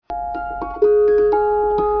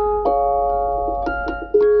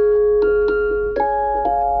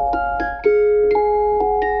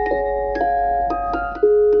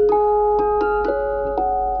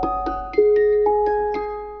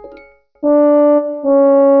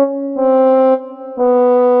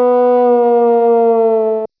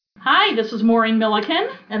Hi, this is Maureen Milliken.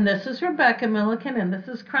 And this is Rebecca Milliken, and this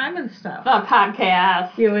is Crime and Stuff. The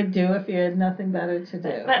podcast. You would do if you had nothing better to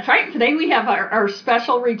do. That's right. Today we have our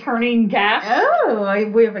special returning guest.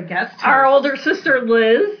 Oh, we have a guest host. Our older sister,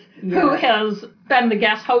 Liz, who has been the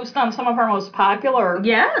guest host on some of our most popular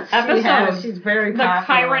episodes. She's very popular. The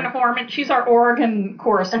Kyron Horman. She's our Oregon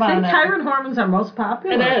correspondent. I think Kyron Horman's our most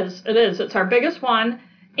popular. It is. It's our biggest one.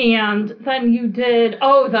 And then you did,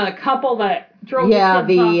 the couple that drove the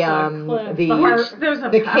kids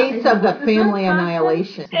off the case of the family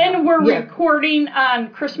annihilation. And we're recording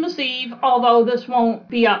on Christmas Eve, although this won't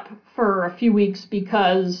be up for a few weeks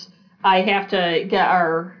because I have to get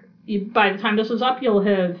by the time this is up, you'll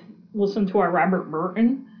have listened to our Robert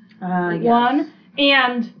Burton one.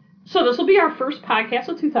 And so this will be our first podcast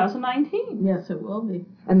of 2019. Yes, it will be.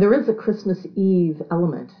 And there is a Christmas Eve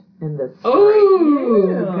element in this story.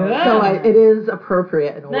 Oh, good. So it is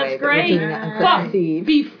appropriate in a way. That's great. That we're doing it on Christmas Eve.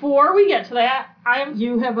 Before we get to that,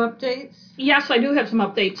 you have updates? Yes, I do have some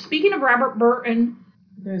updates. Speaking of Robert Burton,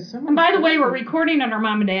 and by the way, we're recording at our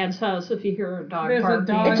mom and dad's house. If you hear a dog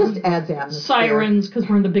barking, it just adds atmosphere. Sirens because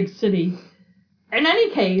we're in the big city. In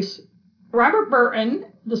any case, Robert Burton,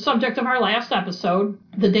 the subject of our last episode,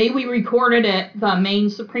 the day we recorded it, the Maine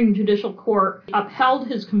Supreme Judicial Court upheld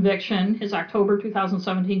his conviction, his October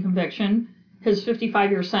 2017 conviction, his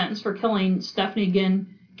 55-year sentence for killing Stephanie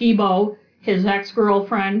Guibo, his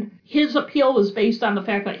ex-girlfriend. His appeal was based on the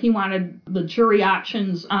fact that he wanted the jury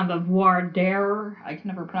options on the voir dire, I can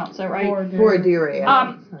never pronounce that right, voir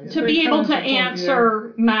dire, to be able to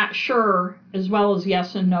answer not sure as well as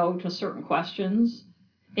yes and no to certain questions.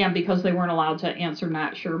 And because they weren't allowed to answer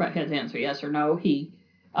not sure, but had to answer yes or no,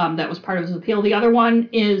 that was part of his appeal. The other one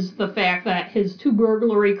is the fact that his 2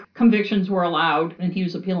 burglary convictions were allowed, and he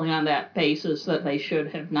was appealing on that basis that they should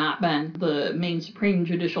have not been. The Maine Supreme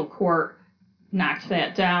Judicial Court knocked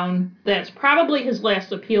that down. That's probably his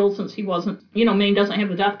last appeal since he wasn't, Maine doesn't have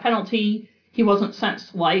the death penalty. He wasn't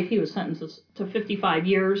sentenced to life. He was sentenced to 55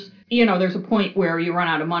 years. There's a point where you run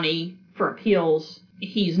out of money for appeals.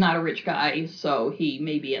 He's not a rich guy, so he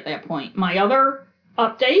may be at that point. My other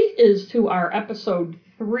update is to our episode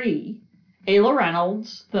 3. Ayla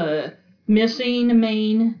Reynolds, the missing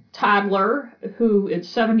Maine toddler, who it's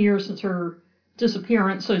 7 years since her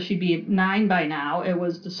disappearance, so she'd be 9 by now. It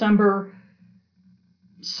was December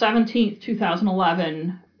 17th,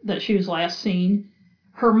 2011, that she was last seen.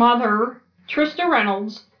 Her mother, Trista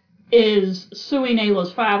Reynolds, is suing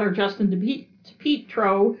Ayla's father, Justin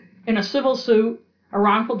DePietro, in a civil suit, a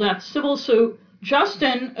wrongful death civil suit.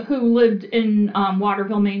 Justin, who lived in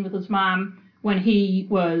Waterville, Maine with his mom when he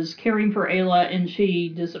was caring for Ayla and she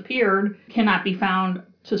disappeared, cannot be found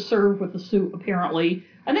to serve with the suit, apparently.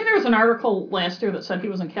 I think there was an article last year that said he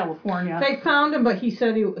was in California. They found him, but he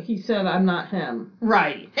said I'm not him.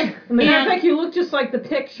 Right. And I think you look just like the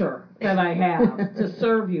picture that I have to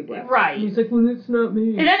serve you with. Right. And he's like, well, it's not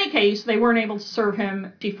me. In any case, they weren't able to serve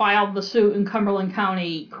him. She filed the suit in Cumberland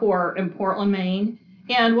County Court in Portland, Maine.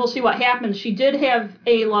 And we'll see what happens. She did have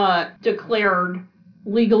Ayla declared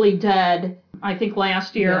legally dead, I think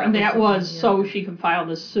last year, and that was so she could file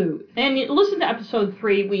this suit. And you listen to episode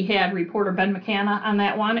 3, we had reporter Ben McCanna on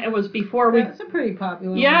that one. It was before we... That's a pretty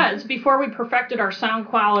popular one. Yeah, it's before we perfected our sound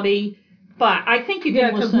quality, but I think you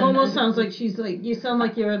can listen. Yeah, because Momo sounds like you sound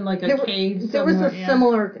like you're in like a cave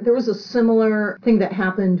somewhere. There was a similar thing that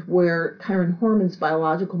happened where Kyron Horman's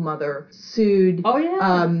biological mother sued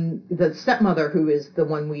the stepmother, who is the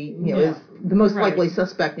one is the most likely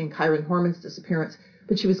suspect in Kyron Horman's disappearance.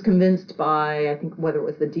 But she was convinced by, I think, whether it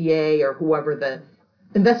was the DA or whoever the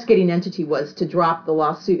investigating entity was, to drop the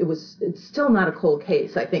lawsuit. It's still not a cold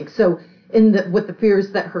case, I think. So with the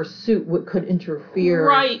fears that her suit could interfere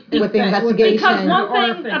with the investigation. Because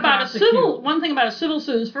one thing about a civil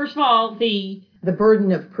suit is, first of all, the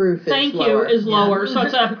burden of proof is lower. So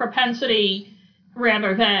it's a propensity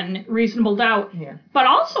rather than reasonable doubt. Yeah. But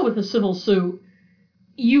also with a civil suit,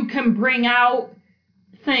 you can bring out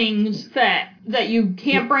things that you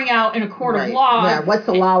can't bring out in a court of law. Yeah, what's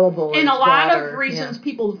allowable. And a lot of reasons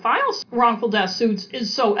people file wrongful death suits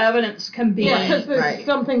is so evidence can be... Yeah, because there's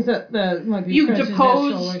some things that might be you prejudicial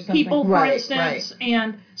depose or something. people, for instance.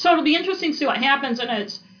 And so it'll be interesting to see what happens, and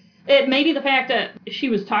it may be the fact that she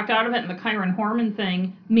was talked out of it and the Kyron Horman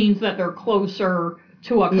thing means that they're closer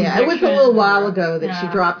to a conviction. Yeah, it was a little while ago that she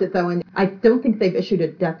dropped it, though, and I don't think they've issued a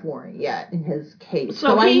death warrant yet in his case.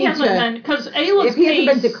 So he hasn't been, because Ayla's case... If he hasn't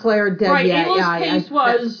been declared dead yet, Ayla's case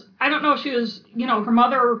was, I don't know if she was, her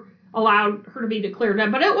mother allowed her to be declared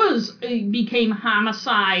dead, but it became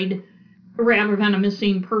homicide rather than a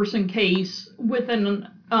missing person case within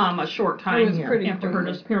a short time after her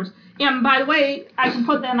quickly. disappearance. And by the way, I can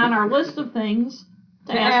put that on our list of things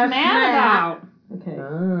to ask Matt about. Okay.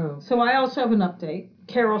 Oh. So I also have an update.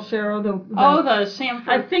 Carol Sharrow, the Sanford.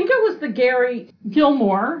 I think it was the Gary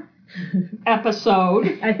Gilmore episode.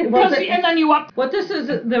 And then you up. What this is,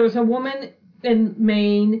 there was a woman in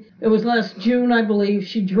Maine. It was last June, I believe.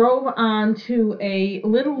 She drove onto a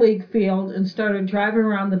Little League field and started driving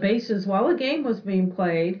around the bases while a game was being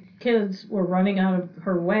played. Kids were running out of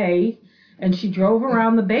her way, and she drove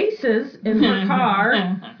around the bases in her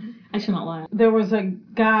car. I shouldn't laugh. There was a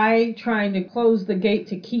guy trying to close the gate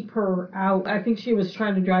to keep her out. I think she was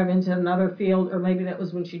trying to drive into another field, or maybe that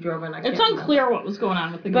was when she drove in. It's unclear what was going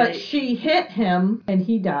on with the gate. But she hit him, and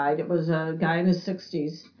he died. It was a guy in his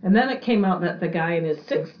 60s. And then it came out that the guy in his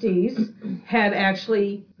 60s had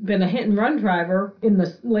actually been a hit-and-run driver in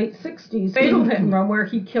the late 60s, fatal hit-and-run, where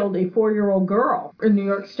he killed a 4-year-old girl in New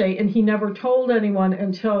York State, and he never told anyone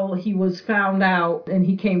until he was found out, and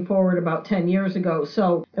he came forward about 10 years ago.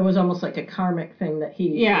 So it was almost like a karmic thing that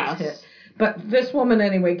he was hit. But this woman,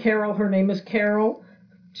 anyway, Carol, her name is Carol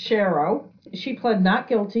Sharrow. She pled not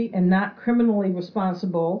guilty and not criminally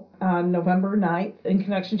responsible on November 9th in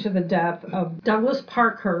connection to the death of Douglas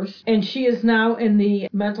Parkhurst, and she is now in the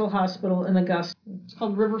mental hospital in Augusta. It's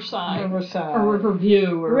called Riverside. Riverside. Or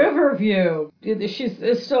Riverview. Riverview.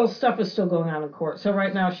 Stuff is still going on in court, so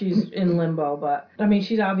right now she's in limbo, but, I mean,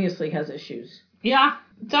 she obviously has issues. Yeah.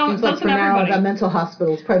 Seems like for now, the mental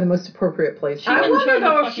hospital is probably the most appropriate place. I wonder,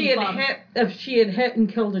 though, if she had hit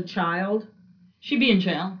and killed a child. She'd be in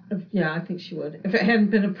jail. Yeah, I think she would. If it hadn't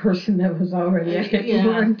been a person that was already a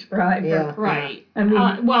hit-and-run driver. Yeah. Right. I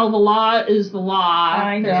mean, well, the law is the law.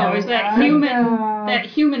 I know. There's always that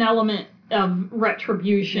human element of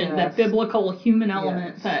retribution, that biblical human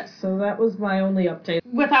element. So that was my only update.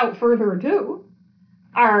 Without further ado,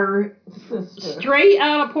 our sister, straight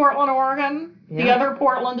out of Portland, Oregon, the other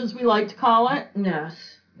Portland as we like to call it. Yes.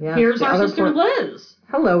 Here's our sister Liz.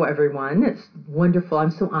 Hello, everyone. It's wonderful.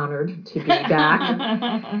 I'm so honored to be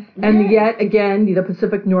back. And yet again, the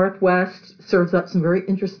Pacific Northwest serves up some very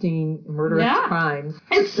interesting murderous crimes.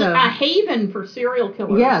 It's a haven for serial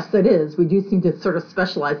killers. Yes, it is. We do seem to sort of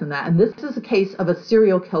specialize in that. And this is a case of a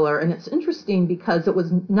serial killer. And it's interesting because it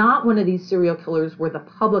was not one of these serial killers where the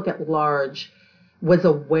public at large was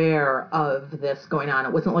aware of this going on.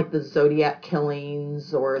 It wasn't like the Zodiac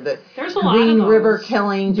killings or the Green River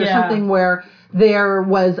killings or something where there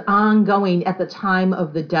was ongoing, at the time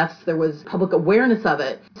of the deaths, there was public awareness of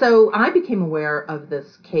it. So I became aware of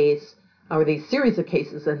this case, or these series of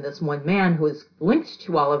cases, and this one man who is linked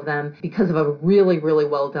to all of them because of a really, really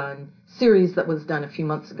well done series that was done a few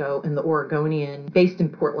months ago in the Oregonian, based in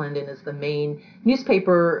Portland, and is the main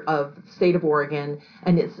newspaper of the state of Oregon.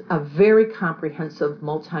 And it's a very comprehensive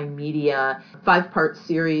multimedia 5-part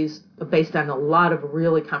series based on a lot of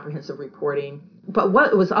really comprehensive reporting. But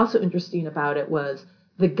what was also interesting about it was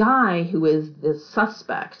the guy who is the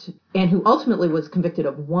suspect and who ultimately was convicted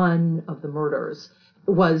of one of the murders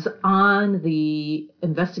was on the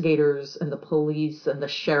investigators and the police and the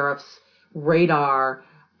sheriff's radar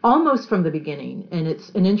almost from the beginning. And it's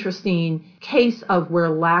an interesting case of where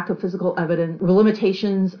lack of physical evidence,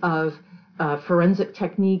 limitations of forensic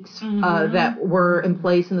techniques that were in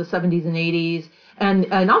place in the 70s and 80s,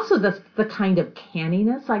 and also the kind of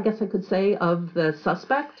canniness, I guess I could say, of the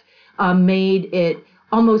suspect made it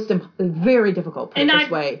almost very difficult this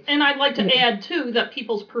way. And I'd like to add, too, that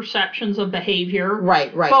people's perceptions of behavior,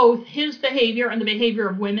 right, both his behavior and the behavior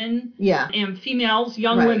of women and females,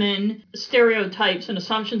 young women, stereotypes and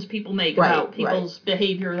assumptions people make about people's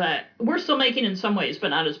behavior that we're still making in some ways, but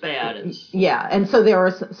not as bad as... Yeah, and so there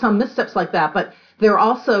are some missteps like that, but there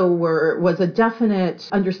also was a definite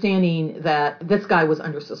understanding that this guy was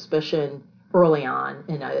under suspicion early on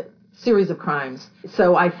in a series of crimes.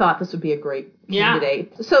 So I thought this would be a great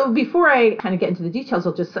candidate. So before I kind of get into the details,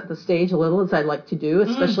 I'll just set the stage a little, as I like to do,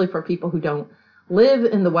 especially for people who don't live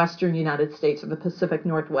in the western United States or the Pacific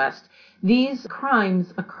Northwest. These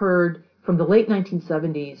crimes occurred from the late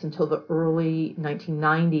 1970s until the early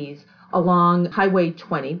 1990s along Highway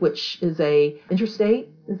 20, which is a interstate.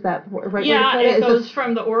 Is that right? Yeah, it goes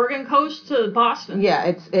from the Oregon coast to Boston.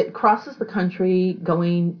 Yeah, it crosses the country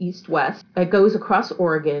going east-west. It goes across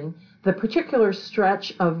Oregon. The particular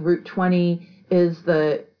stretch of Route 20 is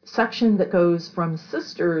the section that goes from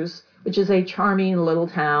Sisters, which is a charming little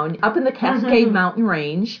town, up in the Cascade Mountain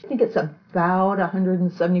Range. I think it's about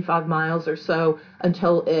 175 miles or so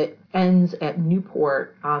until it ends at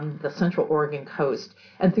Newport on the central Oregon coast.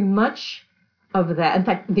 And through much of that, in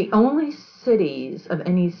fact, the only cities of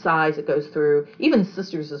any size it goes through. Even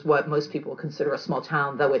Sisters is what most people consider a small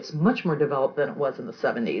town, though it's much more developed than it was in the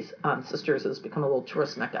 70s. Sisters has become a little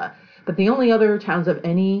tourist mecca. But the only other towns of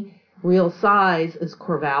any real size is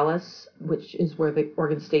Corvallis, which is where the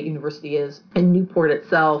Oregon State University is, and Newport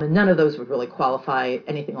itself. And none of those would really qualify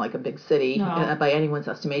anything like a big city by anyone's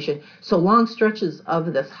estimation. So long stretches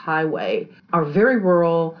of this highway are very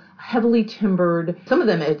rural, heavily timbered. Some of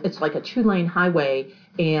them, it's like a 2-lane highway,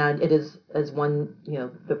 and it is, as one,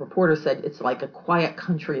 the reporter said, it's like a quiet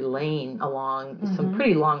country lane along some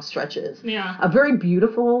pretty long stretches. Yeah. Very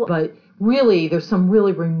beautiful, but really, there's some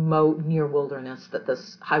really remote near wilderness that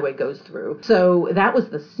this highway goes through. So that was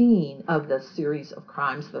the scene of this series of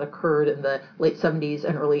crimes that occurred in the late 70s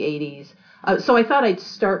and early 80s. So I thought I'd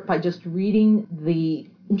start by just reading the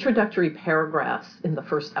introductory paragraphs in the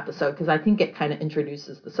first episode, because I think it kind of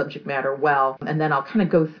introduces the subject matter well. And then I'll kind of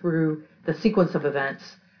go through the sequence of events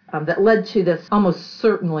that led to this almost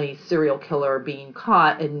certainly serial killer being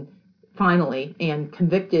caught and finally and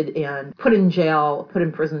convicted and put in jail, put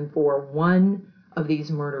in prison for one of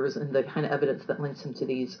these murders and the kind of evidence that links him to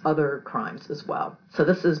these other crimes as well. So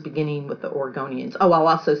this is beginning with the Oregonians. Oh, I'll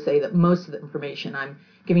also say that most of the information I'm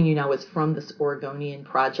giving you now is from this Oregonian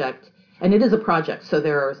project. And it is a project, so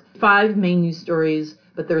there are 5 main news stories,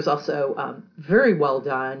 but there's also very well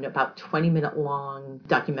done, about 20-minute long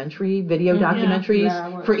video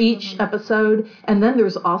documentaries for each episode. And then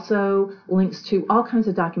there's also links to all kinds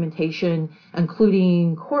of documentation,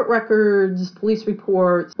 including court records, police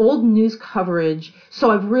reports, old news coverage.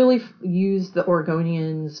 So I've really used the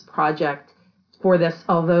Oregonians project for this,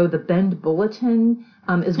 although the Bend Bulletin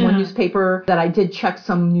is one newspaper that I did check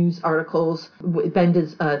some news articles. Bend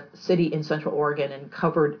is a city in Central Oregon and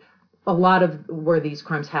covered a lot of where these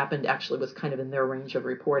crimes happened, actually was kind of in their range of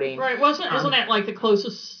reporting. Right, isn't that like the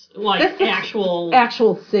closest,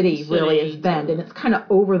 actual city really is Bend, and it's kind of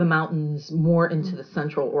over the mountains, more into the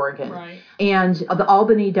Central Oregon. Right. And the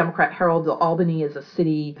Albany Democrat Herald, Albany is a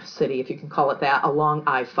city, if you can call it that, along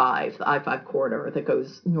I-5, the I-5 corridor that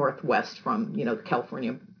goes northwest from,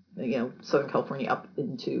 California, Southern California up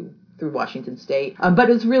through Washington State. But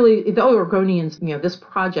it was really, the Oregonians, this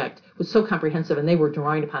project was so comprehensive, and they were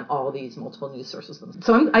drawing upon all these multiple news sources.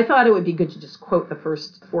 So I thought it would be good to just quote the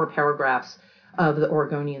first 4 paragraphs of the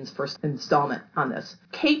Oregonians' first installment on this.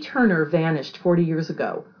 Kate Turner vanished 40 years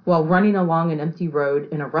ago while running along an empty road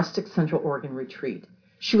in a rustic Central Oregon retreat.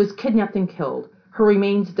 She was kidnapped and killed, her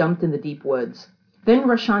remains dumped in the deep woods. Then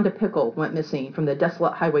Rashonda Pickle went missing from the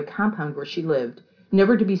desolate highway compound where she lived,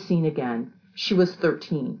 never to be seen again. She was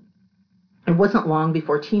 13. It wasn't long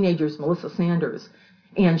before teenagers Melissa Sanders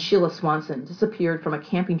and Sheila Swanson disappeared from a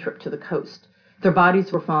camping trip to the coast. Their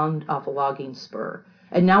bodies were found off a logging spur.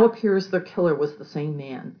 It now appears their killer was the same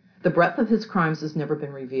man. The breadth of his crimes has never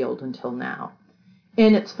been revealed until now.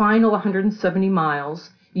 In its final 170 miles,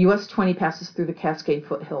 US 20 passes through the Cascade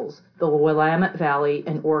foothills, the Willamette Valley,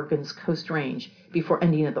 and Oregon's Coast Range before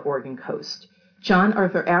ending at the Oregon coast. John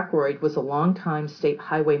Arthur Ackroyd was a longtime state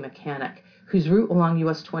highway mechanic whose route along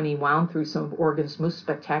US 20 wound through some of Oregon's most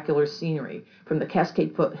spectacular scenery, from the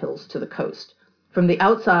Cascade foothills to the coast. From the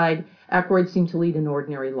outside, Ackroyd seemed to lead an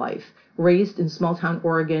ordinary life. Raised in small-town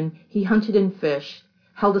Oregon, he hunted and fished,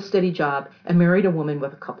 held a steady job, and married a woman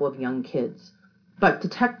with a couple of young kids. But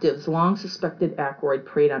detectives long suspected Ackroyd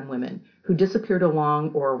preyed on women who disappeared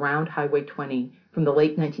along or around Highway 20 from the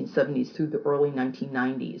late 1970s through the early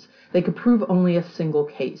 1990s. They could prove only a single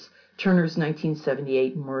case, Turner's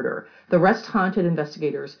 1978 murder. The rest haunted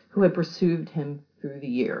investigators who had pursued him through the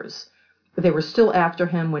years. But they were still after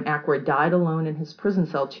him when Ackroyd died alone in his prison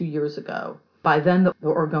cell 2 years ago. By then, the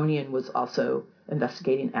Oregonian was also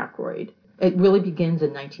investigating Ackroyd. It really begins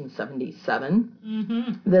in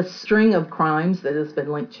 1977, this string of crimes that has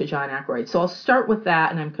been linked to John Ackroyd. So I'll start with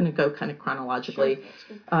that, and I'm going to go kind of chronologically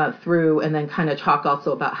through, and then kind of talk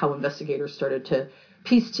also about how investigators started to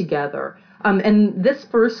piece together. And this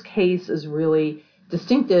first case is really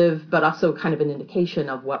distinctive, but also kind of an indication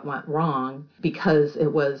of what went wrong, because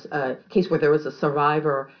it was a case where there was a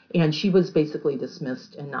survivor, and she was basically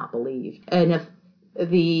dismissed and not believed. And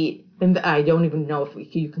I don't even know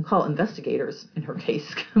if you can call investigators in her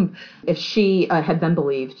case, if she had been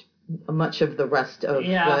believed, much of the rest of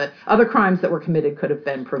the other crimes that were committed could have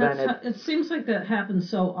been prevented. It seems like that happens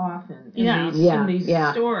so often in these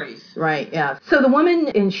stories. Right, yeah. So the woman,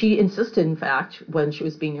 and she insisted, in fact, when she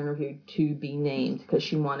was being interviewed, to be named, because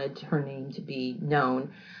she wanted her name to be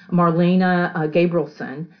known. Marlena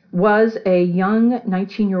Gabrielson was a young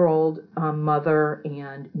 19-year-old mother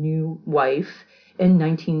and new wife in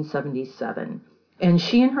 1977. And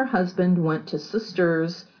she and her husband went to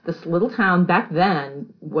Sisters, this little town. Back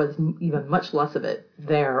then was even much less of it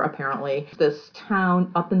there, apparently. This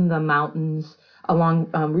town up in the mountains along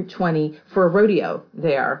Route 20 for a rodeo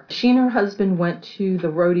there. She and her husband went to the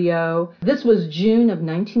rodeo. This was June of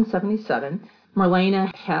 1977.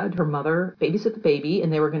 Marlena had her mother babysit the baby,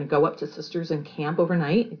 and they were going to go up to Sisters and camp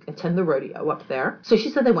overnight, attend the rodeo up there. So she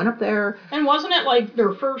said they went up there. And wasn't it like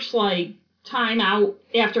their first time out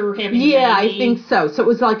after having a Yeah, baby? I think so. So it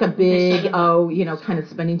was like a big, kind of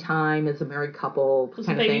spending time as a married couple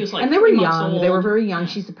kind of thing. Was like and they were 3 months young. old. They were very young.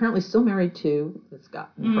 She's apparently still married to this guy,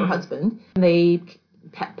 her husband. And they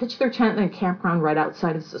pitched their tent in a campground right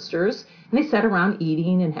outside of Sisters. And they sat around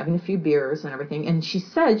eating and having a few beers and everything. And she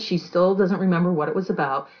said she still doesn't remember what it was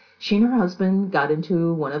about. She and her husband got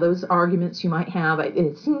into one of those arguments you might have.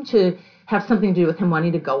 It seemed to have something to do with him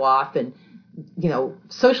wanting to go off and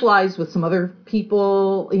socialized with some other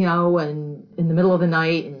people, and in the middle of the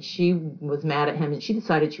night, and she was mad at him, and she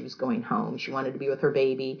decided she was going home. She wanted to be with her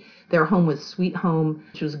baby. Their home was Sweet Home,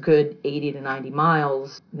 which was a good 80 to 90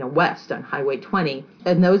 miles, west on Highway 20.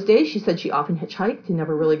 In those days, she said she often hitchhiked and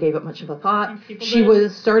never really gave it much of a thought. She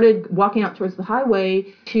started walking out towards the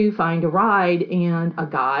highway to find a ride, and a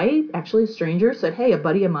guy, actually a stranger, said, "Hey, a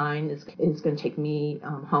buddy of mine is going to take me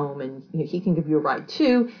home, and he can give you a ride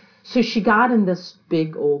too." So she got in this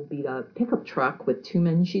big old beat-up pickup truck with 2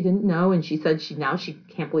 men she didn't know, and she said she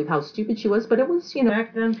can't believe how stupid she was, but it was,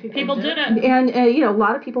 Back then, people did it. And, a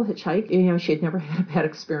lot of people hitchhike. She had never had a bad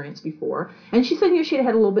experience before. And she said, she had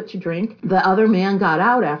had a little bit to drink. The other man got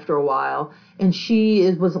out after a while, and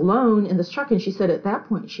she was alone in this truck, and she said at that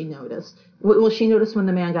point she noticed when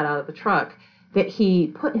the man got out of the truck that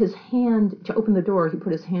he put his hand to open the door. He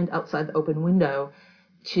put his hand outside the open window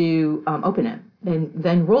to open it, and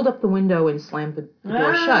then rolled up the window and slammed the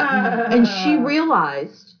door shut. And she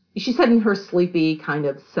realized, she said in her sleepy, kind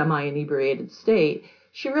of semi-inebriated state,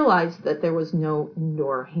 she realized that there was no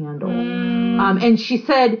indoor handle. And she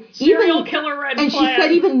said, serial killer red flag. And she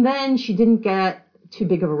said even then she didn't get too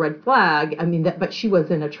big of a red flag. But she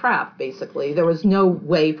was in a trap, basically. There was no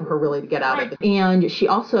way for her really to get out of it. And she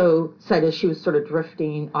also said as she was sort of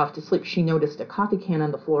drifting off to sleep, she noticed a coffee can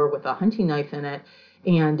on the floor with a hunting knife in it,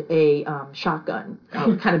 and a shotgun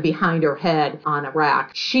kind of behind her head on a rack.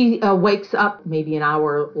 She wakes up maybe an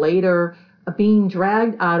hour later, being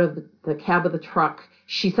dragged out of the cab of the truck.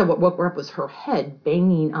 She said what woke her up was her head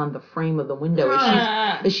banging on the frame of the window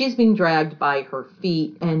as she's being dragged by her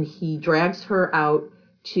feet, and he drags her out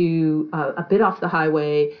to a bit off the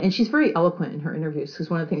highway. And she's very eloquent in her interviews, because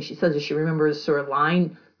one of the things she says is she remembers sort of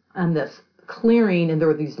lying on this clearing, and there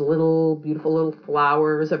were these beautiful little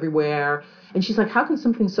flowers everywhere. And she's like, how can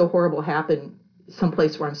something so horrible happen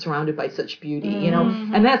someplace where I'm surrounded by such beauty,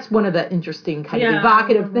 And that's one of the interesting kind of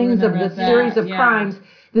evocative things of this series of crimes.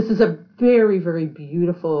 This is a very, very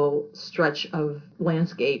beautiful stretch of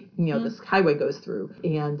landscape, this highway goes through.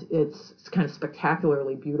 And it's kind of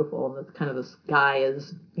spectacularly beautiful. And it's kind of this guy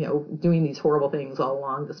is, doing these horrible things all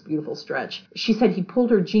along this beautiful stretch. She said he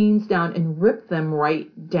pulled her jeans down and ripped them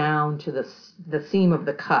right down to the seam of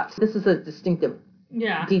the cuffs. This is a distinctive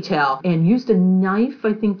detail, and used a knife,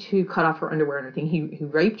 I think, to cut off her underwear and everything. He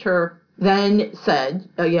raped her, then said,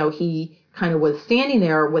 he kind of was standing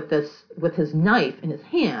there with his knife in his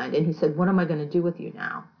hand, and he said, "What am I going to do with you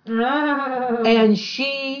now?" And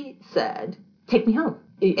she said, "Take me home."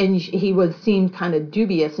 And he seemed kind of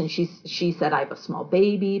dubious, and she said, "I have a small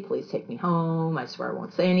baby, please take me home, I swear I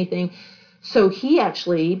won't say anything." So he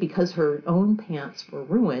actually, because her own pants were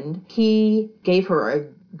ruined, he gave her a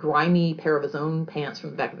grimy pair of his own pants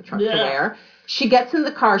from the back of the truck to wear. She gets in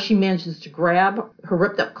the car. She manages to grab her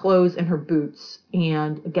ripped up clothes and her boots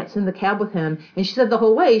and gets in the cab with him. And she said the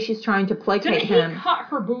whole way she's trying to placate him. Didn't he cut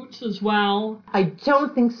her boots as well? I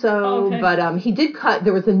don't think so, but he did cut.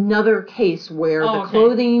 There was another case where the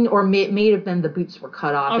clothing, or may have been the boots were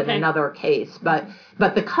cut off in another case. But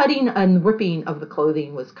the cutting and ripping of the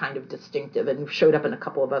clothing was kind of distinctive and showed up in a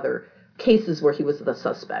couple of other cases where he was the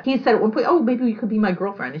suspect. He said at one point, "Oh, maybe you could be my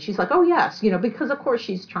girlfriend." And she's like, "Oh, yes," because of course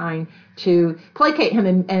she's trying to placate him,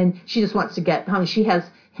 and she just wants to get home. She has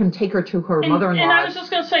him take her to her mother-in-law. And I was just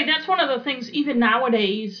going to say, that's one of the things, even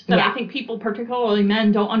nowadays, that I think people, particularly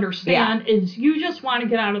men, don't understand, is you just want to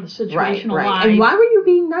get out of the situation alive. And why were you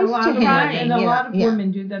being nice to him? And a lot of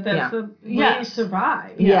women do that. That's the way to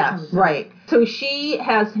survive. Right. So she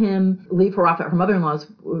has him leave her off at her mother-in-law's,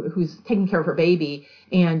 who's taking care of her baby,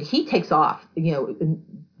 and he takes off,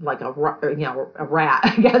 like a rat,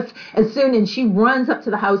 I guess, and she runs up to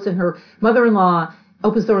the house, and her mother-in-law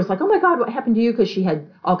opens the door and is like, "Oh my God, what happened to you?" Because she had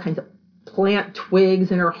all kinds of plant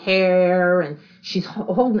twigs in her hair, and she's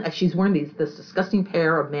wearing this disgusting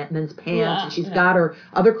pair of men's pants, and she's got her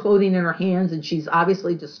other clothing in her hands, and she's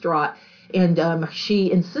obviously distraught. And she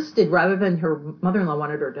insisted, rather than her mother-in-law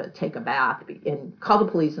wanted her to take a bath and call the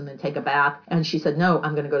police and then take a bath. And she said, no,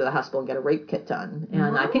 I'm going to go to the hospital and get a rape kit done.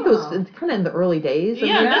 And I think it's kind of in the early days. This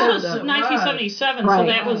was 1977, right. So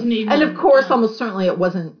that wasn't even... And of course, almost certainly it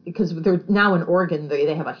wasn't, because they're now in Oregon,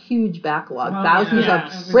 they have a huge backlog. Thousands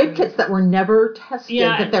of rape kits that were never tested,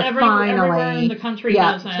 that they're finally... everywhere in the country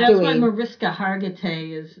does that. That's why Mariska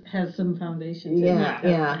Hargitay has some foundation to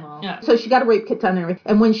Yeah. So she got a rape kit done and everything.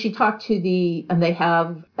 And when she talked to and they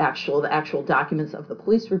have the actual documents of the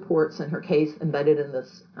police reports in her case embedded in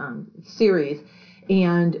this series,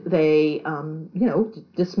 and they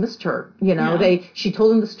dismissed her. She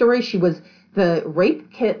told them the story. The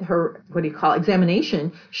rape kit, her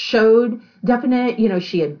examination showed definite,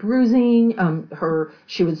 she had bruising,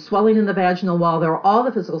 she was swelling in the vaginal wall. There were all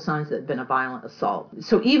the physical signs that had been a violent assault.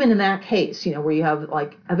 So even in that case, where you have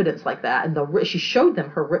like evidence like that, and she showed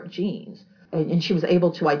them her ripped jeans. And she was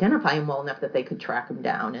able to identify him well enough that they could track him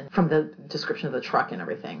down, and from the description of the truck and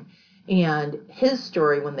everything. And his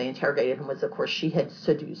story, when they interrogated him, was, of course, she had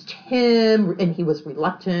seduced him, and he was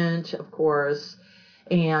reluctant, of course,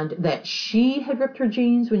 and that she had ripped her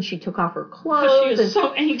jeans when she took off her clothes. She was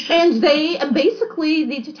so anxious. And basically,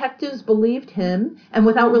 the detectives believed him, and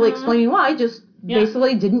without really explaining why, just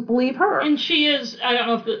basically didn't believe her. And she is, I don't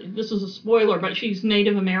know if this is a spoiler, but she's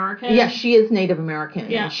Native American. Yes, she is Native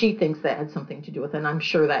American, and she thinks that had something to do with it, and I'm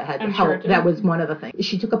sure that had helped. That was one of the things.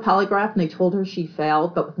 She took a polygraph, and they told her she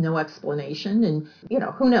failed, but with no explanation, and,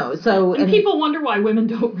 who knows. So and people wonder why women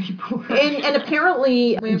don't report. And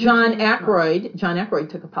apparently, John Ackroyd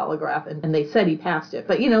took a polygraph, and they said he passed it.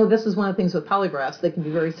 But, this is one of the things with polygraphs. They can be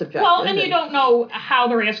very subjective. Well, and you don't know how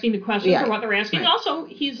they're asking the questions or what they're asking. Right. Also,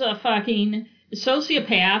 he's a fucking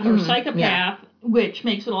sociopath or psychopath, which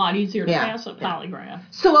makes it a lot easier to pass a polygraph.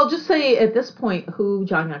 So I'll just say at this point who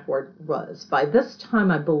John Ackroyd was. By this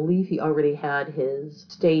time, I believe he already had his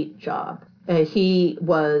state job. He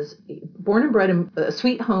was born and bred in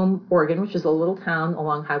Sweet Home, Oregon, which is a little town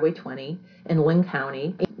along Highway 20 in Lynn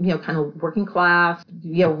County. Kind of working class,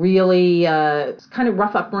 really kind of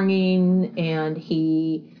rough upbringing, and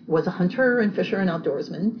he was a hunter and fisher and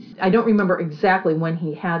outdoorsman. I don't remember exactly when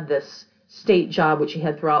he had this state job, which he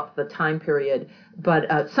had throughout the time period, but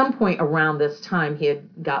at some point around this time he had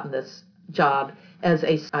gotten this job as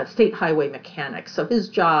a state highway mechanic. So his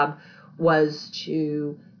job was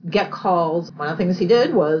to get calls. One of the things he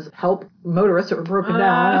did was help motorists that were broken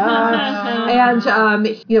down, and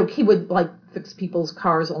he would fix people's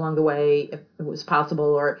cars along the way if it was possible,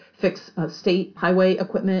 or fix state highway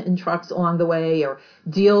equipment and trucks along the way, or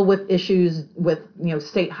deal with issues with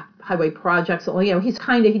state highway projects.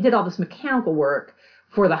 He did all this mechanical work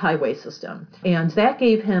for the highway system, and that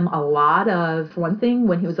gave him a lot of, for one thing,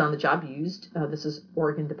 when he was on the job, this is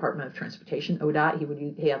Oregon Department of Transportation,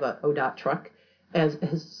 ODOT. He have a ODOT truck as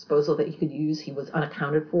his disposal that he could use. He was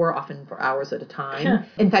unaccounted for, often for hours at a time.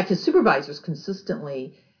 In fact, his supervisors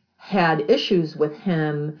consistently had issues with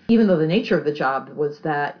him, even though the nature of the job was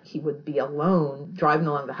that he would be alone driving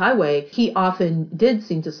along the highway. He often did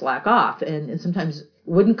seem to slack off and sometimes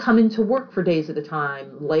wouldn't come into work for days at a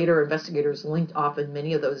time. Later, investigators linked often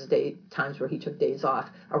many of those times where he took days off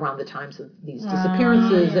around the times of these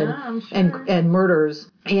disappearances and murders.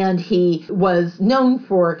 And he was known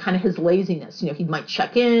for kind of his laziness. He might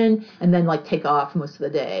check in and then take off most of the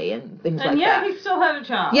day and things like that. And yet he still had a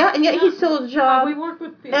job. Yeah, and yet he still had a job. We worked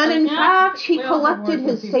with people. And in fact, he collected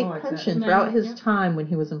his state pension throughout his time when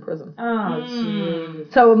he was in prison. Oh,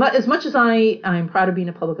 jeez. So as much as I'm proud of being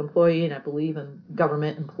a public employee, and I believe in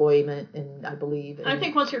government employment, and I believe in, I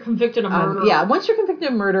think once you're convicted of murder. Once you're convicted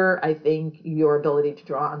of murder, I think your ability to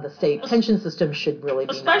draw on the state pension system should really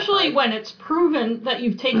be especially modified. when it's proven that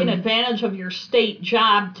you've taken advantage of your state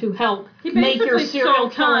job to help make your serial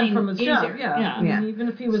killing from his easier. job. I mean, even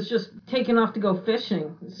if he was just taking off to go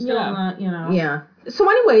fishing, it's still not, Yeah. So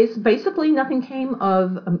anyways, basically nothing came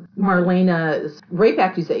of Marlena's rape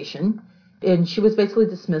accusation, and she was basically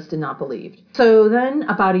dismissed and not believed. So then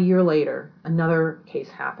about a year later, another case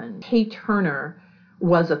happened. Kay Turner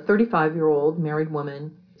was a 35-year-old married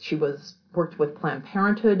woman. She worked with Planned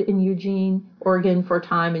Parenthood in Eugene, Oregon for a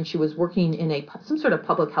time, and she was working in some sort of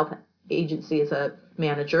public health agency as a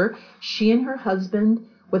manager. She and her husband,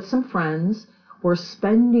 with some friends, were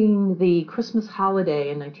spending the Christmas holiday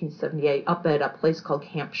in 1978 up at a place called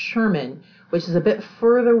Camp Sherman, which is a bit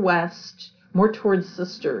further west, more towards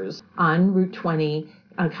Sisters, on Route 20,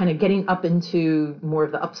 kind of getting up into more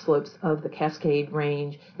of the upslopes of the Cascade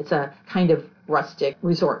Range. It's a kind of rustic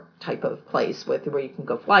resort type of place where you can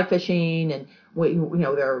go fly fishing and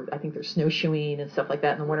I think there's snowshoeing and stuff like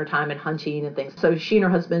that in the wintertime and hunting and things. So she and her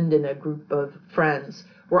husband and a group of friends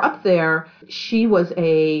were up there. She was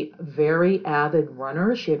a very avid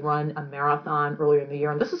runner. She had run a marathon earlier in the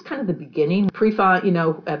year. And this is kind of the beginning.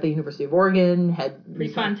 At the University of Oregon,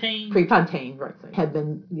 Prefontaine, right, had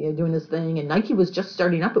been doing this thing. And Nike was just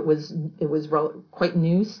starting up. It was quite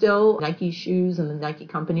new still, Nike shoes and the Nike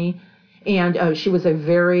company. And she was a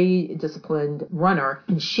very disciplined runner.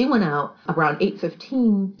 And she went out around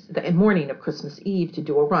 8:15 the morning of Christmas Eve to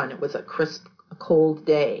do a run. It was a crisp, cold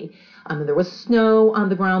day. There was snow on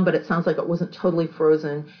the ground, but it sounds like it wasn't totally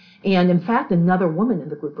frozen. And in fact, another woman in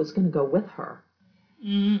the group was going to go with her.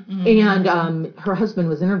 Mm-mm. And her husband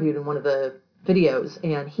was interviewed in one of the videos,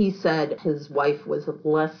 and he said his wife was a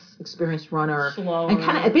less experienced runner. Slower. And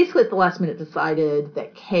kind of basically at the last minute decided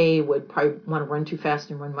that Kay would probably want to run too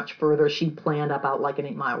fast and run much further. She planned about like an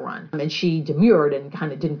 8-mile run, and she demurred and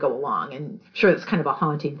kind of didn't go along. And I'm sure it's kind of a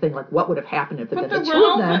haunting thing, like what would have happened if it had been the two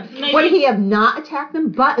of them? Would he have not attacked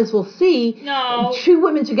them? But as we'll see, two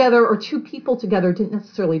women together or two people together didn't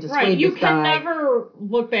necessarily dissuade this guy. You can never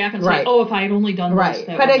look back and say, oh, if I had only done this,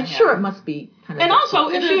 that but I'm sure it must be. And also,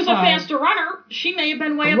 if she was a faster runner, she may have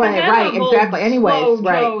been way up ahead. Right, exactly. Anyways,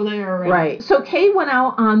 Joe there. Right. So Kay went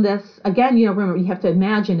out on this again. Remember, you have to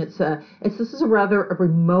imagine this is a rather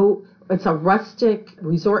remote. It's a rustic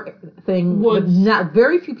resort thing with not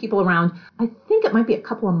very few people around. I think it might be a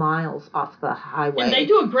couple of miles off the highway. And they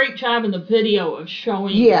do a great job in the video of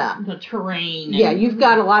showing the terrain. Yeah, you've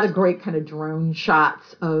got a lot of great kind of drone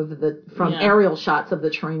shots aerial shots of the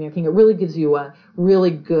terrain. I think it really gives you a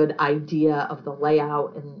really good idea of the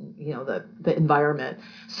layout and the environment.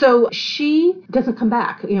 So she doesn't come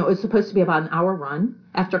back. It's supposed to be about an hour run.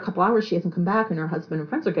 After a couple hours, she hasn't come back, and her husband and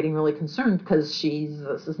friends are getting really concerned because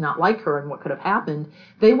this is not like her and what could have happened.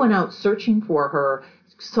 They went out searching for her,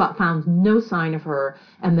 found no sign of her,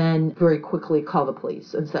 and then very quickly called the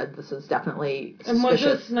police and said, this is definitely suspicious. And was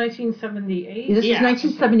this 1978? This is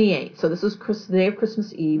 1978. So this is the day of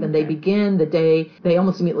Christmas Eve, and they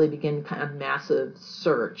almost immediately begin kind of massive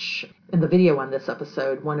search. In the video on this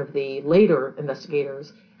episode, one of the later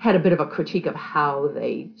investigators had a bit of a critique of how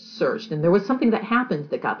they searched. And there was something that happened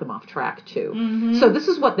that got them off track, too. Mm-hmm. So this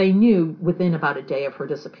is what they knew within about a day of her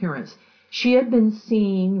disappearance. She had been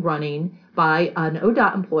seen running by an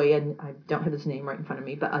ODOT employee, and I don't have his name right in front of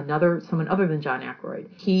me, but someone other than John Ackroyd.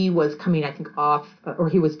 He was coming, I think, or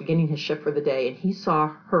he was beginning his shift for the day, and he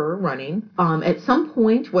saw her running. At some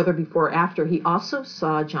point, whether before or after, he also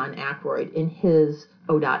saw John Ackroyd in his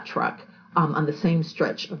ODOT truck. On the same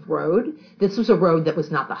stretch of road. This was a road that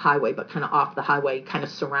was not the highway, but kind of off the highway, kind of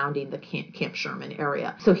surrounding the Camp Sherman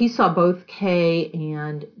area. So he saw both Kay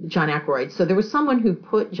and John Ackroyd. So there was someone who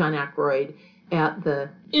put John Ackroyd at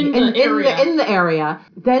in the area.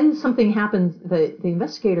 Then something happened. The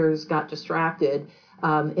investigators got distracted.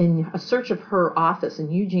 In a search of her office in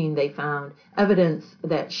Eugene, they found evidence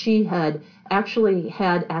that she had actually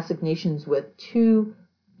had assignations with two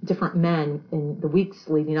different men in the weeks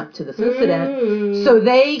leading up to this incident. So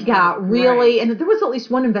they got really, and there was at least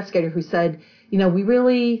one investigator who said, we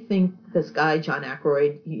really think this guy, John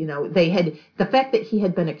Ackroyd, the fact that he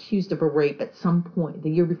had been accused of a rape at some point, the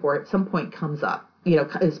year before, at some point comes up,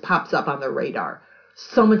 pops up on their radar.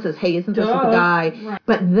 Someone says, hey, isn't this the guy? Right.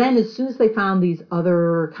 But then as soon as they found these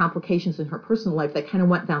other complications in her personal life, they kind of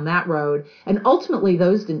went down that road. And ultimately,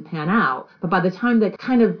 those didn't pan out. But by the time they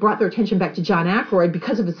kind of brought their attention back to John Ackroyd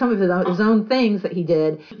because of some of his own things that he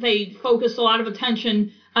did. They focused a lot of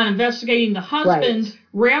attention on investigating the husband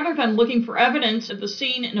rather than looking for evidence at the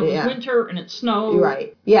scene, and it was winter and it snowed.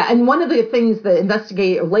 Right. Yeah, and one of the things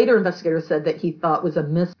the later investigator said that he thought was a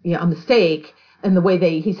mistake, and the way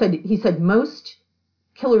he said most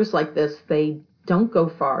killers like this, they don't go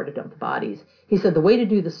far to dump the bodies. He said the way to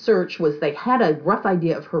do the search was they had a rough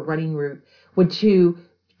idea of her running route, to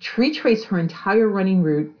retrace her entire running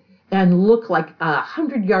route and look like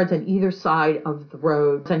 100 yards on either side of the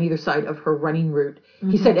road, on either side of her running route.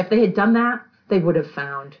 Mm-hmm. He said if they had done that, they would have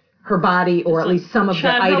found her body, or at least some of the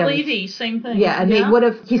items. Levy, same thing. Yeah, and they would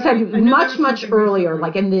have. He said much earlier,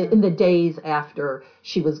 like in the days after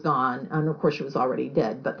she was gone, and of course she was already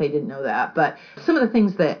dead, but they didn't know that. But some of the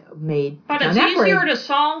things that made But John it's Ackroyd, easier to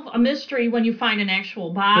solve a mystery when you find an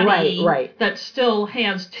actual body that still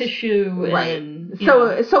has tissue. And,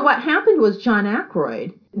 So what happened was John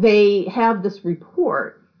Ackroyd. They have this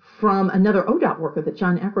report from another ODOT worker that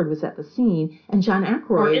John Ackroyd was at the scene, and John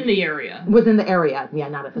Ackroyd was in the area. Yeah,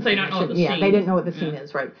 not at the scene. They don't know what the scene. They didn't know what the scene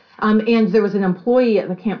is, right? And there was an employee at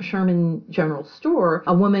the Camp Sherman General Store,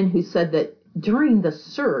 a woman who said that during the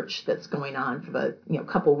search that's going on for the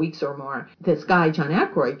couple weeks or more, this guy, John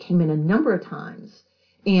Ackroyd, came in a number of times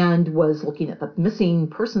and was looking at the missing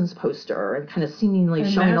persons poster and kind of seemingly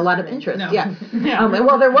showing a lot of interest. No. Yeah.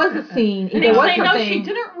 Well, there was a scene. And there was say, something. no, she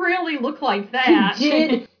didn't really look like that. He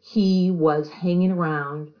did. He was hanging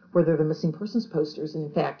around where there were the missing persons posters. And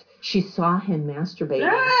in fact, she saw him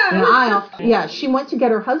masturbating in the aisle. Yeah, she went to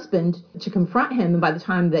get her husband to confront him, and by the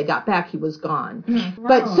time they got back, he was gone. Mm-hmm.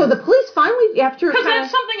 But so the police finally, after because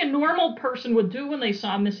that's something a normal person would do when they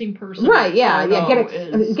saw a missing person. Right? Yeah.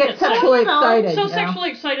 Get sexually excited. So sexually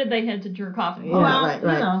excited they had to jerk off. Yeah, right. You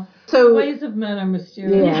know. So the ways of men are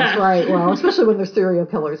mysterious. Yeah, that's right. Well, especially when they're serial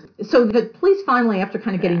killers. So the police finally, after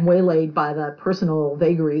kind of getting waylaid by the personal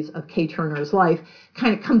vagaries of Kay Turner's life,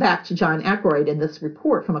 kind of come back to John Ackroyd in this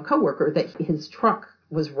report from a coworker that his truck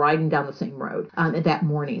was riding down the same road that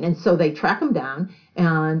morning. And so they track him down,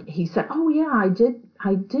 and he said, oh, yeah, I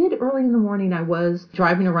did early in the morning. I was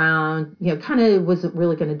driving around, kind of wasn't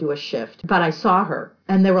really going to do a shift, but I saw her.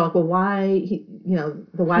 And they were like, well, why,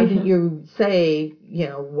 why didn't you say,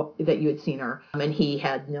 that you had seen her? And he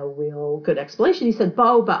had no real good explanation. He said,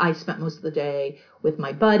 but I spent most of the day with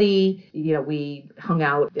my buddy. We hung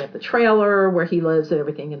out at the trailer where he lives and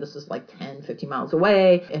everything. And this is like 10, 15 miles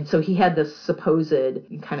away. And so he had this supposed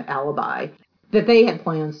kind of alibi. That they had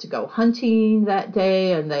plans to go hunting that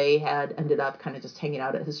day, and they had ended up kind of just hanging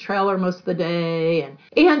out at his trailer most of the day.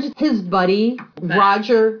 And his buddy,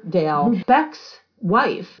 Roger Dale, Beck's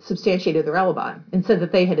wife, substantiated their alibi and said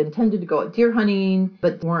that they had intended to go out deer hunting,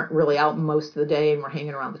 but weren't really out most of the day and were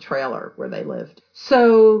hanging around the trailer where they lived.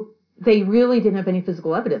 So they really didn't have any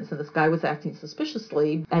physical evidence, and this guy was acting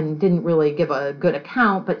suspiciously and didn't really give a good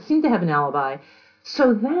account, but seemed to have an alibi.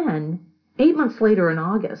 So then 8 months later in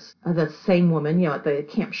August, the same woman, at the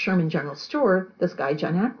Camp Sherman General Store, this guy,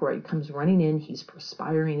 John Ackroyd, comes running in. He's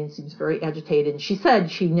perspiring and seems very agitated. And she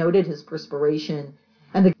said she noted his perspiration.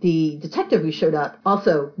 And the detective who showed up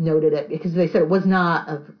also noted it because they said it was not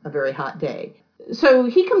a very hot day. So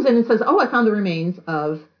he comes in and says, oh, I found the remains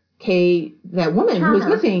of Kay, that woman Turner, who was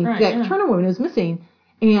missing, Turner woman who was missing.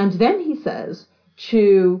 And then he says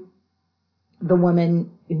to the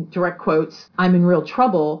woman, in direct quotes, I'm in real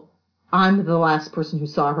trouble. I'm the last person who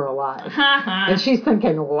saw her alive. And she's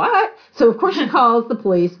thinking, what? So, of course, she calls the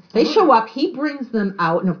police. They show up. He brings them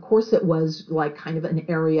out. And, of course, it was like kind of an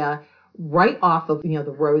area right off of,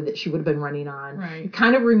 the road that she would have been running on. Right.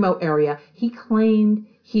 Kind of remote area. He claimed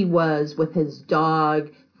he was with his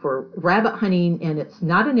dog for rabbit hunting, and it's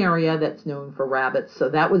not an area that's known for rabbits, so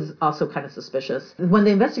that was also kind of suspicious. When the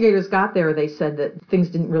investigators got there, they said that things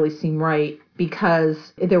didn't really seem right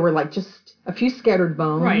because there were like just a few scattered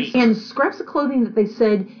bones and scraps of clothing that they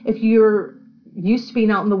said if you're used to being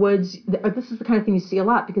out in the woods, this is the kind of thing you see a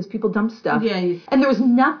lot because people dump stuff. Yeah. And there was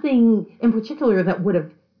nothing in particular that would have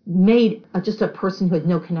made just a person who had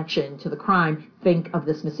no connection to the crime think of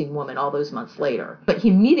this missing woman all those months later. But he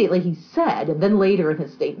said, and then later in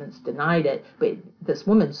his statements denied it, but this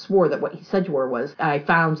woman swore that what he said to her was, I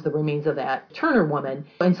found the remains of that Turner woman.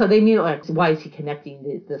 And so they immediately like, why is he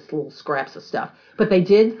connecting this little scraps of stuff? But they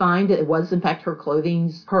did find it was, in fact, her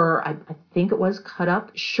clothing, I think it was cut up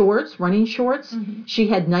shorts, running shorts. Mm-hmm. She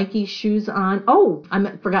had Nike shoes on. Oh,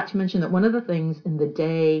 I forgot to mention that one of the things in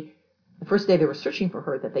the first day they were searching for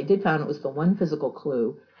her that they did find, it was the one physical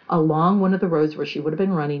clue along one of the roads where she would have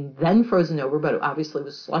been running, then frozen over, but it obviously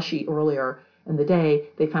was slushy earlier in the day.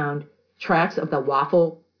 They found tracks of the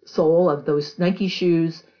waffle sole of those Nike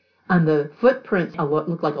shoes on the footprints.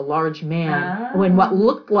 Looked like a large man, when what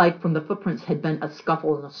looked like from the footprints had been a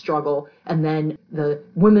scuffle and a struggle, and then the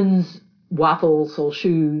women's waffle sole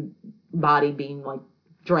shoe body being like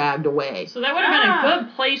dragged away. So that would have been a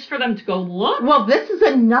good place for them to go look. Well, this is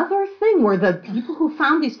another thing where the people who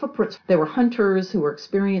found these footprints, they were hunters who were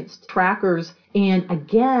experienced trackers. And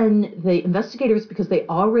again, the investigators, because they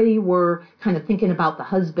already were kind of thinking about the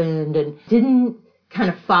husband and didn't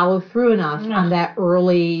kind of follow through enough on that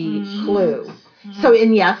early clue. Mm-hmm. So,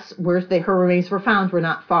 and yes, where her remains were found were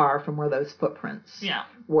not far from where those footprints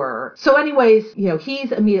were. So anyways,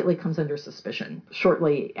 he's immediately comes under suspicion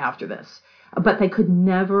shortly after this. But they could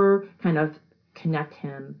never kind of connect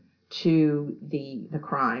him to the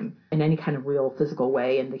crime in any kind of real physical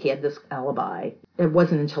way, and he had this alibi. It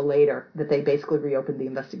wasn't until later that they basically reopened the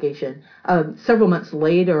investigation. Several months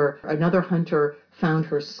later, another hunter found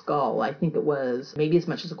her skull. I think it was maybe as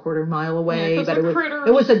much as a quarter mile away, but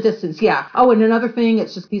it was a distance. Yeah. Oh, and another thing,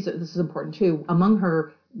 it's just this is important too. Among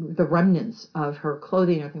the remnants of her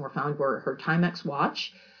clothing and everything were found were her Timex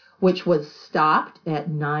watch, which was stopped at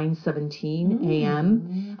 9:17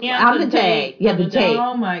 a.m. On the day. Yeah, the day.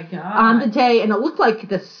 Oh my God. On the day, and it looked like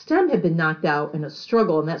the stem had been knocked out in a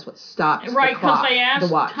struggle, and that's what stopped the clock. Right, because they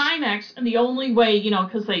asked Timex, and the only way,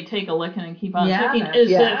 because they take a licking and keep on ticking,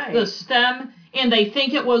 is if the stem, and they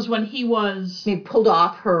think it was when he pulled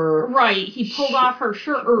off her... Right, he pulled off her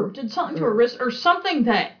shirt, or did something to her wrist, or something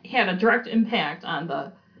that had a direct impact on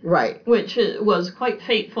the... Right. Which was quite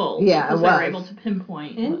fateful. Yeah, because they were able to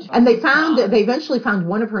pinpoint. And they eventually found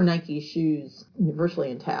one of her Nike shoes virtually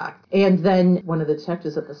intact. And then one of the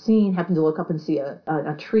detectives at the scene happened to look up and see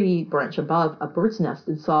a tree branch above a bird's nest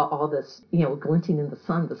and saw all this, glinting in the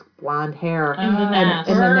sun, this blonde hair. And the nest.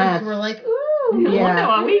 Birds were like, ooh. Yeah. Look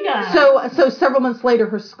what we got. So several months later,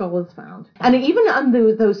 her skull was found. And even on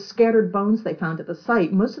those scattered bones they found at the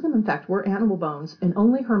site, most of them, in fact, were animal bones, and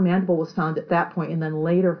only her mandible was found at that point, and then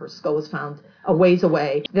later her skull was found a ways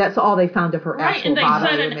away. That's all they found of her actual body.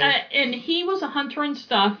 Right, and they said, and he was a hunter and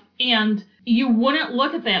stuff, and you wouldn't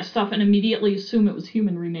look at that stuff and immediately assume it was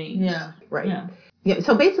human remains. Yeah. Right. Yeah,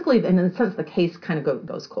 so basically, in a sense, the case kind of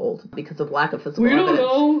goes cold because of lack of physical evidence. We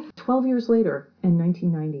don't know. 12 years later, in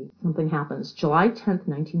 1990, something happens. July 10th,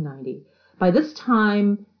 1990. By this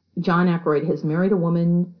time, John Ackroyd has married a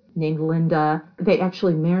woman named Linda. They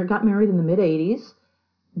actually got married in the mid-'80s,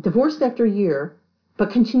 divorced after a year,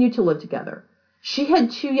 but continued to live together. She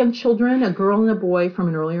had 2 young children, a girl and a boy from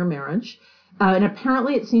an earlier marriage. And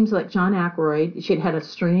apparently it seems like John Ackroyd, she had had a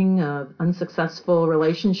string of unsuccessful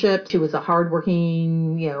relationships. She was a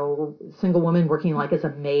hardworking, single woman working like as a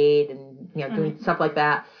maid and, doing stuff like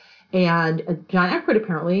that. And John Ackroyd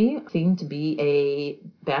apparently seemed to be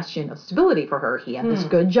a bastion of stability for her. He had this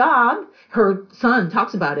good job. Her son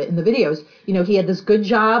talks about it in the videos. He had this good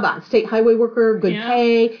job, state highway worker, good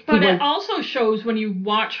pay. But it also shows when you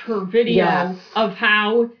watch her video of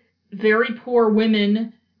how very poor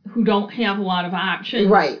women who don't have a lot of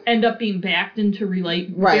options end up being backed into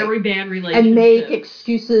very bad relationships. And make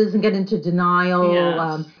excuses and get into denial.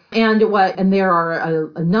 Yes. And there are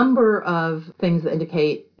a number of things that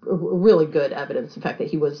indicate really good evidence, in fact, that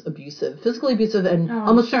he was abusive, physically abusive, and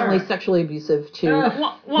certainly sexually abusive to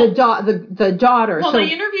the daughter. Well,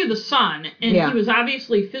 they interview the son, and he was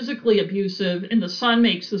obviously physically abusive, and the son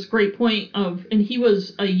makes this great point and he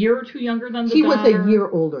was a year or 2 younger than the daughter. He was a year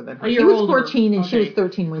older than her. He was 14, and she was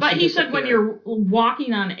 13 when she disappeared. But he said when you're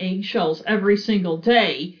walking on eggshells every single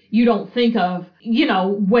day, you don't think of,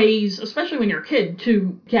 ways, especially when you're a kid,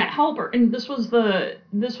 to get help. And this was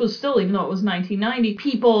still, even though it was 1990,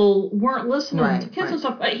 people weren't listening to kids and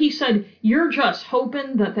stuff. But he said, you're just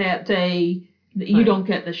hoping that day that you don't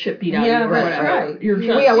get the shit beat out of you or whatever. Right. You're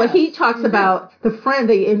just, when he talks about the friend,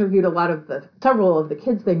 they interviewed several of the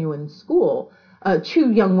kids they knew in school.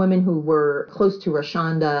 2 young women who were close to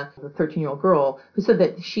Rashonda, the 13-year-old girl, who said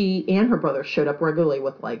that she and her brother showed up regularly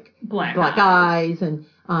with black eyes, and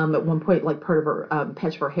at one point part of her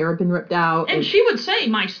patch of her hair had been ripped out. And she would say,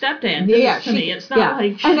 "My stepdad did this to me." It's not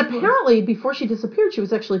like. And apparently, before she disappeared, she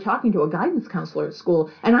was actually talking to a guidance counselor at school.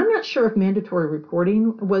 And I'm not sure if mandatory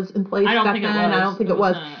reporting was in place back then. I don't think it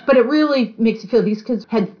was. But it really makes you feel these kids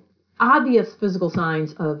had obvious physical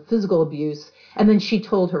signs of physical abuse. And then she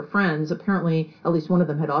told her friends, apparently at least one of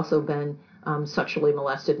them had also been sexually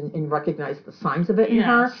molested and recognized the signs of it in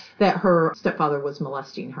her, that her stepfather was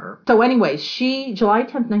molesting her. So anyway, July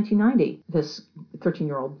 10th, 1990, this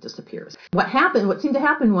 13-year-old disappears. What seemed to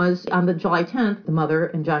happen was on the July 10th, the mother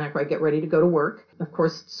and John Ackroyd get ready to go to work. Of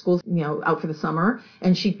course, school's, out for the summer,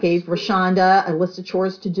 and she gave Rashonda a list of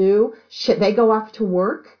chores to do. They go off to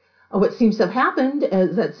work. What seems to have happened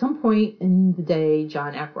is at some point in the day,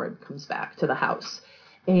 John Ackroyd comes back to the house.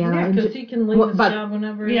 And because he can leave his job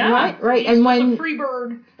whenever he wants. Right. He's a free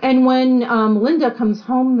bird. And when Linda comes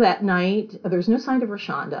home that night, there's no sign of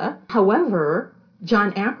Rashonda. However,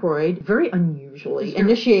 John Ackroyd, very unusually,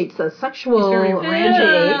 initiates a sexual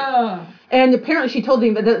rampage. And apparently she told the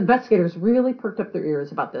investigators really perked up their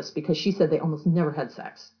ears about this because she said they almost never had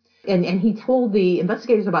sex. And he told the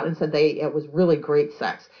investigators about it and said it was really great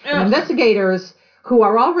sex. And investigators, who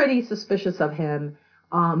are already suspicious of him,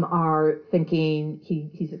 are thinking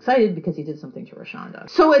he's excited because he did something to Rashonda.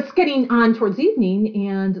 So it's getting on towards evening,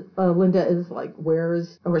 and Linda is like,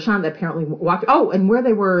 where's Rashonda? Apparently walked. Oh, and where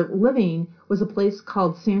they were living was a place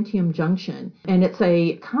called Santiam Junction, and it's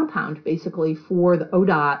a compound basically for the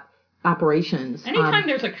ODOT operations. Anytime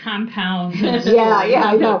there's a compound.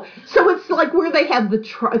 I know. So it's like where they have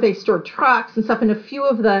they store trucks and stuff, and a few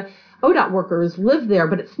of the ODOT workers live there,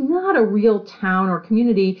 but it's not a real town or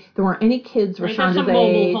community. There weren't any kids Rashonda's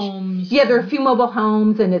age. Homes. Yeah, there are a few mobile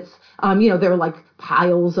homes, and it's, there are like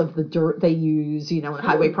piles of the dirt they use, in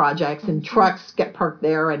highway projects, and trucks get parked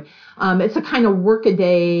there. And it's a kind of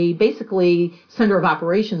workaday, basically, center of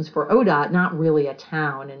operations for ODOT, not really a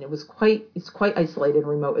town. And it's quite isolated and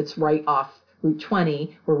remote. It's right off Route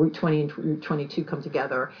 20, where Route 20 and Route 22 come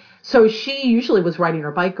together. So she usually was riding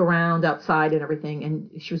her bike around outside and everything,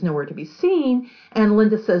 and she was nowhere to be seen. And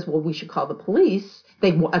Linda says, well, we should call the police.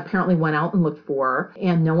 They apparently went out and looked for her,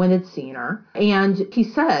 and no one had seen her. And he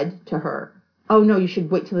said to her, oh, no, you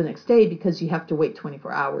should wait till the next day because you have to wait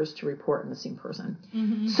 24 hours to report a missing person.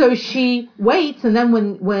 Mm-hmm. So she waits, and then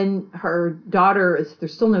when her daughter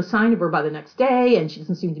there's still no sign of her by the next day, and she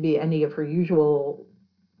doesn't seem to be at any of her usual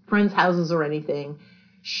friends' houses or anything,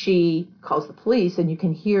 she calls the police, and you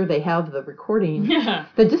can hear they have the recording. Yeah.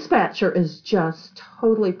 The dispatcher is just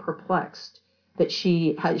totally perplexed that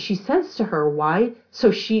she says to her, why? So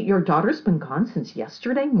your daughter's been gone since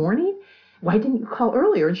yesterday morning? Why didn't you call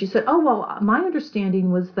earlier? And she said, oh, well, my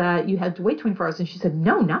understanding was that you had to wait 24 hours. And she said,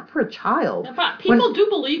 no, not for a child. People do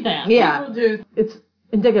believe that. Yeah. People do. It's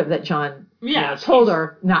indicative that John told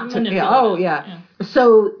her not to. Yeah.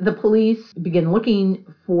 So the police begin looking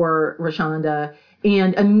for Rashonda,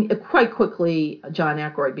 and quite quickly, John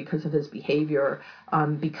Ackroyd, because of his behavior,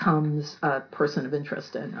 becomes a person of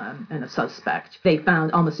interest and a suspect. They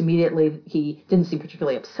found almost immediately he didn't seem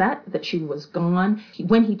particularly upset that she was gone.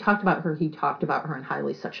 When he talked about her in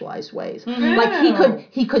highly sexualized ways. Mm-hmm.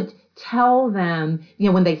 Like he could tell them,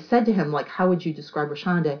 when they said to him, like, how would you describe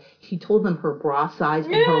Rashonda? He told them her bra size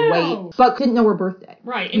and her weight, but didn't know her birthday.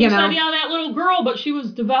 Right. And he said, that little girl, but she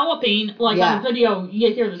was developing, on the video,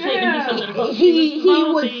 you hear the statement, he said that he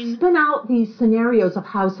would spin out these scenarios of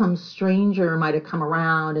how some stranger might have come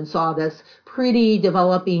around and saw this pretty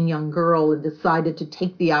developing young girl and decided to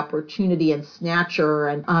take the opportunity and snatch her,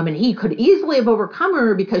 and he could easily have overcome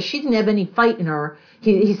her because she didn't have any fight in her.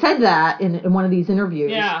 He said that in one of these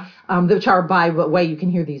interviews, which are, by the way, you can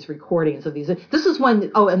hear these recordings of these. This is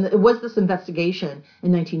when, and it was this investigation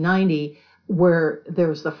in 1990 where there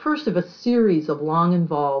was the first of a series of long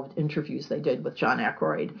involved interviews they did with John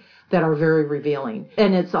Ackroyd that are very revealing.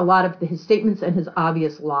 And it's a lot of his statements and his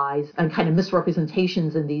obvious lies and kind of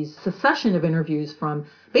misrepresentations in these succession of interviews from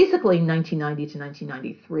basically 1990 to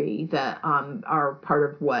 1993 that are part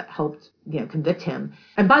of what helped convict him.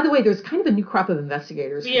 And by the way, there's kind of a new crop of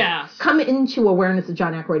investigators who come into awareness of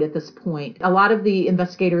John Ackroyd at this point. A lot of the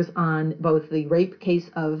investigators on both the rape case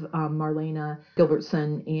of Marlena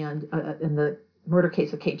Gilbertson and the murder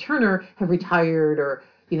case of Kate Turner have retired or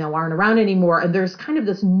aren't around anymore. And there's kind of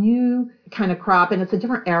this new kind of crop, and it's a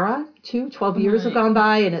different era too. 12 years have gone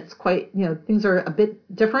by, and it's quite, things are a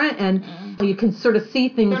bit different, and you can sort of see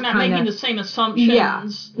things. They're not making the same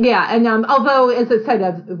assumptions. Yeah. And although, as I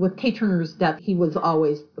said, with Kate Turner's death, he was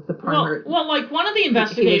always the primary. Well, like one of the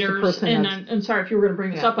investigators, and sorry if you were going to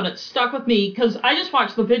bring this up, but it stuck with me because I just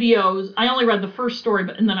watched the videos. I only read the first story,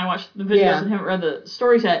 and then I watched the videos and haven't read the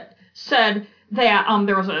stories yet. Said that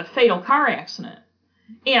there was a fatal car accident.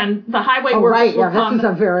 And the highway workers will come. This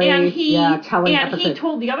is a very telling episode. He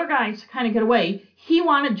told the other guys to kind of get away. He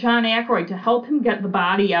wanted John Ackroyd to help him get the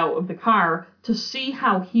body out of the car to see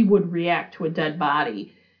how he would react to a dead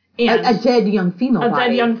body. And a dead young female body. A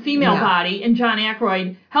dead young female body. And John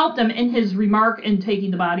Ackroyd helped him. And his remark in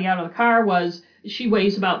taking the body out of the car was, she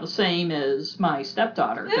weighs about the same as my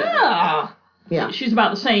stepdaughter. Yeah. She's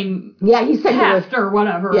about the same he said heft or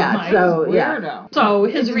whatever. Yeah, So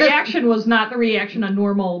his reaction was not the reaction a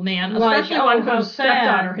normal man, especially one whose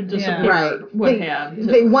stepdaughter had disappeared, would have.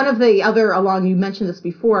 One of the other, you mentioned this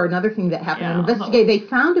before, another thing that happened, they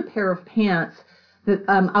found a pair of pants that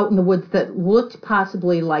out in the woods that looked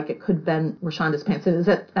possibly like it could have been Rashonda's pants.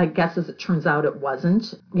 And I guess as it turns out it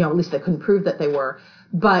wasn't. At least they couldn't prove that they were.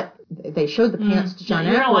 But they showed the pants to John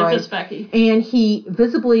Ackroyd, like this, Becky. And he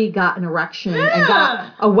visibly got an erection and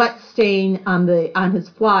got a wet stain on his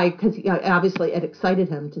fly because obviously it excited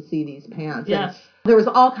him to see these pants. Yes. And there was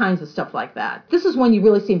all kinds of stuff like that. This is when you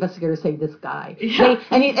really see investigators say, this guy. Yeah.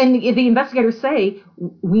 And the investigators say,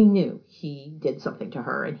 we knew he did something to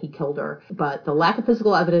her and he killed her. But the lack of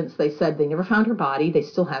physical evidence, they said they never found her body. They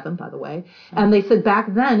still haven't, by the way. And they said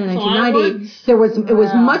back then in 1990, it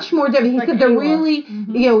was much more difficult. He said they're really,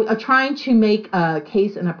 trying to make a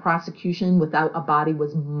case and a prosecution without a body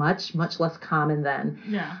was much, much less common then.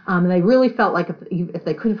 Yeah. And they really felt like if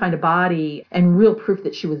they couldn't find a body and real proof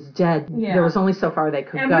that she was dead, there was only so far they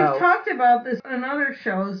could go. And we've talked about this in other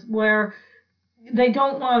shows where they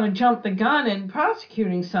don't want to jump the gun in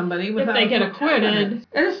prosecuting somebody without if they get acquitted.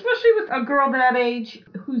 And especially with a girl that age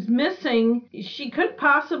who's missing, she could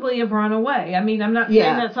possibly have run away. I mean, I'm not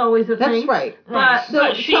saying that's always a thing. That's right.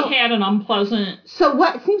 But she had an unpleasant... So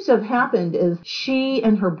what seems to have happened is she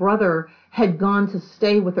and her brother had gone to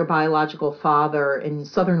stay with their biological father in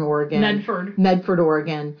southern Oregon. Medford,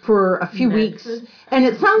 Oregon, for a few weeks. And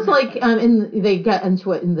it sounds like, they get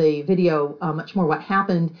into it in the video much more what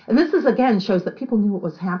happened. And this is, again, shows that people knew what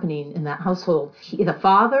was happening in that household. The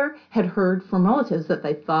father had heard from relatives that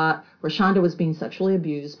they thought Rashonda was being sexually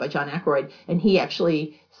abused by John Ackroyd, and he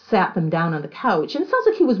actually sat them down on the couch. And it sounds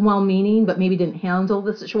like he was well-meaning, but maybe didn't handle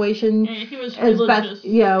the situation he was as religious.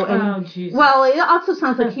 best. Well, it also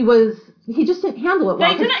sounds like he just didn't handle it well.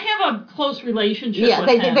 They didn't have a close relationship with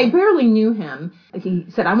him. They barely knew him. He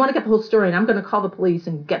said, I want to get the whole story, and I'm going to call the police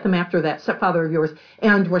and get them after that stepfather of yours.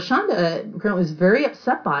 And Rashonda apparently was very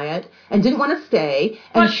upset by it and didn't want to stay.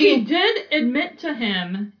 And but she did admit to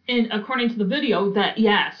him, according to the video, that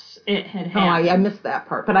yes, it had happened. I missed that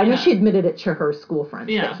part. But I know she admitted it to her school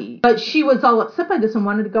friends. But she was all upset by this and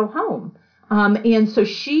wanted to go home. And so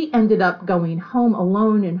she ended up going home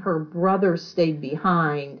alone, and her brother stayed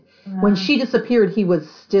behind. When she disappeared, he was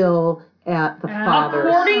still at the father's.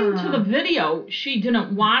 According to the video, she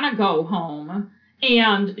didn't want to go home,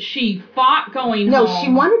 and she fought going home. No,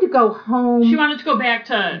 she wanted to go home. She wanted to go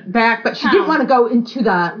back, but she didn't want to go into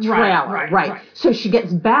the trailer. Right. So she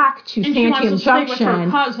gets back to Santiam Junction. Stay with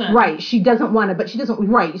her cousin. Right. She doesn't want to, but she doesn't.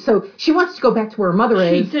 Right. So she wants to go back to where her mother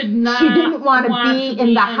is. She didn't want to be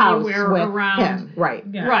in the house with around him. Right.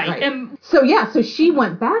 Yeah. Right. And so she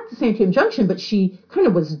went back to Santiam Junction, but she kind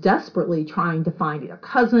of was desperately trying to find either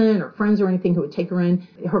cousin or friends or anything who would take her in.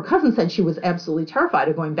 Her cousin said she was absolutely terrified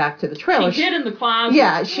of going back to the trailer. She did in the closet.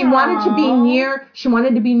 Yeah, she wanted to be near. She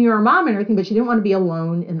wanted to be near her mom and everything, but she didn't want to be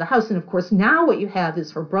alone in the house. And of course, now what you have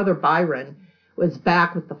is her brother Byron was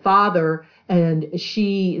back with the father, and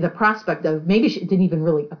the prospect of maybe it didn't even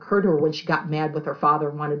really occur to her when she got mad with her father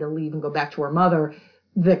and wanted to leave and go back to her mother,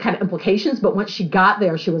 the kind of implications, but once she got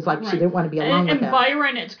there, she was like, she didn't want to be alone with him. And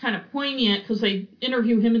Byron, it's kind of poignant because they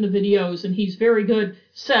interview him in the videos, and he's very good,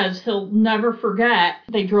 says he'll never forget.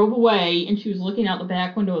 They drove away, and she was looking out the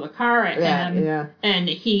back window of the car at him, and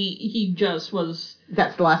he just was...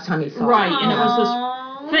 That's the last time he saw him. Right, and it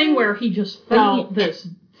was this thing where he just felt this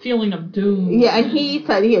feeling of doom. Yeah, and he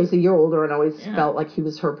said he was a year older and always felt like he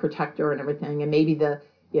was her protector and everything, and maybe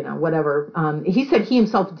whatever. He said he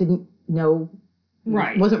himself didn't know...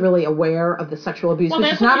 Right. Wasn't really aware of the sexual abuse,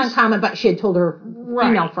 which is not uncommon, but she had told her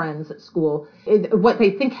female friends at school. What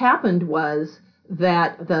they think happened was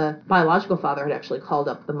that the biological father had actually called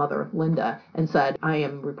up the mother, Linda, and said, I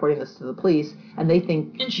am reporting this to the police. And they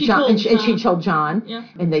think she told John. Yeah.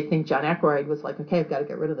 And they think John Ackroyd was like, okay, I've got to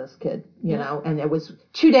get rid of this kid, you know. And it was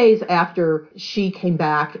 2 days after she came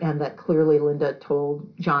back, and that clearly Linda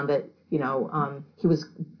told John that, he was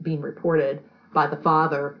being reported by the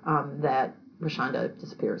father that Rashonda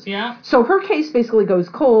disappears. Yeah. So her case basically goes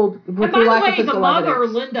cold with the lack of the physical mother,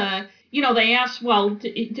 evidence. Linda, they asked, well,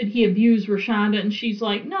 did he abuse Rashonda? And she's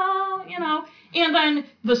like, no, And then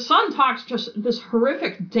the son talks just this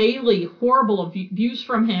horrific, daily, horrible abuse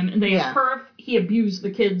from him. And they ask her if he abused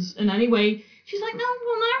the kids in any way. She's like, no,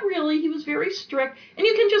 well, not really. He was very strict. And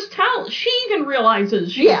you can just tell. She even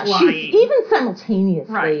realizes she's lying. She's even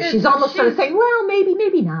simultaneously. Right. She's almost sort of saying, well,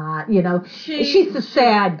 maybe not. She's the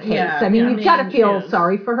sad case. Yeah, you've got to feel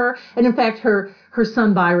sorry for her. And in fact, her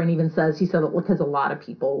son Byron even says, he said, because a lot of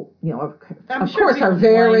people, of course, are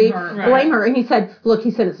very blame her. And he said,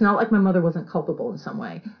 it's not like my mother wasn't culpable in some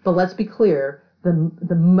way. But let's be clear.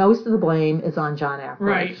 The most of the blame is on John Ackroyd.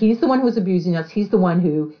 Right. He's the one who was abusing us. He's the one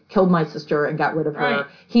who killed my sister and got rid of her. Right.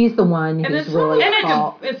 He's the one who's really at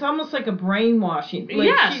fault. It's almost like a brainwashing.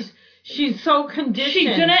 Yes. She's so conditioned. She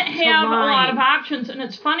didn't have a lot of options, and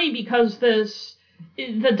it's funny because the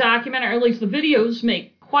documentary, or at least the videos,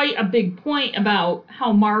 make quite a big point about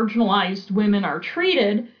how marginalized women are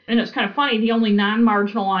treated. And it's kind of funny, the only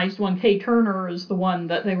non-marginalized one, Kay Turner, is the one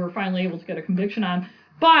that they were finally able to get a conviction on.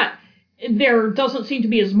 But there doesn't seem to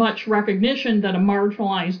be as much recognition that a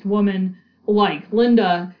marginalized woman like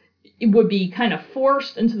Linda would be kind of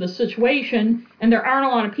forced into the situation, and there aren't a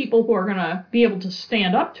lot of people who are going to be able to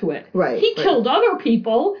stand up to it. Right. He killed other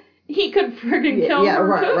people. He could friggin' kill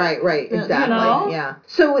her too. Right, exactly. Yeah.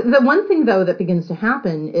 So the one thing though that begins to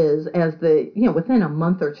happen is as within a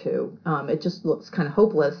month or two, it just looks kind of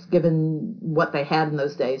hopeless given what they had in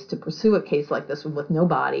those days to pursue a case like this with no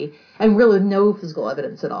body and really no physical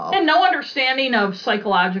evidence at all. And no understanding of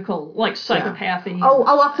psychological, like psychopathy. Yeah.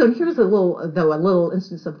 Also, and here's a little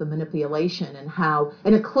instance of the manipulation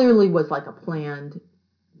and it clearly was like a planned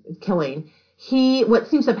killing. What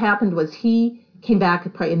seems to have happened was he came back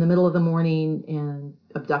probably in the middle of the morning and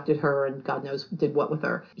abducted her and God knows did what with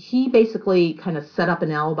her. He basically kind of set up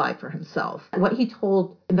an alibi for himself. What he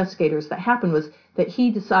told investigators that happened was that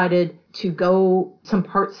he decided to go, some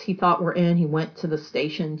parts he thought were in, he went to the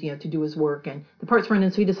station, to do his work, and the parts weren't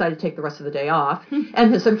in, so he decided to take the rest of the day off.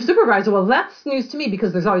 And his supervisor, well, that's news to me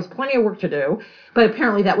because there's always plenty of work to do, but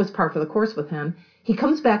apparently that was par for the course with him. He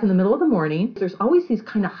comes back in the middle of the morning. There's always these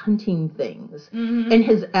kind of hunting things in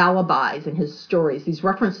his alibis and his stories, these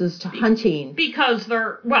references to hunting. Because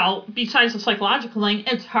besides the psychological thing,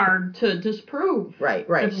 it's hard to disprove. Right.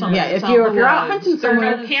 If you're out hunting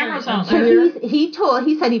somewhere. There are no cameras out there. there. So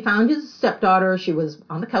he said he found his stepdaughter. She was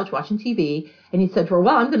on the couch watching TV. And he said to her,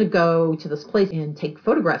 well, I'm going to go to this place and take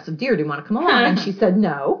photographs of deer. Do you want to come along? And she said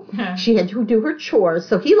no. She had to do her chores.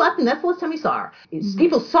 So he left, and that's the last time he saw her.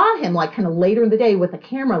 People saw him, like, kind of later in the day with a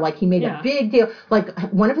camera, like he made a big deal. Like,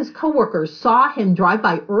 one of his coworkers saw him drive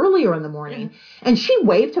by earlier in the morning, and she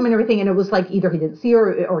waved him and everything, and it was like either he didn't see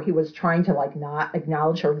her or he was trying to, like, not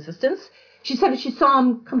acknowledge her existence. She said that she saw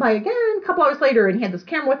him come by again a couple hours later, and he had this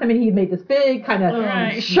camera with him, and he made this big kind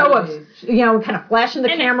of show of, kind of flashing the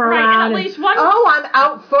camera around. And I'm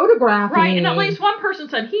out photographing. Right, and at least one person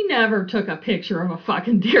said he never took a picture of a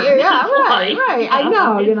fucking deer. Right. I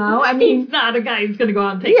know, I mean, he's not a guy who's going to go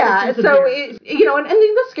out and take pictures of deer. And the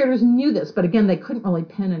investigators knew this, but again, they couldn't really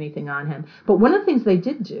pin anything on him. But one of the things they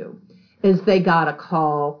did do is they got a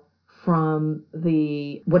call from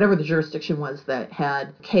whatever the jurisdiction was that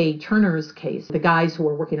had Kay Turner's case. The guys who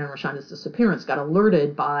were working on Rashonda's disappearance got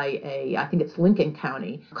alerted by I think it's Lincoln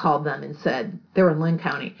County, called them and said, they're in Lynn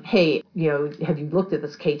County, hey, have you looked at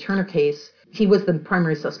this Kay Turner case? He was the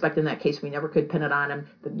primary suspect in that case. We never could pin it on him,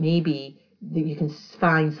 but maybe you can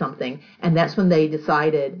find something. And that's when they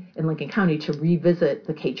decided in Lincoln County to revisit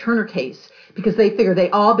the Kay Turner case, because they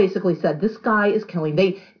all basically said, this guy is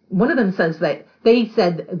killing. One of them says that they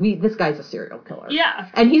said, this guy's a serial killer. Yeah.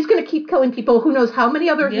 And he's going to keep killing people. Who knows how many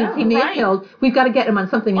others he may have killed. We've got to get him on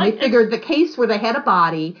something. And they figured the case where they had a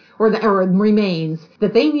body or remains,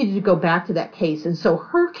 that they needed to go back to that case. And so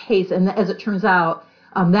her case, and as it turns out,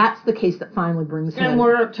 that's the case that finally brings him. And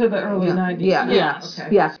we're up to the early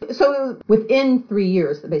 90s. Yeah. So within 3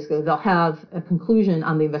 years, basically, they'll have a conclusion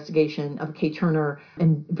on the investigation of Kay Turner,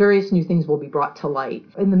 and various new things will be brought to light.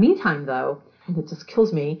 In the meantime, though, and it just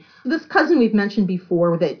kills me, this cousin we've mentioned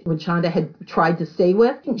before that Rashonda had tried to stay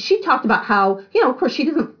with, she talked about how, of course, she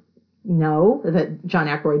doesn't know that John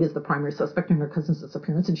Ackroyd is the primary suspect in her cousin's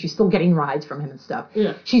disappearance, and she's still getting rides from him and stuff.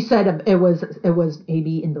 Yeah. She said it was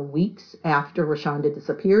maybe in the weeks after Rashonda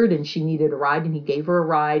disappeared, and she needed a ride, and he gave her a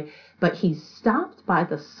ride, but he stopped by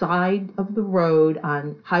the side of the road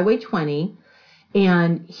on Highway 20,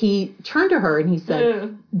 and he turned to her and he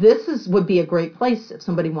said, this would be a great place if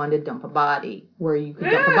somebody wanted to dump a body, where you could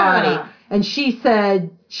dump a body. And she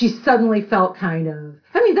said she suddenly felt kind of,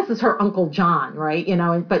 this is her Uncle John, right?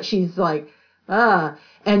 But she's like, and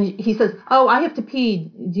he says, oh, I have to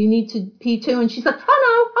pee. Do you need to pee too? And she's like,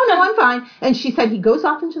 oh no, I'm fine. And she said he goes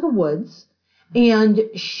off into the woods, and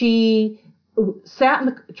she sat in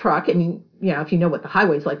the truck. If you know what the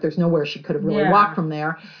highway's like, there's nowhere she could have really walked from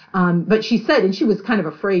there. But she said, and she was kind of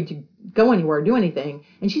afraid to go anywhere or do anything.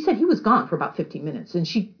 And she said he was gone for about 15 minutes. And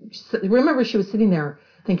she remember she was sitting there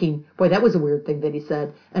thinking, boy, that was a weird thing that he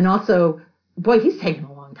said. And also, boy, he's taken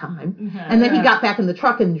a long time. And then he got back in the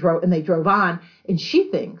truck and they drove on. And she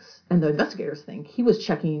thinks, and the investigators think, he was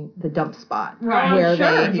checking the dump spot. Right. Where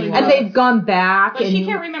they've gone back. But she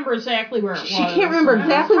can't remember exactly where it was. She can't remember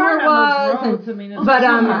exactly where it was. But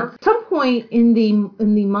at some point in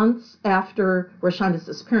the months after Rashonda's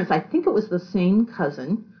disappearance, I think it was the same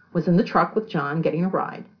cousin was in the truck with John getting a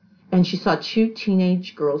ride. And she saw two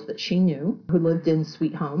teenage girls that she knew who lived in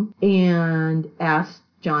Sweet Home, and asked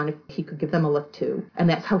John if he could give them a lift too. And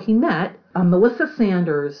that's how he met Melissa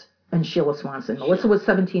Sanders and Sheila Swanson. Melissa was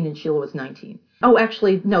 17 and Sheila was 19. Oh,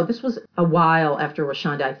 actually, no, this was a while after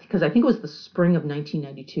Rashonda, because I think it was the spring of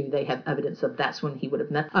 1992. They have evidence of that's when he would have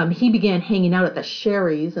met. He began hanging out at the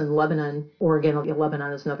Sherry's in Lebanon, Oregon.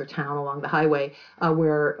 Lebanon is another town along the highway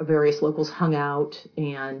where various locals hung out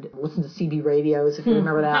and listened to CB radios, if you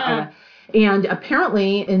remember that. And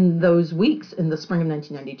apparently in those weeks in the spring of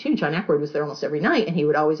 1992, John Ackroyd was there almost every night, and he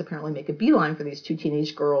would always apparently make a beeline for these two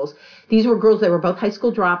teenage girls. These were girls that were both high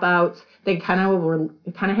school dropouts. They kind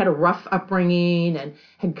of had a rough upbringing and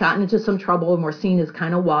had gotten into some trouble and were seen as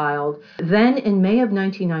kind of wild. Then in May of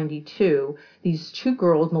 1992, these two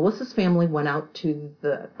girls, Melissa's family, went out to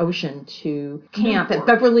the ocean to camp at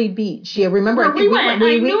Beverly Beach. Yeah, remember? We went.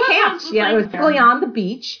 We camped. Yeah, it was really on the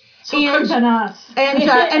beach. So it could have been us.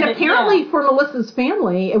 And apparently for Melissa's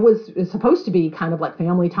family, it was supposed to be kind of like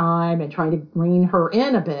family time and trying to rein her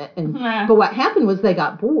in a bit. But what happened was they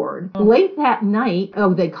got bored. Late that night,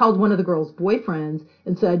 they called one of the girls' boyfriends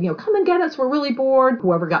and said, come and get us. We're really bored.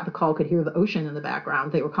 Whoever got the call could hear the ocean in the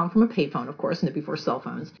background. They were calling from a payphone, of course, and before cell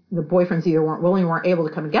phones. The boyfriends either weren't willing or weren't able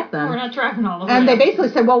to come and get them. We're not driving all the way. And they basically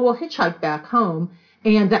said, well, we'll hitchhike back home.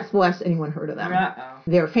 And that's the last anyone heard of them.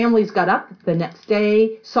 Their families got up the next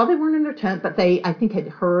day, saw they weren't in their tent, but they, I think, had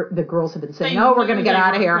heard the girls had been saying, we're going to get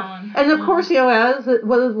out of here. And of course, as it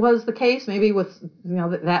was the case, maybe with,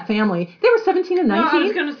 that family, they were 17 and 19. No, I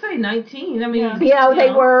was going to say 19. I mean, they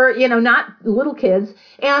were, not little kids.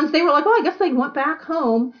 And they were like, I guess they went back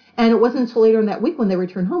home. And it wasn't until later in that week when they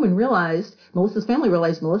returned home and Melissa's family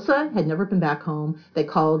realized Melissa had never been back home. They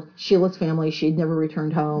called Sheila's family. She'd never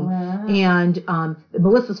returned home. Wow. And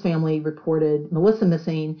Melissa's family reported Melissa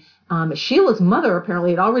missing. Sheila's mother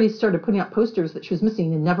apparently had already started putting up posters that she was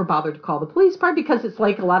missing and never bothered to call the police, probably because it's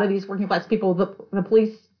like a lot of these working class people, the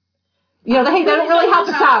police, they don't really help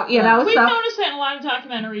us out, We've noticed that in a lot of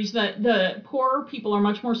documentaries that the poor people are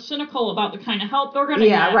much more cynical about the kind of help they're going to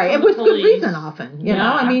get. Yeah, right. And with good reason often, you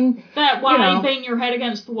know. I mean, that why bang your head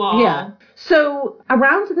against the wall. Yeah. So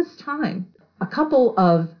around this time, a couple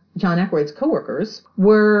of John Ackroyd's coworkers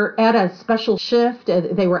were at a special shift.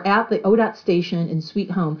 They were at the ODOT station in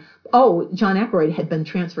Sweet Home. John Ackroyd had been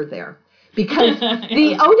transferred there. Because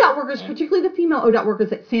the ODOT workers, particularly the female ODOT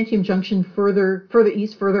workers at Santiam Junction further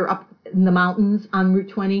east, further up in the mountains on Route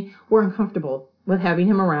 20, were uncomfortable with having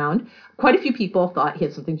him around. Quite a few people thought he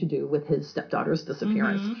had something to do with his stepdaughter's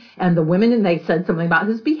disappearance. Mm-hmm. And the women, they said something about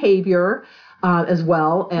his behavior as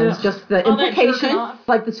well as just the implication.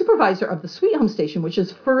 Like the supervisor of the Sweet Home station, which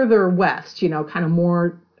is further west, kind of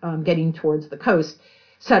more getting towards the coast,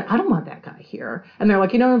 said, I don't want that guy here. And they're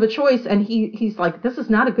like, you don't have a choice. And he's like, this is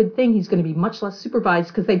not a good thing. He's going to be much less supervised,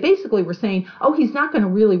 because they basically were saying, he's not going to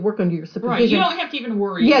really work under your supervision. Right, you don't have to even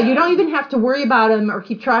worry about you don't even have to worry about him or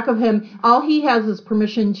keep track of him. All he has is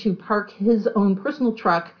permission to park his own personal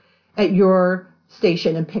truck at your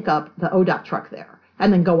station and pick up the ODOT truck there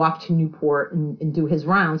and then go off to Newport and do his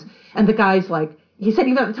rounds. And the guy's like, he said,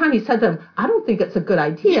 even at the time, he said to them, I don't think it's a good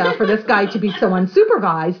idea for this guy to be so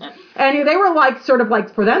unsupervised. And they were like, sort of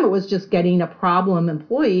like, for them, it was just getting a problem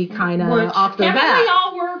employee kind of off their back. We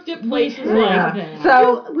all worked at places like that.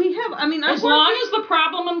 So we have, as long as the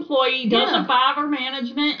problem employee doesn't bother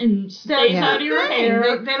management and stays out of your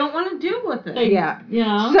hair, they don't want to deal with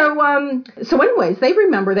it. So anyways, they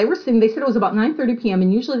remember they said it was about 9:30 p.m.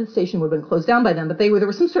 and usually the station would have been closed down by then, but there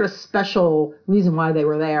was some sort of special reason why they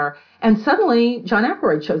were there. And suddenly John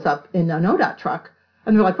Ackroyd shows up in an ODOT truck,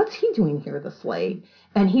 and they're like, what's he doing here this late?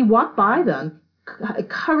 And he walked by them,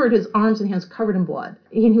 covered his arms and hands covered in blood.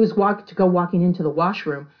 And he was walking into the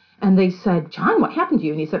washroom, and they said, John, what happened to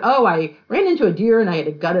you? And he said, I ran into a deer and I had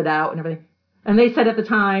to gut it out and everything. And they said at the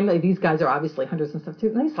time, these guys are obviously hunters and stuff too.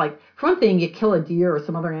 And he's like, for one thing, you kill a deer or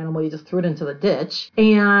some other animal, you just threw it into the ditch.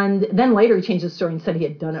 And then later he changed his story and said he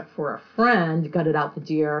had done it for a friend, gutted out the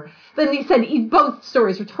deer. Then he said both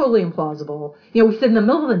stories were totally implausible. We said in the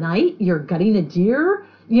middle of the night, you're gutting a deer?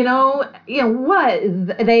 What?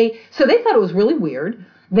 So they thought it was really weird.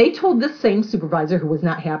 They told this same supervisor, who was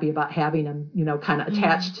not happy about having him, kind of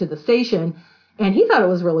attached to the station, and he thought it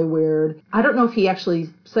was really weird. I don't know if he actually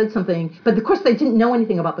said something, but of course they didn't know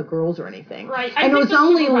anything about the girls or anything. Right. And it was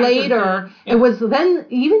only later. It was then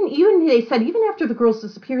even they said even after the girls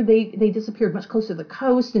disappeared, they disappeared much closer to the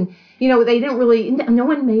coast, and they didn't really. No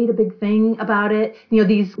one made a big thing about it.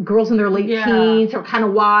 These girls in their late teens are kind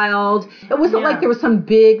of wild. It wasn't like there was some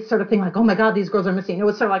big sort of thing like, oh my God, these girls are missing. It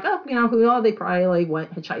was sort of like, they probably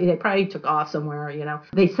went hitchhiking. They probably took off somewhere.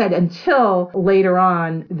 They said until later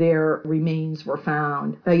on their remains were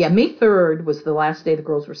found. May 3rd was the last day the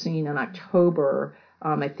girls were seen. In October,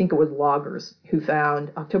 I think it was loggers who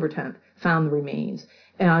October 10th, found the remains.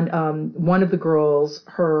 And one of the girls,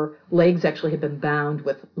 her legs actually had been bound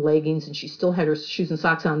with leggings, and she still had her shoes and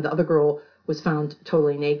socks on. The other girl was found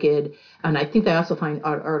totally naked. And I think they also find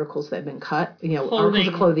articles that had been cut, articles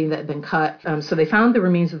of clothing that had been cut. So they found the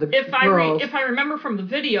remains of the girls. If I remember from the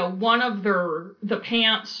video, one of the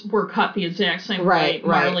pants were cut the exact same way.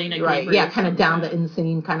 Right. Yeah, kind of down the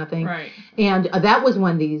inseam kind of thing. Right. And that was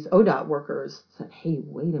when these ODOT workers said, hey,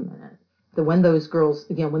 wait a minute. When those girls,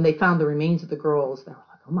 when they found the remains of the girls, they were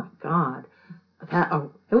like, oh my God.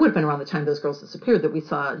 It would have been around the time those girls disappeared that we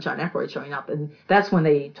saw John Ackroyd showing up. And that's when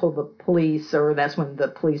they told the police, or that's when the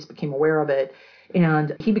police became aware of it.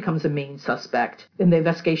 and he becomes a main suspect in the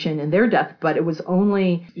investigation in their death, but it was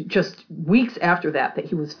only just weeks after that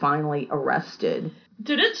he was finally arrested.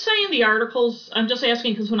 Did it say in the articles, I'm just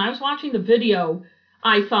asking because when I was watching the video,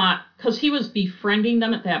 I thought, because he was befriending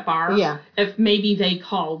them at that bar, if maybe they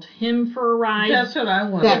called him for a ride. That's what I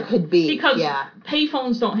wondered. That could be, because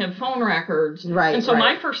payphones don't have phone records. Right. And so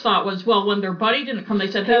my first thought was, well, when their buddy didn't come, they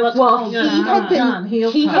said, hey, let's call John.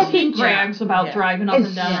 He had been brags about driving up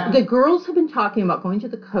and down. The girls have been talking about going to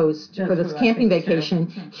the coast for this camping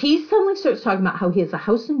vacation. He suddenly starts talking about how he has a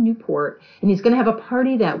house in Newport and he's going to have a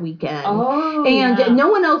party that weekend. And no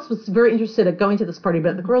one else was very interested in going to this party,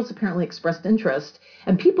 but the girls apparently expressed interest.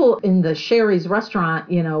 And people in the Sherry's restaurant,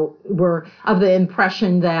 were of the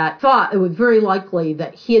impression that thought it was very likely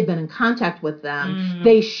that he had been in contact with them.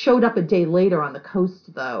 They showed up a day later on the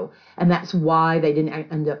coast, though, and that's why they didn't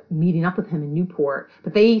end up meeting up with him in Newport.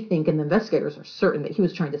 But they think, and the investigators are certain, that he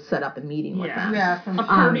was trying to set up a meeting with them. A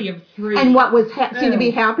party of three. And what was seemed to be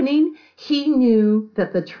happening, he knew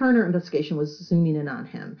that the Turner investigation was zooming in on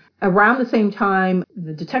him. Around the same time,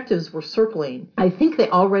 the detectives were circling. I think they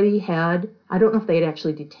already had, I don't know if they had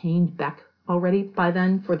actually detained Beck already by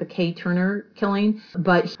then for the Kay Turner killing,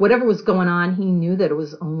 but whatever was going on, he knew that it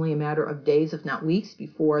was only a matter of days, if not weeks,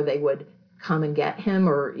 before they would come and get him,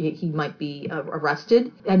 or he might be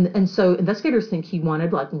arrested. And so investigators think he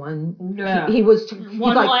wanted like one last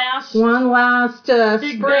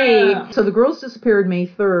spree. So the girls disappeared May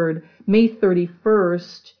 3rd. May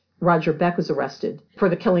 31st, Roger Beck was arrested for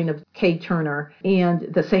the killing of Kay Turner.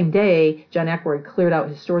 And the same day, John Ackroyd cleared out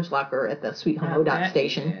his storage locker at the Sweet Home ODOT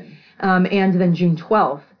station. And then June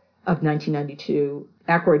 12th of 1992,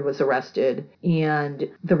 Ackroyd was arrested, and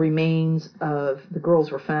the remains of the girls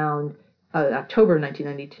were found October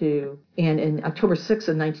 1992. And in October 6th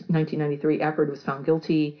of 1993, Ackroyd was found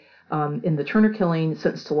guilty in the Turner killing,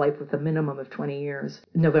 sentenced to life with a minimum of 20 years.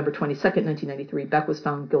 November 22nd, 1993, Beck was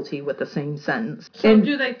found guilty with the same sentence. So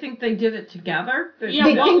do they think they did it together? They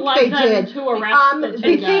think they did. The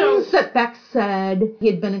things that Beck said, he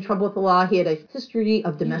had been in trouble with the law. He had a history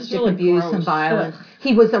of domestic abuse and violence.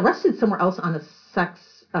 He was arrested somewhere else on a sex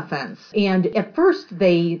offense. And at first,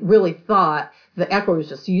 they really thought that Ackroyd was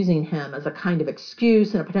just using him as a kind of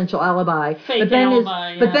excuse and a potential alibi. But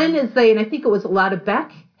then as they, and I think it was a lot of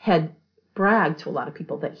Beck had bragged to a lot of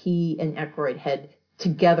people that he and Ackroyd had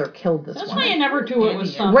together killed this woman. That's why you never do it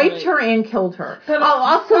with somebody. Raped her and killed her.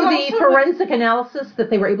 Also, the forensic analysis that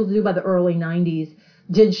they were able to do by the early 90s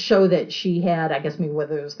did show that she had, I guess maybe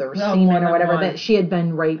whether it was their semen or whatever, that she had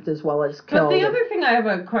been raped as well as killed. But the other thing I have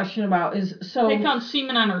a question about is, so... They found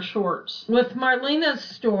semen on her shorts. With Marlena's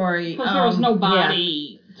story... Because there was no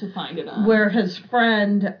body to find it on. Where his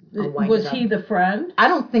friend... was he the friend? I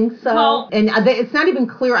don't think so. Well, and it's not even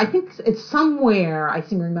clear. I think it's somewhere, I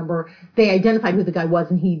seem to remember, they identified who the guy was,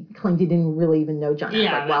 and he claimed he didn't really even know John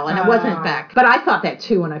Ackroyd well, and it wasn't Beck. But I thought that,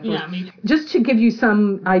 too, when I first... Yeah, me too. Just to give you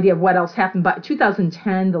some idea of what else happened, by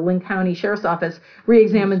 2010, the Lynn County Sheriff's Office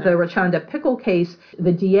re-examined the Rachanda Pickle case.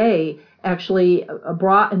 The DA actually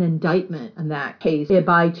brought an indictment in that case.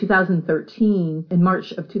 By 2013, in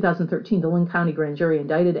March of 2013, the Lynn County Grand Jury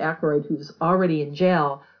indicted Ackroyd, who's already in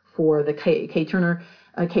jail for the Kay Turner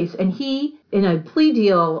case. And he, in a plea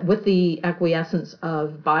deal with the acquiescence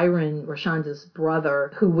of Byron, Rashanda's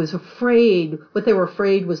brother, who was afraid, what they were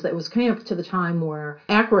afraid was that it was coming up to the time where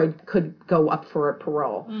Ackroyd could go up for a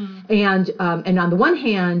parole. And on the one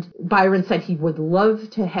hand, Byron said he would love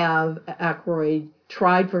to have Ackroyd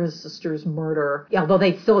tried for his sister's murder, although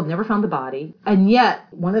they still had never found the body. And yet,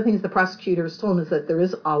 one of the things the prosecutors told him is that there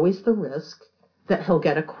is always the risk that he'll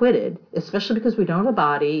get acquitted, especially because we don't have a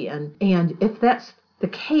body. And if that's the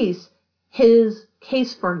case, his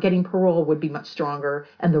case for getting parole would be much stronger,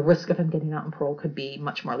 and the risk of him getting out on parole could be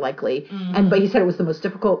much more likely. But he said it was the most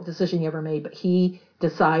difficult decision he ever made, but he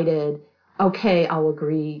decided, okay, I'll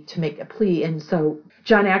agree to make a plea. And so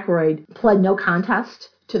John Ackroyd pled no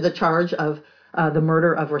contest to the charge of the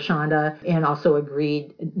murder of Rachanda, and also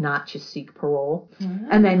agreed not to seek parole.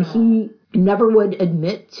 And then he never would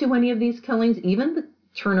admit to any of these killings, even the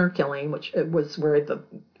Turner killing, which was where the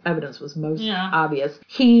evidence was most obvious.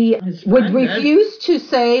 He would refuse to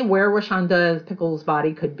say where Rachanda Pickle's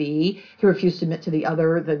body could be. He refused to admit to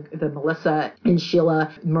the Melissa and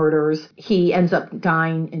Sheila murders. He ends up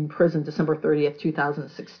dying in prison December 30th,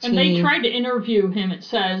 2016. And they tried to interview him, it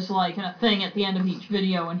says, like a thing at the end of each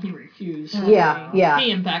video, and he refused. He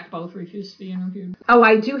and Beck both refused to be interviewed. Oh,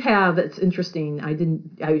 I do have, it's interesting,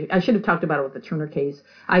 I should have talked about it with the Turner case.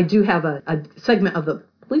 I do have a segment of the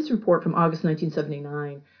police report from August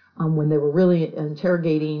 1979 when they were really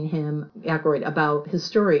interrogating him, Ackroyd, about his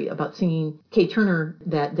story about seeing Kay Turner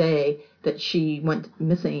that day that she went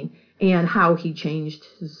missing, and how he changed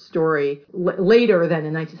his story later than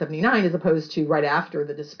in 1979, as opposed to right after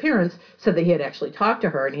the disappearance, said that he had actually talked to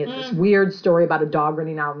her, and he had this weird story about a dog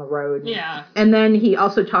running out on the road. Yeah. And then he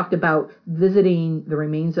also talked about visiting the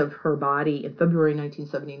remains of her body in February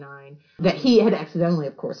 1979, that he had accidentally,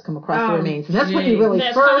 of course, come across the remains. And that's when he really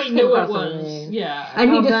first came across the remains. Yeah.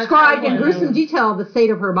 And he described in gruesome detail the state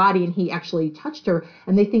of her body, and he actually touched her.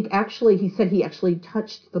 And they think he said he actually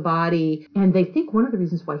touched the body. And they think one of the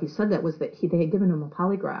reasons why he said that was that they had given him a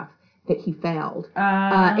polygraph that he failed.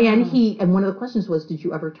 And one of the questions was, did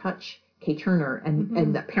you ever touch Kay Turner?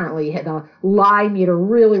 And apparently the lie meter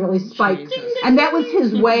really, really spiked. And that was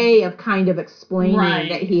his way of kind of explaining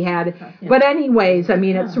that he had. Yeah. But anyways, I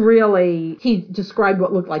mean, it's really, he described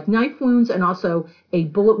what looked like knife wounds and also a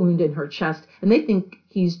bullet wound in her chest. And they think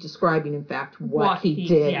he's describing, in fact, what he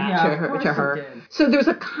did to her. So there's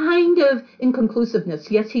a kind of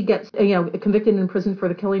inconclusiveness. Yes, he gets convicted in prison for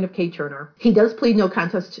the killing of Kay Turner. He does plead no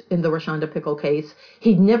contest in the Rashonda Pickle case.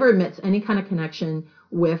 He never admits any kind of connection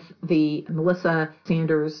with the Melissa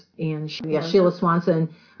Sanders and Sheila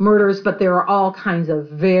Swanson murders, but there are all kinds of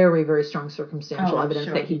very, very strong circumstantial evidence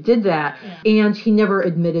that he did that. Yeah. And he never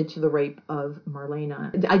admitted to the rape of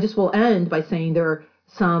Marlena. I just will end by saying there are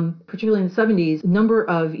some, particularly in the 70s, number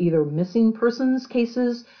of either missing persons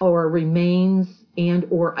cases or remains and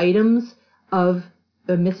or items of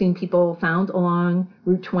missing people found along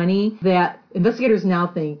Route 20 that investigators now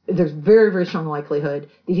think there's very, very strong likelihood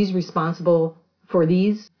that he's responsible for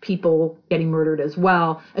these people getting murdered as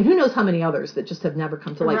well. And who knows how many others that just have never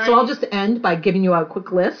come to light. Right. So I'll just end by giving you a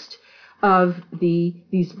quick list of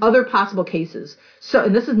these other possible cases. So,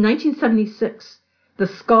 and this is 1976. The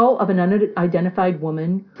skull of an unidentified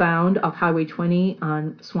woman found off Highway 20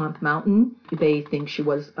 on Swamp Mountain. They think she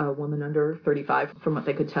was a woman under 35 from what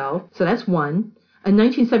they could tell. So that's one. In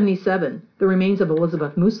 1977, the remains of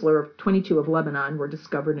Elizabeth Musler, of 22 of Lebanon, were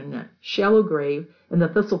discovered in a shallow grave in the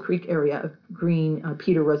Thistle Creek area of Green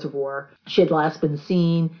Peter Reservoir. She had last been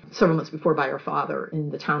seen several months before by her father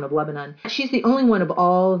in the town of Lebanon. She's the only one of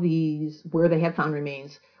all these where they have found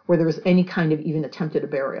remains where there was any kind of even attempted a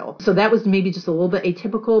burial. So that was maybe just a little bit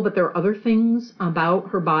atypical, but there are other things about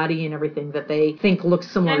her body and everything that they think look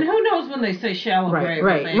similar. And who knows when they say shallow grave?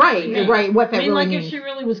 What that really means. If she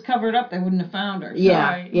really was covered up, they wouldn't have found her.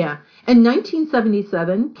 Yeah. In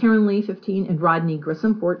 1977, Karen Lee, 15, and Rodney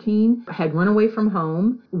Grissom, 14, had run away from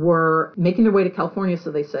home, were making their way to California,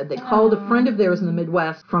 so they said. They called a friend of theirs in the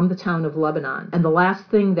Midwest from the town of Lebanon. And the last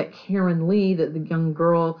thing that Karen Lee, the young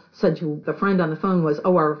girl, said to the friend on the phone was,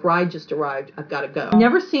 our ride just arrived, I've got to go.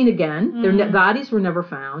 Never seen again. Their bodies were never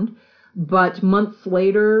found. But months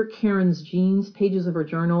later, Karen's jeans, pages of her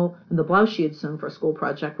journal, and the blouse she had sewn for a school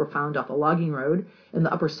project were found off a logging road in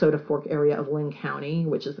the upper Soda Fork area of Lynn County,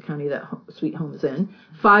 which is the county that Sweet Home is in.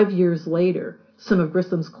 5 years later, some of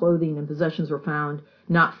Grissom's clothing and possessions were found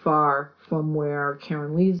not far from where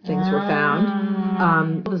Karen Lee's things were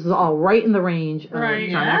found. This is all right in the range of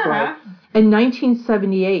John Ackroyd. In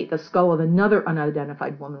 1978, the skull of another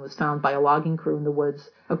unidentified woman was found by a logging crew in the woods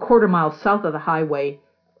a quarter mile south of the Highway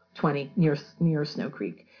 20 near Snow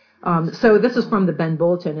Creek. So this is from the Bend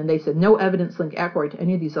Bulletin, and they said no evidence linked Ackroyd to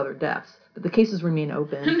any of these other deaths, but the cases remain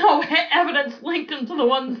open. No evidence linked him to the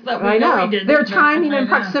ones that we know he did. Their timing and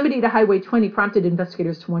proximity to Highway 20 prompted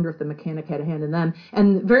investigators to wonder if the mechanic had a hand in them.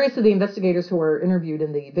 And various of the investigators who were interviewed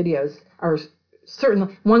in the videos are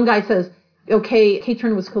certain. One guy says, okay, Kay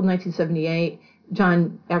Turner was killed in 1978.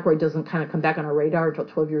 John Ackroyd doesn't kind of come back on our radar until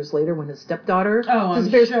 12 years later when his stepdaughter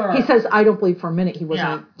disappears. Sure. He says, I don't believe for a minute he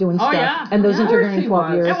wasn't doing stuff. Yeah. And those intervening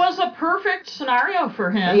 12 years. It was a perfect scenario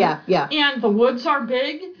for him. Yeah. And the woods are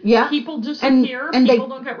big. Yeah. People disappear. And people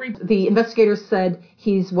don't get the investigators said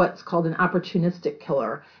he's what's called an opportunistic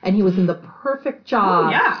killer. And he was in the perfect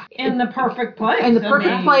job. In the perfect place. In the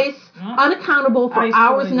perfect place, unaccountable for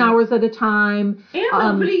hours and hours at a time.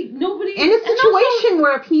 And nobody. In a situation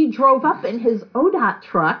where if he drove up in his ODOT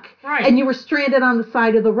truck and you were stranded on the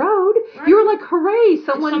side of the road, you were like, hooray,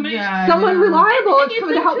 someone reliable is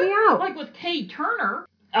coming to help me out. Like with Kay Turner,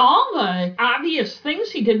 all the obvious things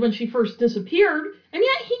he did when she first disappeared, and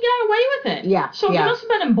yet he got away with it. Yeah. So he must have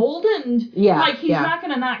been emboldened. Like he's not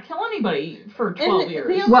going to not kill anybody for 12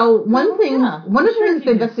 years. Well, one of the things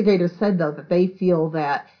the investigators said, though, that they feel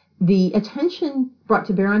that the attention brought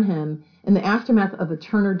to bear on him in the aftermath of the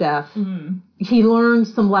Turner death. He learned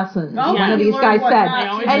some lessons. One of these guys said.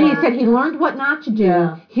 And he said he learned what not to do.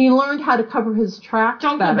 Yeah. He learned how to cover his tracks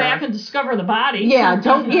Don't better. go back and discover the body.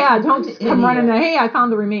 Don't come running and, hey, I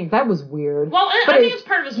found the remains. That was weird. Well, I think it's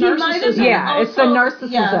part of his narcissism. It's the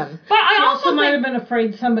narcissism. Yes. But I also might have been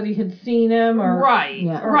afraid somebody had seen him. Or,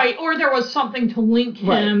 right. Or there was something to link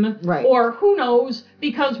him. Right. Or who knows,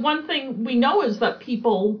 because one thing we know is that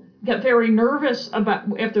people get very nervous about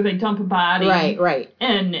after they dump a body. Right.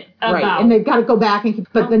 And they've got to go back and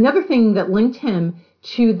but another thing that linked him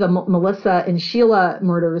to the Melissa and Sheila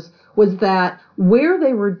murders was that where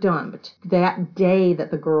they were dumped that day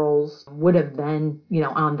that the girls would have been,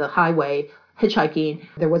 on the highway hitchhiking,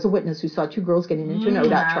 there was a witness who saw two girls getting into an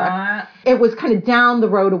ODOT truck. It was kind of down the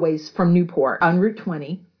road a ways from Newport on Route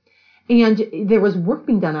 20. And there was work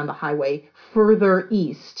being done on the highway further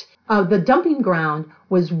east. The dumping ground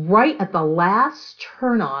was right at the last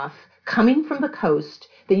turnoff coming from the coast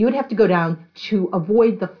that you would have to go down to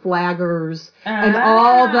avoid the flaggers and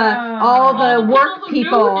all the work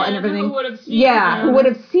people and everything. Who would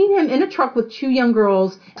have seen him in a truck with two young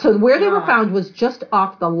girls. So where they were found was just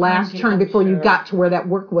off the last turn before you got to where that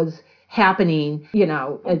work was happening.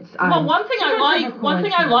 It's one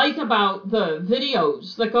thing I like about the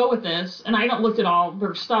videos that go with this, and I haven't looked at all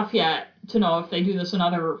their stuff yet to know if they do this in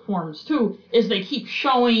other forms too, is they keep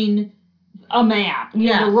showing a map in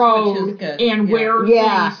the road and where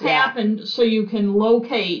things happened so you can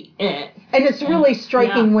locate it. And it's really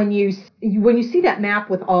striking when you see that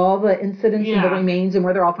map with all the incidents and the remains and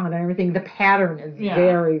where they're all found and everything. The pattern is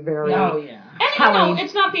very, very And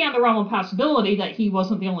it's not beyond the realm of possibility that he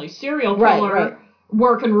wasn't the only serial killer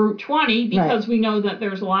working Route 20 because we know that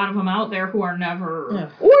there's a lot of them out there who are never... Yeah.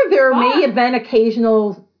 Or there may have been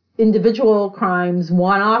occasional individual crimes,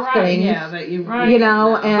 one-off things. Yeah, but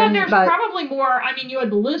there's probably more. I mean, you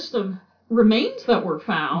had the list of remains that were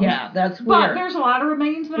found. Yeah, that's weird. But there's a lot of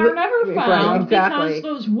remains that are never found because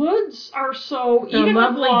those woods are so even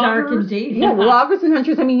lovely, dark and deep. Yeah, loggers and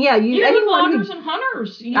hunters. I mean, even loggers and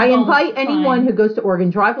hunters. I invite anyone who goes to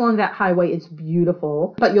Oregon, drive along that highway. It's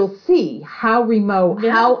beautiful, but you'll see how remote,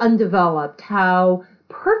 how undeveloped, how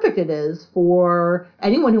perfect it is for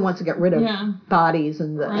anyone who wants to get rid of bodies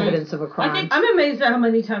and the evidence of a crime. I'm amazed at how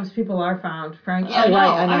many times people are found, frankly. I know.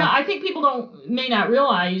 I think people may not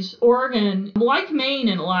realize Oregon, like Maine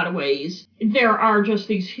in a lot of ways, there are just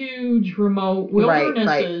these huge remote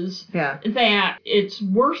wildernesses that it's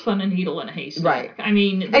worse than a needle in a haystack. Right. I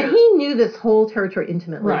mean... And he knew this whole territory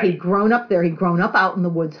intimately. He'd grown up there. He'd grown up out in the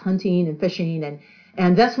woods hunting and fishing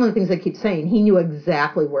and that's one of the things I keep saying. He knew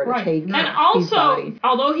exactly where to take these bodies. And also,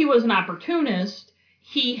 although he was an opportunist,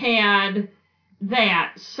 he had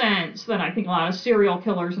that sense that I think a lot of serial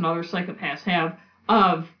killers and other psychopaths have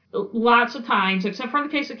of lots of times, except for in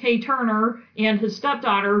the case of Kay Turner and his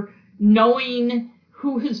stepdaughter, knowing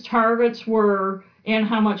who his targets were and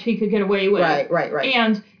how much he could get away with. Right.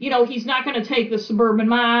 And, he's not going to take the suburban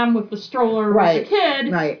mom with the stroller with the kid,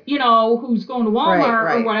 who's going to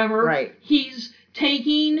Walmart or whatever. Right. He's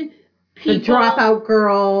taking people... The dropout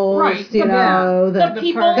girls, the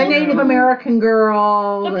people... The Native American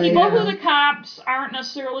girl. The people who the cops aren't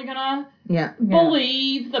necessarily going to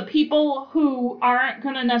believe, the people who aren't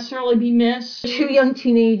going to necessarily be missed. Two young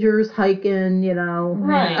teenagers hiking,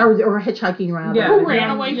 or hitchhiking around. Who ran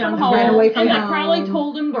away from home. And they probably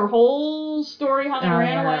told him their whole story, how they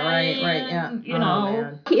ran away. And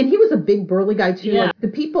he was a big burly guy too. Yeah. Like, the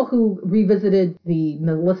people who revisited the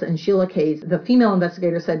Melissa and Sheila case, the female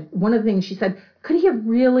investigator said, one of the things she said, could he have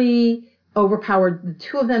really overpowered the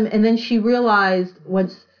two of them? And then she realized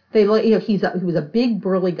once he was a big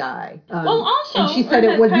burly guy. And she said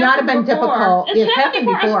it would not have been difficult. It's happened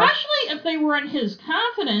before, especially if they were in his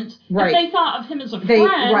confidence. If they thought of him as a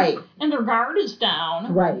friend, and their guard is down.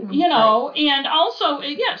 And also,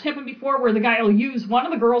 it's happened before where the guy will use one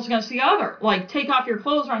of the girls against the other, like take off your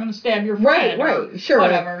clothes or I'm going to stab your friend.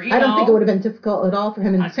 Whatever. I don't think it would have been difficult at all for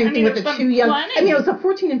him. And the same thing with the two young. It was a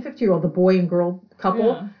 14 and 15-year-old, the boy and girl couple.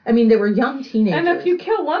 Yeah. I mean, they were young teenagers. And if you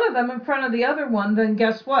kill one of them in front of the other one, then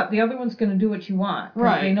guess what? The other one's going to do what you want.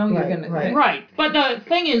 Right. They know you're going to. Right. But the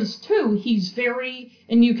thing is, too, he's very,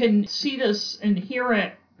 and you can see this and hear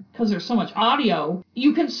it because there's so much audio.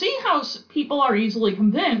 You can see how people are easily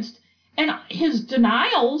convinced. And his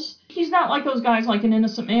denials, he's not like those guys like an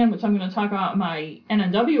Innocent Man, which I'm going to talk about in my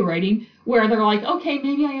NNW rating, where they're like, okay,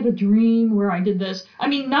 maybe I had a dream where I did this. I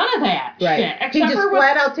mean, none of that shit. He just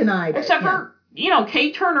flat out denied it. Except for,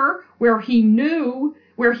 Kay Turner, where he knew,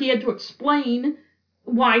 where he had to explain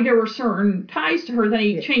why there were certain ties to her. Then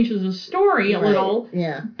he changes his story a little.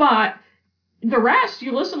 Yeah. But the rest,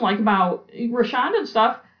 you listen like about Rashonda and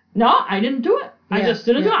stuff. No, I didn't do it. I just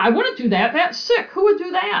didn't do it. I wouldn't do that. That's sick. Who would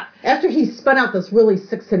do that? After he spun out this really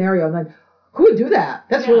sick scenario, and then, who would do that?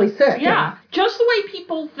 That's really sick. Yeah. Just the way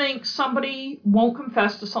people think somebody won't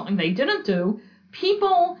confess to something they didn't do,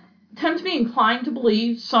 people tend to be inclined to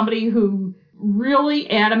believe somebody who really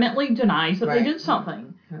adamantly denies that they did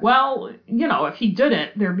something. Well, if he did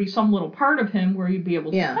it, there'd be some little part of him where you'd be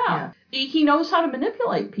able to tell. Yeah. He knows how to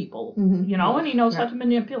manipulate people, and he knows how to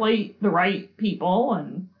manipulate the right people,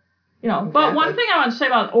 and, Exactly. But one thing I want to say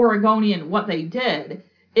about Oregonian, what they did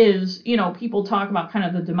is, people talk about kind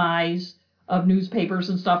of the demise of newspapers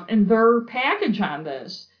and stuff, and their package on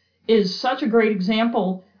this is such a great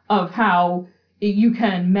example of how you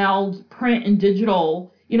can meld print and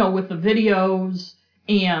digital, with the videos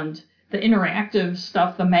and the interactive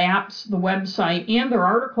stuff, the maps, the website, and their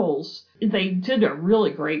articles. They did a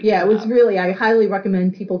really great job. It was really, I highly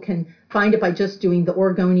recommend people can find it by just doing the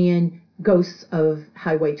Oregonian Ghosts of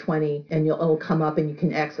Highway 20, and it'll come up and you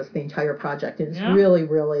can access the entire project. And it's really,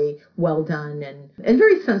 really well done and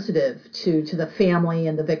very sensitive to the family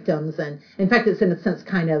and the victims. And in fact, it's in a sense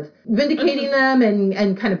kind of vindicating them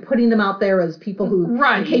and kind of putting them out there as people who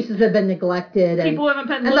cases have been neglected. People haven't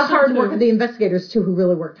been and the hard work of the investigators, too, who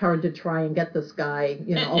really worked hard to try and get this guy,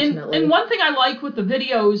 ultimately. And one thing I like with the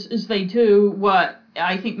videos is they do what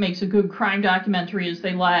I think makes a good crime documentary is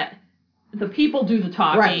they let the people do the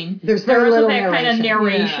talking. Right. There's very little that narration. Kind of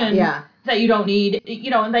narration that you don't need.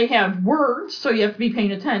 And they have words, so you have to be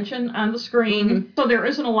paying attention on the screen. Mm-hmm. So there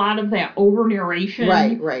isn't a lot of that over narration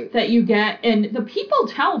that you get. And the people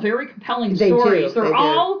tell very compelling stories. They're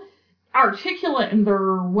all articulate in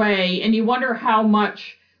their way, and you wonder how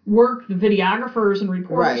much work the videographers and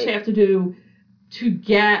reporters have to do to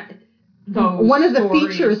get those One of the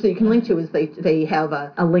stories. features that you can link to is they have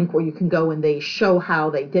a link where you can go and they show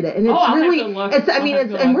how they did it, and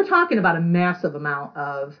it's and we're talking about a massive amount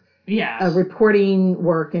of reporting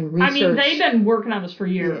work and research. I mean, they've been working on this for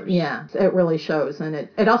years. Yeah, it really shows, and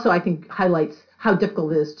it also I think highlights how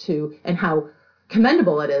difficult it is to and how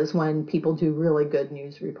commendable it is when people do really good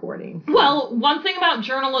news reporting. Well, one thing about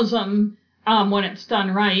journalism, when it's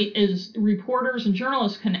done right, is reporters and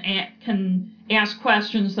journalists can ask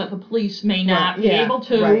questions that the police may not be able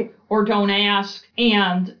to or don't ask,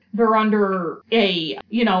 and they're under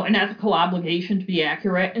an ethical obligation to be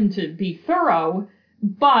accurate and to be thorough,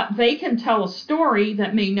 but they can tell a story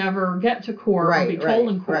that may never get to court or be told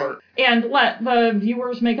in court, and let the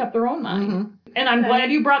viewers make up their own mind. Mm-hmm. And I'm glad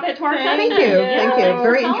you brought that to our attention. Thank you.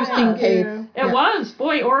 Very interesting case. It was.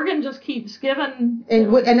 Boy, Oregon just keeps giving.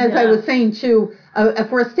 And as I was saying, too,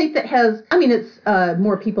 for a state that has, it's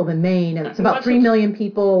more people than Maine, and it's about 3 million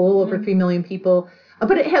people, a little over 3 million people.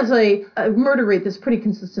 But it has a murder rate that's pretty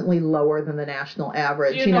consistently lower than the national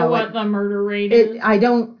average. Do you know what the murder rate is? I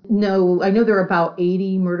don't know. I know there are about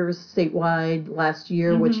 80 murders statewide last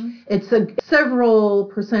year, which it's several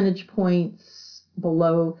percentage points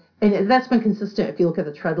below. And that's been consistent if you look at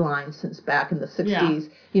the trend line since back in the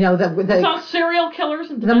 60s. So serial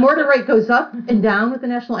killers and the murder rate goes up and down with the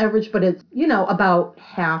national average, but it's, about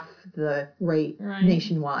half the rate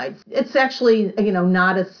nationwide. It's actually,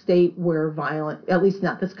 not a state where at least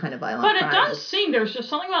not this kind of violent crime. But it does seem, there's just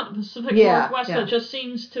something about the Pacific Northwest that just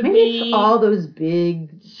seems to Maybe it's all those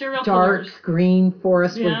big, dark killers. Green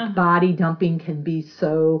forests where body dumping can be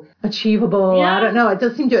so achievable. Yeah. I don't know. It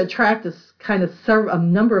does seem to attract a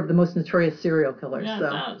number of the most notorious serial killers. Yeah, it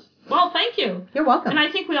does. Well, thank you. You're welcome. And I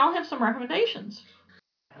think we all have some recommendations.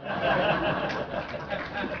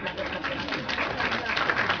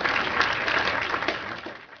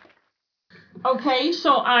 Okay,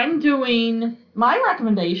 so I'm doing my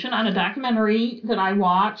recommendation on a documentary that I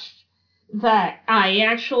watched that I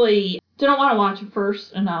actually didn't want to watch at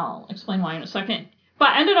first, and I'll explain why in a second. But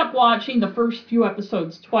I ended up watching the first few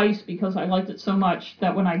episodes twice because I liked it so much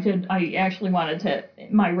that when I did, I actually wanted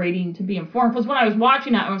my rating to be informed. Because when I was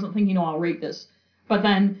watching it, I wasn't thinking, I'll rate this. But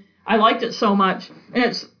then I liked it so much, and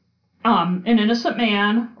it's An Innocent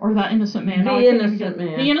Man, or The Innocent Man. The Innocent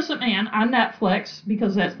Man. The Innocent Man on Netflix,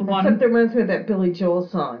 because that's the one. Except there reminds me of that Billy Joel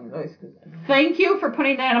song. Thank you for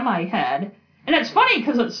putting that in my head. And it's funny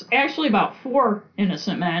because it's actually about 4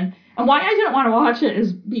 innocent men. And why I didn't want to watch it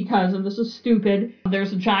is because, and this is stupid,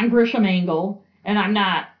 there's a John Grisham angle, and I'm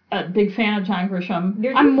not a big fan of John Grisham.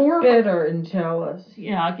 I'm more bitter and jealous.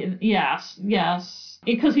 Yeah, yes.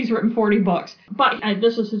 Because he's written 40 books. But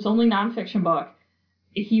this is his only nonfiction book.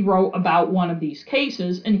 He wrote about one of these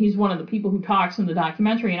cases, and he's one of the people who talks in the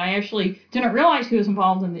documentary. And I actually didn't realize he was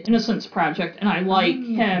involved in the Innocence Project, and I like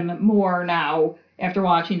him more now after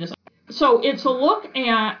watching this. So it's a look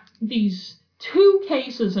at these 2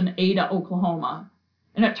 cases in Ada, Oklahoma.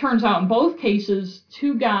 And it turns out in both cases,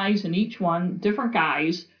 2 guys in each one, different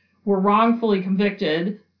guys, were wrongfully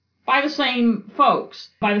convicted by the same folks,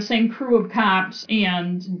 by the same crew of cops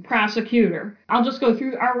and prosecutor. I'll just go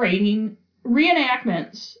through our rating.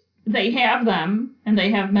 Reenactments, they have them, and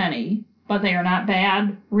they have many, but they are not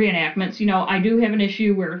bad reenactments. You know, I do have an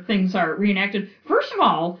issue where things are reenacted. First of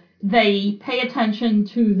all, they pay attention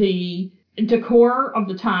to the decor of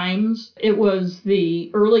the times. It was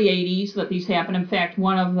the early 80s that these happened. In fact,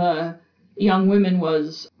 one of the young women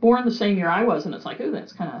was born the same year I was, and it's like, ooh,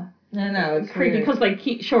 that's kind of it's creepy, weird. because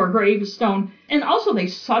they show a gravestone. And also they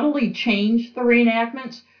subtly change the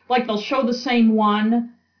reenactments. Like, they'll show the same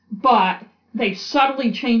one, but they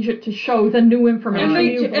subtly change it to show the new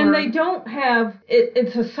information. And they don't have it.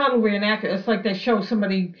 It's a subtle reenactment. It's like they show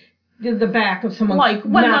somebody the back of someone like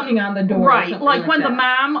knocking on the door. Right, like when that. the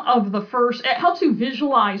mom of the first, it helps you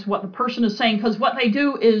visualize what the person is saying, because what they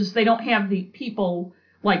do is they don't have the people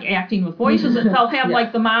like acting with voices. They'll have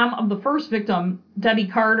like the mom of the first victim, Debbie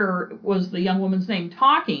Carter was the young woman's name,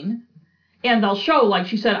 talking. And they'll show, like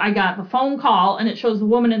she said, I got the phone call, and it shows the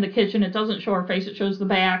woman in the kitchen. It doesn't show her face. It shows the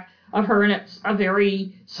back of her, and it's a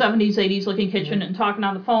very 70s, 80s looking kitchen and talking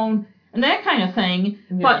on the phone and that kind of thing.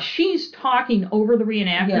 Yeah. But she's talking over the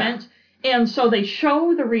reenactment. Yeah. And so they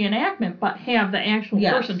show the reenactment, but have the actual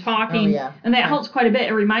person talking. And that helps quite a bit.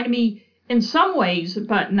 It reminded me in some ways,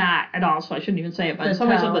 but not at all, so I shouldn't even say it, but in some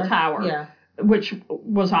ways of the tower, which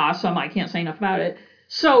was awesome. I can't say enough about it.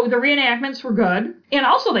 So the reenactments were good. And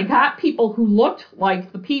also they got people who looked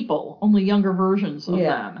like the people, only younger versions of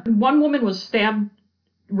them. One woman was stabbed,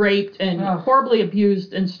 raped, and horribly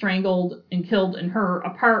abused and strangled and killed in her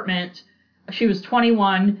apartment. She was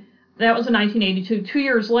 21. That was in 1982. 2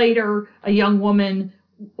 years later, a young woman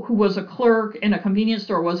who was a clerk in a convenience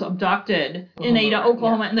store was abducted in Ada,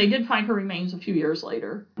 Oklahoma, and they did find her remains a few years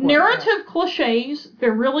later. Narrative cliches,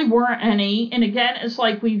 there really weren't any. And again, it's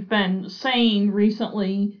like we've been saying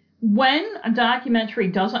recently, when a documentary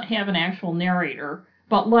doesn't have an actual narrator,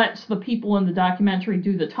 but lets the people in the documentary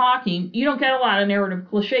do the talking, you don't get a lot of narrative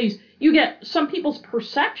cliches. You get some people's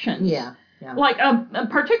perceptions. Yeah. Like,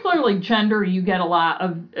 particularly gender, you get a lot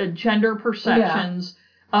of gender perceptions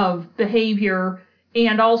of behavior,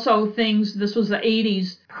 and also things, this was the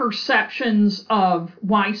 80s, perceptions of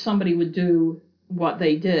why somebody would do what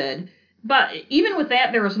they did. But even with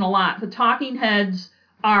that, there isn't a lot. The talking heads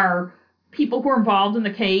are people who are involved in the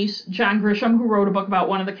case. John Grisham, who wrote a book about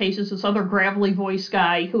one of the cases, this other gravelly voice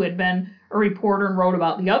guy who had been a reporter and wrote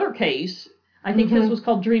about the other case. I think his was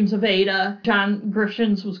called Dreams of Ada. John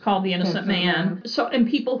Grisham's was called The Innocent Man. So, and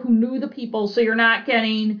people who knew the people, so you're not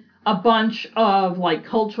getting a bunch of like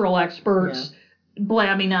cultural experts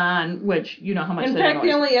blabbing on, which you know how much. In fact,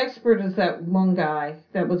 the only expert is that one guy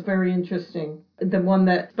that was very interesting. The one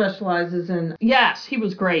that specializes in. Yes, he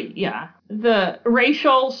was great. Yeah, the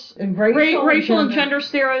racial and gender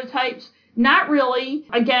stereotypes. Not really.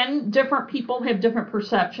 Again, different people have different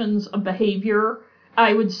perceptions of behavior.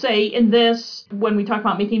 I would say in this, when we talk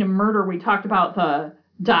about Making a Murder, we talked about the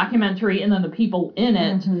documentary and then the people in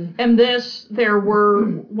it. And this, there were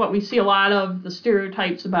what we see a lot of the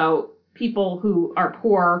stereotypes about people who are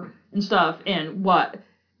poor and stuff, and what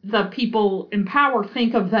the people in power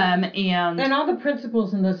think of them, and all the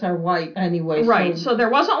principals in this are white anyway. Right. So there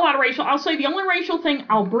wasn't a lot of racial. I'll say the only racial thing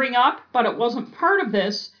I'll bring up, but it wasn't part of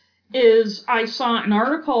this, is I saw an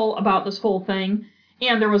article about this whole thing,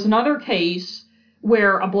 and there was another case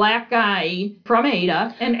where a black guy from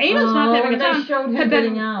Ada, and Ada's not having a time. They showed him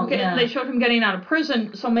getting out. They showed him getting out of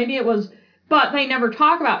prison, so maybe it was, but they never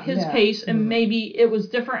talk about his case, and maybe it was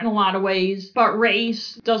different in a lot of ways, but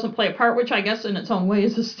race doesn't play a part, which I guess in its own way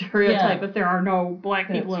is a stereotype if there are no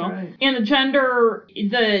black people at all. Right. And the gender,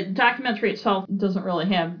 the documentary itself doesn't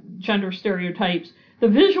really have gender stereotypes. The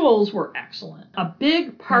visuals were excellent. A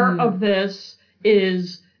big part of this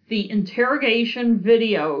is the interrogation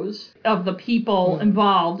videos of the people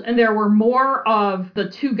involved, and there were more of the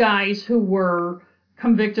 2 guys who were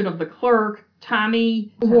convicted of the clerk,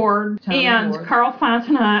 Tommy Ward, and Carl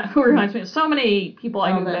Fontenot, who reminds me of so many people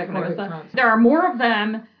I knew back in the. There are more of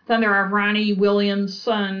them than there are Ronnie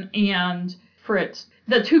Williamson and Fritz,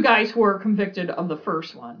 the 2 guys who were convicted of the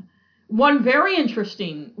first one. One very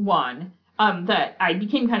interesting one that I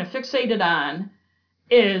became kind of fixated on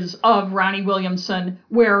is of Ronnie Williamson,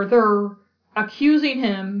 where they're accusing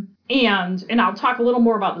him, and I'll talk a little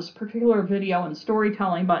more about this particular video and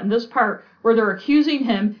storytelling, but in this part where they're accusing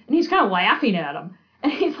him, and he's kind of laughing at him,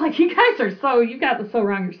 and he's like, you got this so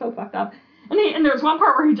wrong, you're so fucked up. And there's one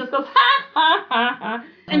part where he just goes, ha, ha, ha, ha.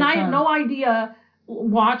 And I had no idea,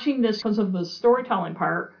 watching this because of the storytelling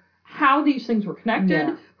part, how these things were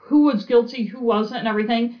connected, who was guilty, who wasn't, and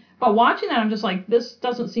everything. But watching that, I'm just like, this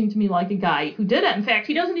doesn't seem to me like a guy who did it. In fact,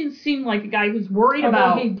 he doesn't even seem like a guy who's worried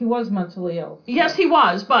about... He was mentally ill. So. Yes, he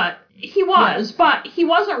was, but he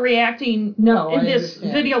wasn't reacting in this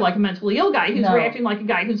video like a mentally ill guy. He was reacting like a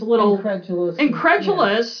guy who's a little...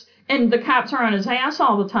 Incredulous. And the cops are on his ass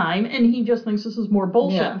all the time, and he just thinks this is more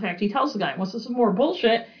bullshit. In fact, he tells the guy, well, this is more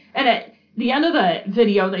bullshit. And at the end of the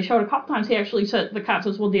video, they showed a couple times, he actually said, the cop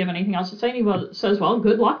says, well, do you have anything else to say? And he says, well,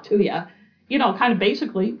 good luck to you. You know, kind of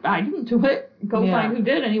basically, I didn't do it. Go find who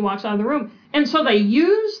did. And he walks out of the room. And so they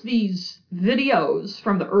use these videos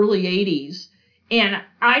from the early 80s. And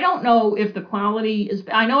I don't know if the quality is...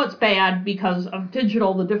 I know it's bad because of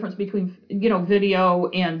digital, the difference between, video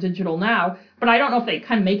and digital now. But I don't know if they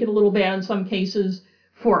kind of make it a little bad in some cases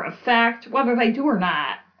for effect. Whether they do or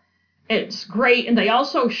not, it's great. And they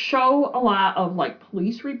also show a lot of,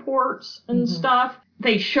 police reports and stuff.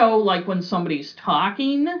 They show, when somebody's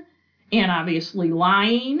talking... and obviously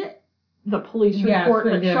lying, the police report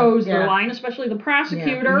that shows they're lying, especially the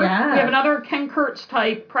prosecutor. We have another Ken Kurtz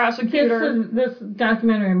type prosecutor. This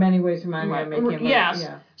documentary in many ways reminded me of making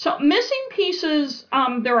So missing pieces,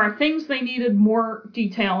 there are things they needed more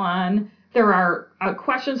detail on. There are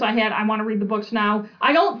questions I had. I want to read the books now.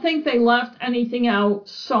 I don't think they left anything out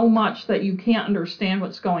so much that you can't understand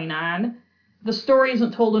what's going on. The story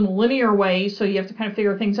isn't told in a linear way, so you have to kind of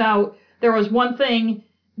figure things out. There was one thing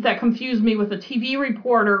that confused me with a TV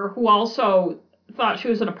reporter who also thought she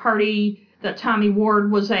was at a party that Tommy Ward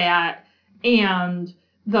was at, and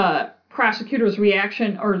the prosecutor's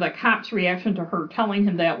reaction, or the cop's reaction to her telling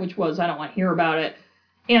him that, which was, I don't want to hear about it,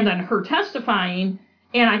 and then her testifying,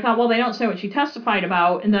 and I thought, well, they don't say what she testified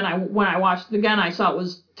about, and then when I watched it again, I saw it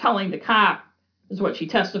was telling the cop is what she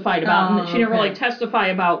testified about, and she didn't really testify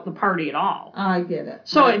about the party at all. I get it.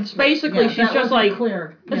 So it's basically, she's just like,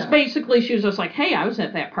 clear. It's basically, she was just like, hey, I was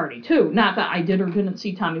at that party too. Not that I did or didn't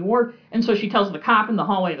see Tommy Ward. And so she tells the cop in the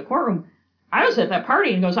hallway of the courtroom, I was at that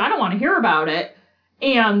party, and goes, I don't want to hear about it.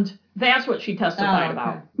 And that's what she testified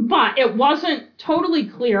about. But it wasn't totally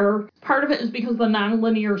clear. Part of it is because of the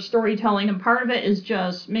nonlinear storytelling, and part of it is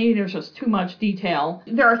just, maybe there's just too much detail.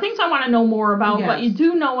 There are things I want to know more about, but you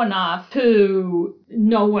do know enough to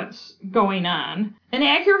know what's going on.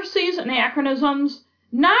 Inaccuracies, anachronisms,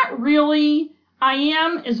 not really. I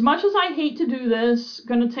am, as much as I hate to do this,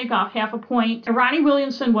 going to take off half a point. Ronnie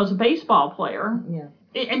Williamson was a baseball player. Yeah.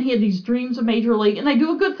 And he had these dreams of Major League. And they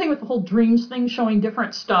do a good thing with the whole dreams thing, showing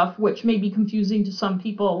different stuff, which may be confusing to some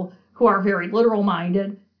people who are very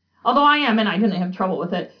literal-minded. Although I am, and I didn't have trouble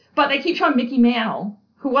with it. But they keep showing Mickey Mantle,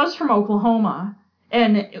 who was from Oklahoma,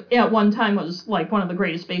 and at one time was like one of the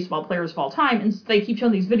greatest baseball players of all time. And they keep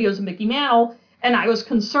showing these videos of Mickey Mantle, and I was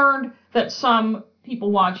concerned that some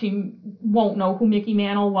people watching won't know who Mickey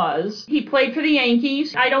Mantle was. He played for the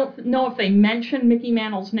Yankees. I don't know if they mentioned Mickey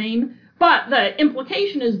Mantle's name, but the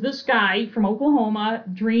implication is this guy from Oklahoma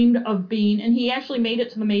dreamed of being, and he actually made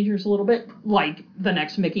it to the majors a little bit like the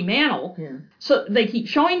next Mickey Mantle. Yeah. So they keep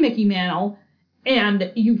showing Mickey Mantle,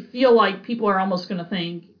 and you feel like people are almost going to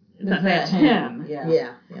think that that's him.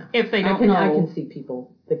 Yeah. If they don't know. I can see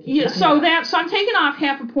people. So I'm taking off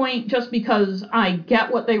half a point just because I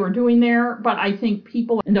get what they were doing there, but I think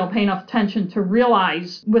people don't pay enough attention to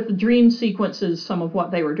realize with the dream sequences some of what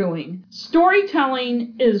they were doing.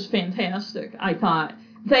 Storytelling is fantastic, I thought.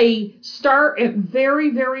 They start at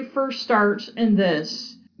very, very first starts in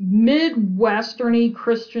this Midwesterny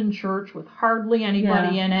Christian church with hardly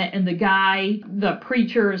anybody in it, and the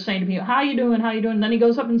preacher is saying to people, how you doing? And then he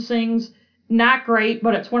goes up and sings, not great,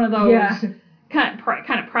 but it's one of those kind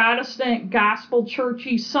of Protestant gospel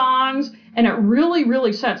churchy songs, and it really,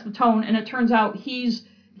 really sets the tone. And it turns out he's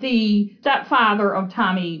the stepfather of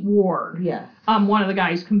Tommy Ward, one of the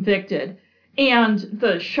guys convicted. And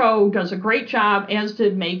the show does a great job, as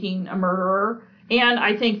did Making a Murderer. And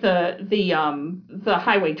I think the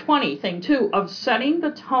Highway 20 thing too, of setting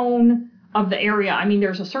the tone of the area. I mean,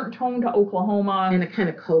 there's a certain tone to Oklahoma, and a kind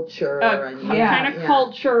of culture,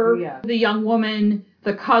 culture. Yeah. The young woman,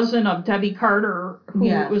 the cousin of Debbie Carter, who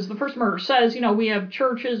was the first murder, says, we have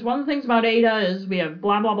churches. One of the things about Ada is we have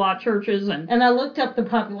blah, blah, blah churches. And I looked up the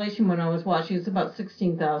population when I was watching. It's about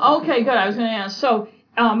 16,000. Okay, people. Good. I was going to ask. So,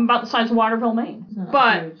 about the size of Waterville, Maine.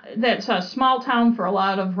 But huge. That's a small town for a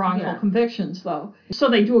lot of wrongful convictions, though. So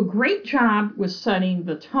they do a great job with setting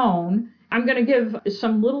the tone. I'm going to give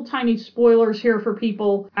some little tiny spoilers here for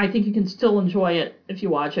people. I think you can still enjoy it if you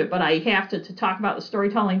watch it, but I have to talk about the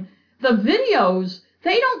storytelling. The videos,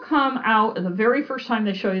 they don't come out the very first time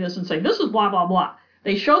they show you this and say, this is blah, blah, blah.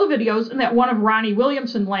 They show the videos, and that one of Ronnie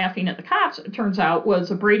Williamson laughing at the cops, it turns out, was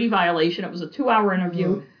a Brady violation. It was a 2-hour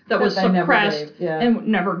interview. that was suppressed and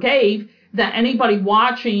never gave, that anybody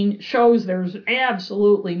watching shows there's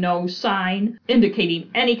absolutely no sign indicating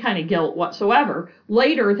any kind of guilt whatsoever.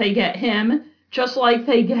 Later, they get him, just like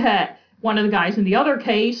they get one of the guys in the other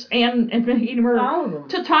case, and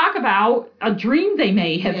to talk about a dream they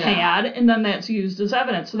may have had, and then that's used as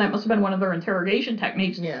evidence. So that must have been one of their interrogation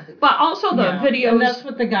techniques. Yeah. But also the videos... And that's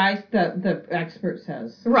what the expert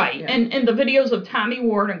says. Right. Yeah. And the videos of Tommy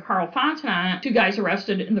Ward and Carl Fontenot, 2 guys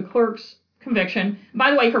arrested in the clerk's conviction.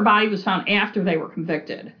 By the way, her body was found after they were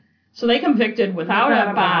convicted. So they convicted without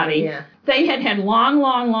a body. Yeah. They had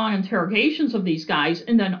long interrogations of these guys,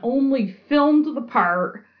 and then only filmed the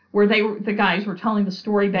part where the guys were telling the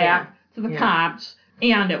story back to the cops,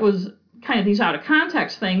 and it was kind of these out of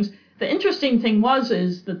context things. The interesting thing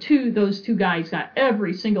is those two guys got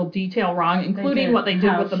every single detail wrong, including what they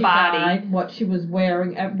did with the body, died, what she was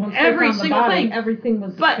wearing, every single thing. Everything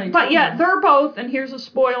was. But yet they're both, and here's a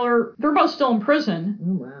spoiler, they're both still in prison.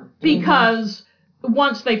 Oh, wow. Because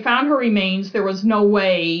once they found her remains, there was no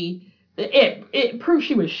way. It proved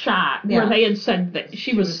she was shot, where they had said that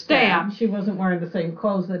she was stabbed. She wasn't wearing the same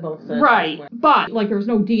clothes they both said. Right, but there was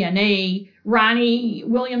no DNA. Ronnie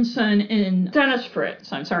Williamson and Dennis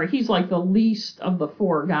Fritz, he's like the least of the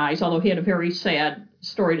 4 guys, although he had a very sad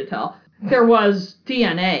story to tell. There was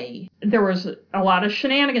DNA. There was a lot of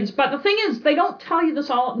shenanigans. But the thing is, they don't tell you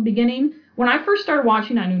this all at the beginning. When I first started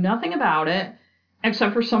watching, I knew nothing about it,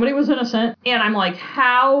 except for somebody was innocent. And I'm like,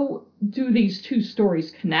 how do these 2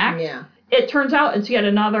 stories connect? Yeah. It turns out it's yet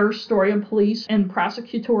another story of police and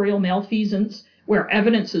prosecutorial malfeasance where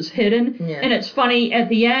evidence is hidden. Yeah. And it's funny, at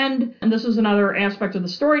the end, and this is another aspect of the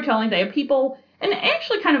storytelling, they have people, and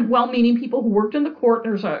actually kind of well-meaning people who worked in the court,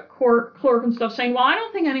 there's a court clerk and stuff saying, well, I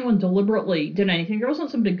don't think anyone deliberately did anything. There wasn't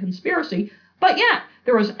some big conspiracy. But yet,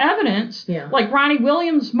 there was evidence, like Ronnie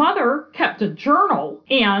Williams' mother kept a journal,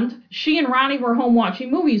 and she and Ronnie were home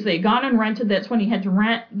watching movies. They had gone and rented, that's when he had to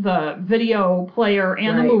rent the video player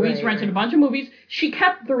and the movies, rented a bunch of movies. She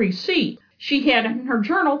kept the receipt she had in her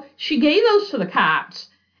journal. She gave those to the cops,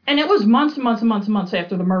 and it was months and months and months and months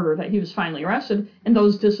after the murder that he was finally arrested, and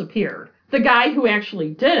those disappeared. The guy who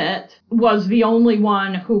actually did it was the only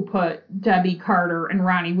one who put Debbie Carter and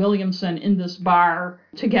Ronnie Williamson in this bar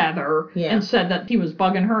together and said that he was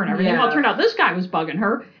bugging her and everything. Well, it turned out this guy was bugging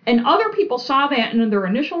her, and other people saw that, and in their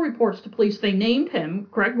initial reports to police, they named him,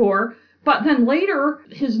 Greg Gore, but then later,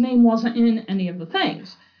 his name wasn't in any of the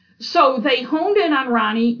things. So they honed in on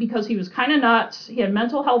Ronnie because he was kind of nuts. He had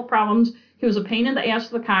mental health problems. He was a pain in the ass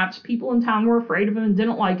to the cops. People in town were afraid of him and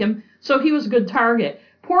didn't like him, so he was a good target.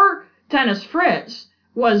 Poor Dennis Fritz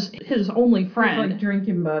was his only friend. He was like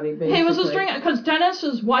drinking buddy, basically. He was his drinking, because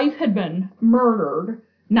Dennis's wife had been murdered,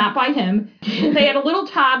 not by him. They had a little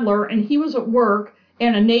toddler, and he was at work,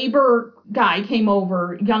 and a neighbor guy came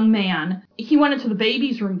over, young man. He went into the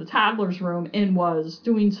baby's room, the toddler's room, and was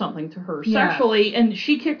doing something to her sexually, and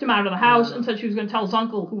she kicked him out of the house and said she was going to tell his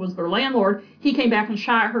uncle, who was their landlord. He came back and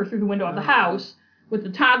shot her through the window of the house with the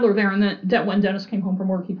toddler there, and then when Dennis came home from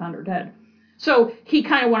work, he found her dead. So he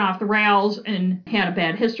kind of went off the rails and had a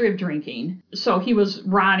bad history of drinking. So he was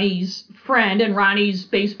Ronnie's friend, and Ronnie's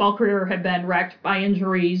baseball career had been wrecked by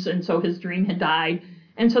injuries, and so his dream had died.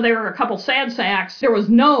 And so they were a couple sad sacks. There was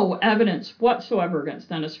no evidence whatsoever against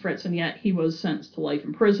Dennis Fritz, and yet he was sentenced to life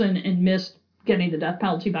in prison and missed getting the death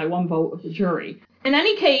penalty by 1 vote of the jury. In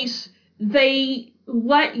any case, they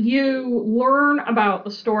let you learn about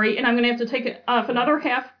the story, and I'm going to have to take it off another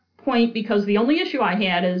half point, because the only issue I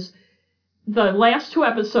had is the last 2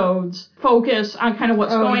 episodes focus on kind of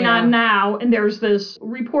what's going on now, and there's this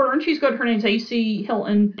reporter, and she's good, her name's A.C.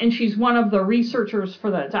 Hilton, and she's one of the researchers for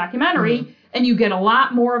the documentary, and you get a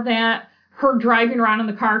lot more of that, her driving around in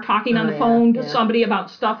the car, talking on the phone to somebody about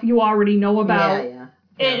stuff you already know about.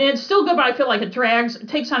 And it's still good, but I feel like it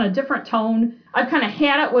takes on a different tone. I've kind of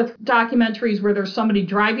had it with documentaries where there's somebody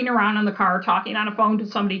driving around in the car, talking on a phone to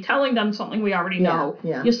somebody, telling them something we already know.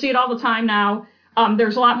 You see it all the time now.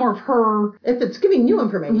 There's a lot more of her... If it's giving new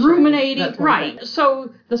information. Ruminating, right.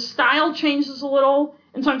 So the style changes a little,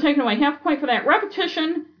 and so I'm taking away half a point for that.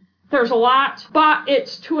 Repetition, there's a lot, but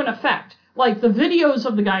it's to an effect. Like the videos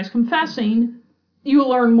of the guys confessing, you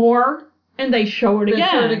learn more, and they show it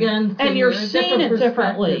again. And you're seeing it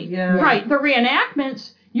differently. Right. The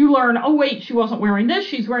reenactments, you learn, oh wait, she wasn't wearing this,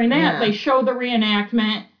 she's wearing that. They show the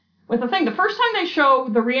reenactment. With the thing, the first time they show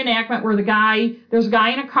the reenactment where there's a guy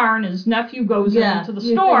in a car and his nephew goes into the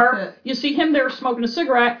store, you see him there smoking a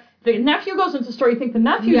cigarette, the nephew goes into the store, you think the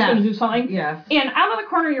nephew's going to do something, and out of the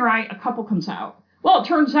corner of your eye, a couple comes out. Well, it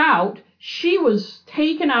turns out she was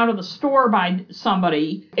taken out of the store by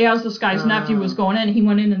somebody as this guy's nephew was going in. He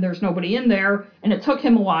went in and there's nobody in there, and it took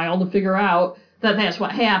him a while to figure out that that's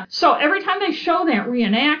what happened. So every time they show that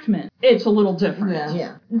reenactment, it's a little different.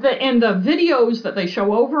 Yeah. And the videos that they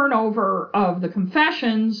show over and over of the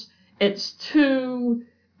confessions, it's to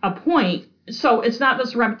a point. So it's not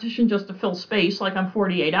this repetition just to fill space like on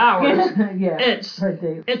 48 Hours. Yeah.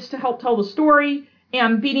 It's to help tell the story.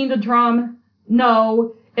 And beating the drum,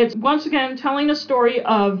 no. It's once again telling a story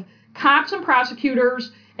of cops and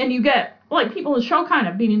prosecutors, and you get like people in the show kind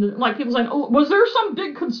of beating the, like people saying, oh, was there some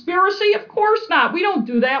big conspiracy? Of course not. We don't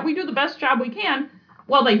do that. We do the best job we can.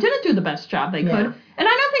 Well, they didn't do the best job they could. And I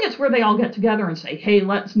don't think it's where they all get together and say, hey,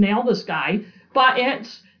 let's nail this guy. But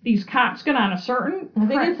it's these cops get on a certain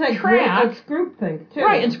track. It's groupthink, too.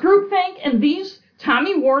 Right, it's groupthink, and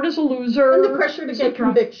Tommy Ward is a loser. And the pressure to get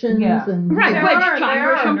convictions. Yeah. And right, which John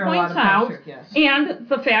Grisham points out. Pressure, yes. And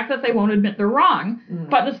the fact that they won't admit they're wrong.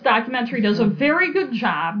 But this documentary does a very good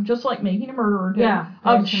job, just like Making a Murderer did,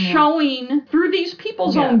 of showing through these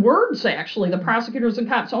people's own words, actually, the prosecutors and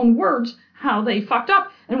cops' own words, how they fucked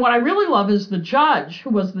up. And what I really love is the judge,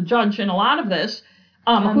 who was the judge in a lot of this,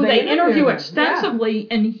 who they interview extensively,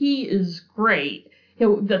 and he is great.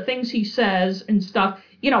 The things he says and stuff.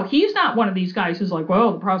 You know, he's not one of these guys who's like,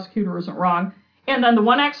 well, the prosecutor isn't wrong. And then the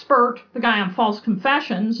one expert, the guy on false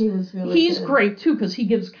confessions, he's great, too, because he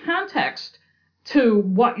gives context to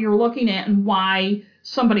what you're looking at and why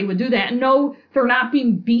somebody would do that. And no, they're not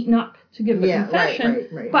being beaten up to give the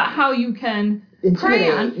confession, but how you can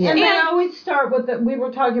prey on. And they always start with we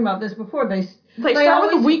were talking about this before, they start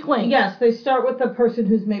with the weak link. Yes, they start with the person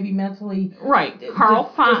who's maybe mentally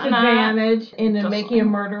disadvantaged in Making a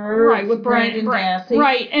Murderer. Right, with Brandon Dassey.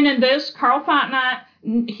 Right, and in this, Carl Fontenot,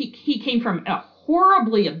 he came from a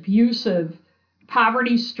horribly abusive,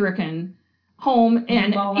 poverty-stricken home,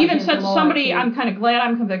 and even said to somebody, I'm kind of glad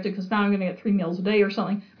I'm convicted because now I'm going to get 3 meals a day or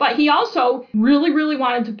something. But he also really, really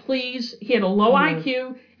wanted to please. He had a low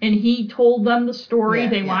IQ, and he told them the story.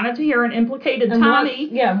 They wanted to hear and implicated Tommy.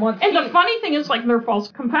 The funny thing is, like, their false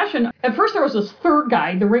confession, at first there was this third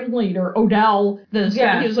guy, the ringleader, Odell, he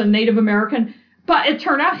was a Native American. But it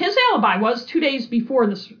turned out his alibi was 2 days before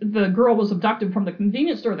the girl was abducted from the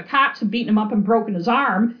convenience store, the cops had beaten him up and broken his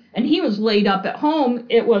arm, and he was laid up at home.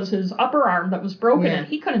 It was his upper arm that was broken, and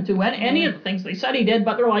he couldn't do any of the things they said he did,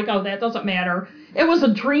 but they're like, oh, that doesn't matter. It was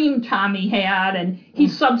a dream Tommy had, and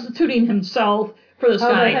he's substituting himself for this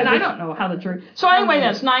guy, and I don't know how the jury... So anyway,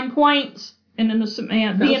 that's 9 points. An Innocent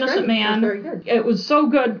Man, The Innocent Man. That's very good. It was so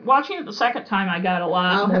good. Watching it the second time, I got a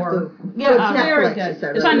lot more. So it's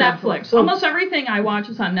Netflix. It's on Netflix. Almost everything I watch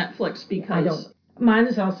is on Netflix because... Mine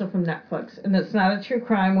is also from Netflix, and it's not a true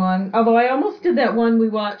crime one. Although I almost did that one we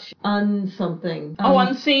watched, Unseen.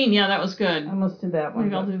 Yeah, that was good. I almost did that one.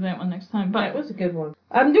 Maybe I'll do that one next time. But it was a good one.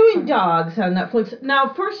 I'm doing Dogs on Netflix.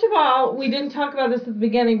 Now, first of all, we didn't talk about this at the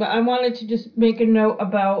beginning, but I wanted to just make a note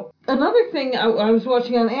about another thing I was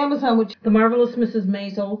watching on Amazon, which The Marvelous Mrs.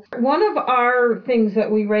 Maisel. One of our things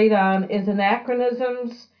that we rate on is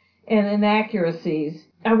anachronisms and inaccuracies.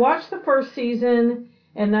 I watched the first season,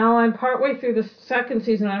 and now I'm partway through the second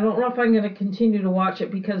season. I don't know if I'm going to continue to watch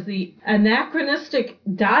it because the anachronistic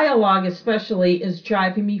dialogue especially is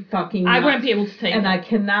driving me fucking nuts. I wouldn't be able to take it. And I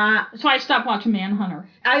cannot... So I stopped watching Manhunter.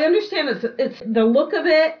 I understand it's the look of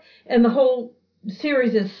it, and the whole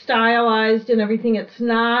series is stylized and everything. It's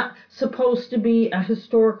not supposed to be a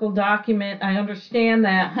historical document. I understand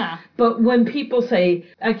that. But when people say,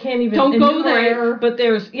 I can't even... Don't go there. But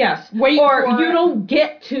there's, wait or for you it. Don't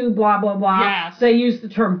get to blah, blah, blah. Yes. They use the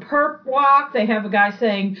term perp walk. They have a guy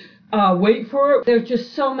saying... wait for it. There's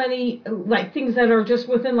just so many like things that are just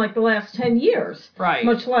within like the last 10 years. Right.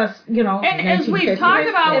 Much less, And as we've talked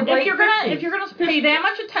about, if you're gonna pay that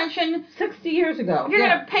much attention 60 years ago. If you're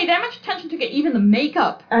gonna pay that much attention to get even the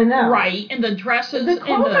makeup right and the dresses. The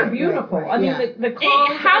clothes are beautiful. I mean the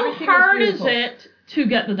clothes. How hard is it to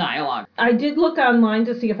get the dialogue? I did look online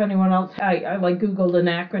to see if anyone else. I like Googled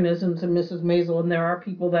anachronisms and Mrs. Maisel, and there are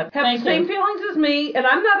people that have the same feelings as me. And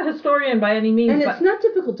I'm not a historian by any means. And it's not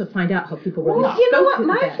difficult to find out how people really spoke. You know what?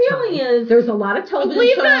 My feeling is there's a lot of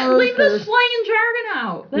television shows. Leave the slang and jargon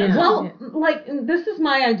out. Well, like this is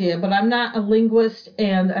my idea, but I'm not a linguist,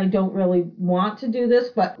 and I don't really want to do this.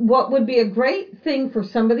 But what would be a great thing for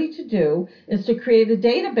somebody to do is to create a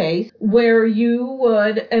database where you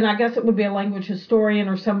would, and I guess it would be a language historian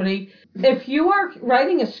or somebody, if you are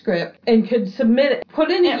writing a script and could submit it,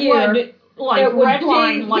 put in a year, red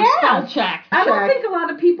line, spell check. I don't think a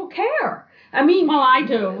lot of people care. I mean, well, I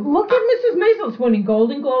do. Look at Mrs. Maisel's winning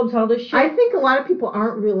Golden Globes, all this shit. I think a lot of people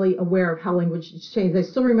aren't really aware of how language has changed. I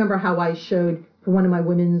still remember how I showed for one of my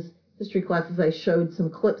women's history classes, I showed some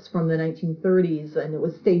clips from the 1930s, and it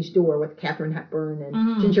was Stage Door with Katharine Hepburn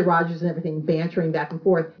and Ginger Rogers and everything bantering back and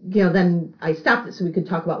forth. Then I stopped it so we could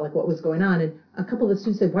talk about like what was going on, and a couple of the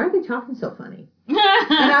students said, "Why are they talking so funny?" And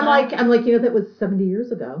I'm like, that was 70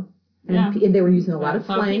 years ago. And they were using a lot of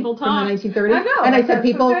slang from the 1930s. I know, and I said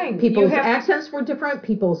people's accents were different.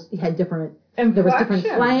 People had different. There was different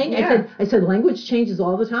slang. Yeah. I said language changes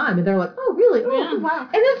all the time, and they're like, "Oh, really? Oh, wow." And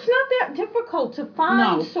it's not that difficult to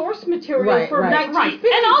find source material for 1950s.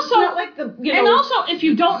 And also, it's not like and also, if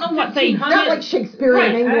you don't know what they did, it's not like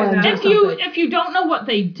Shakespearean England. If you don't know what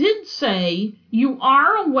they did say, you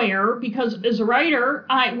are aware, because as a writer,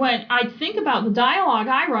 when I think about the dialogue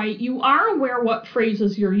I write, you are aware what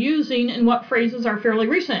phrases you're using and what phrases are fairly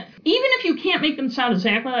recent. Even if you can't make them sound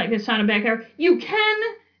exactly like they sounded back there, you can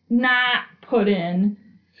not put in.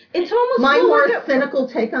 It's almost my more cynical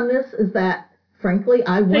take on this is that, frankly,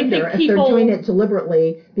 I wonder if they're doing it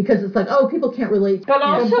deliberately because it's like, oh, people can't relate. But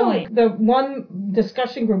also, the one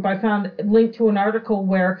discussion group I found linked to an article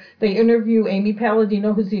where they interview Amy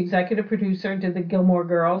Palladino, who's the executive producer, did the Gilmore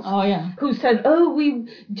Girls. Oh, yeah. Who said, we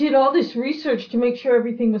did all this research to make sure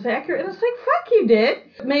everything was accurate. And it's like, fuck, you did.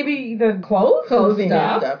 Maybe the clothing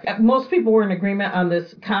and stuff. Most people were in agreement on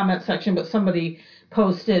this comment section, but somebody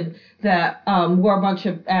posted that we're a bunch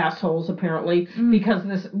of assholes apparently because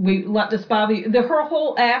we let this bother you. Her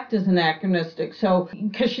whole act is anachronistic. So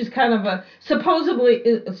because she's kind of a supposedly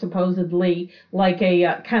like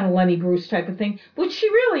a kind of Lenny Bruce type of thing, which she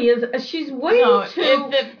really is. She's way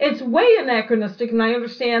it's way anachronistic, and I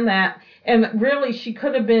understand that. And really, she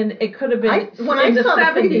could have been. It could have been when I saw the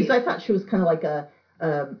previews, I thought she was kind of like a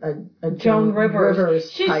Joan Rivers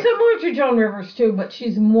She's type. similar to Joan Rivers too, but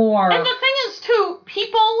she's more. And the thing is too,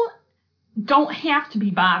 people don't have to be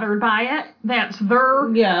bothered by it. That's their.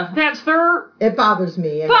 It bothers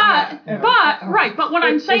me. But what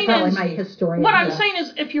I'm saying is, my historian. What I'm saying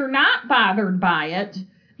is, if you're not bothered by it,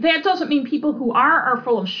 that doesn't mean people who are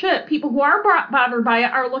full of shit. People who are bothered by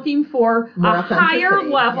it are looking for a higher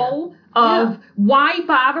level of why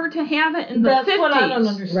bother to have it in the 50s. That's what I don't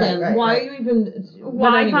understand. Why you even...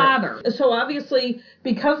 Why bother? So obviously,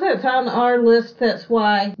 because that's on our list, that's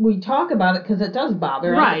why we talk about it, because it does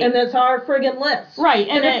bother us. And that's our friggin' list. Right.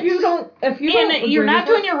 And if you don't you're not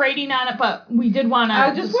doing your rating on it, but we did want to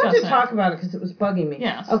I just wanted to talk about it because it was bugging me.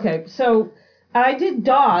 Yes. Okay, so I did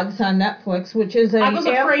Dogs on Netflix, which is an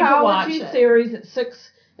anthology series.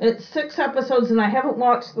 It's 6 episodes, and I haven't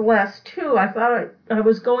watched the last 2. I thought I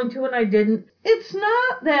was going to, and I didn't. It's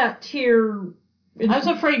not that tier. I was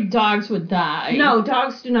afraid dogs would die. No,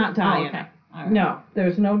 dogs do not die. Oh, okay. All right. No,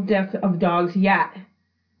 there's no death of dogs yet.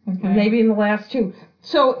 Okay. Maybe in the last 2.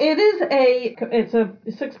 So it's a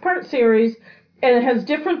 6-part series. And it has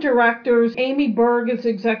different directors. Amy Berg is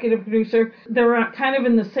executive producer. They're kind of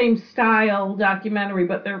in the same style documentary,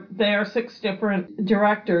 but they are 6 different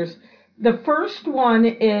directors. The first one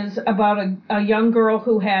is about a young girl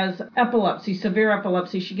who has epilepsy, severe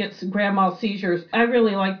epilepsy. She gets grand mal seizures. I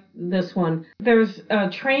really like this one. There's a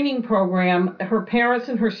training program. Her parents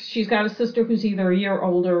and she's got a sister who's either a year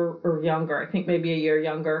older or younger. I think maybe a year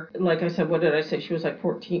younger. Like I said, what did I say? She was like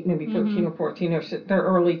 14, maybe 13 or 14. They're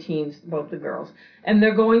early teens, both the girls. And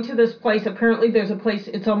they're going to this place. Apparently there's a place,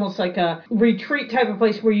 it's almost like a retreat type of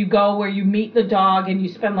place where you go, where you meet the dog and you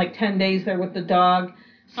spend like 10 days there with the dog.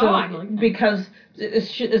 So, because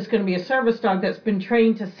it's going to be a service dog that's been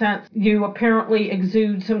trained to sense, you apparently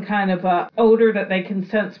exude some kind of odor that they can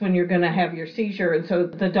sense when you're going to have your seizure. And so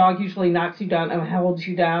the dog usually knocks you down and holds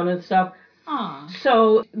you down and stuff. Aww.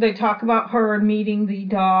 So they talk about her and meeting the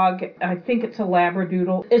dog. I think it's a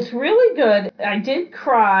Labradoodle. It's really good. I did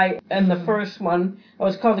cry in the first one. It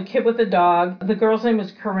was called A Kid with a Dog. The girl's name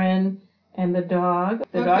is Corinne, and the dog's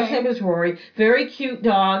name is Rory. Very cute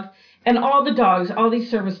dog. And all the dogs, all these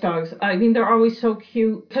service dogs, I mean, they're always so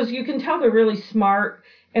cute because you can tell they're really smart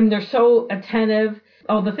and they're so attentive.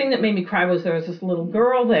 Oh, the thing that made me cry was there was this little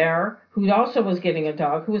girl there who also was getting a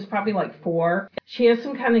dog who was probably like 4. She has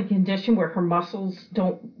some kind of condition where her muscles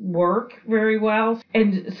don't work very well.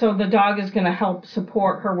 And so the dog is going to help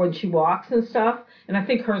support her when she walks and stuff. And I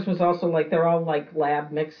think hers was also like, they're all like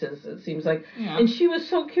lab mixes, it seems like. Yeah. And she was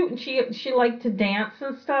so cute, and she liked to dance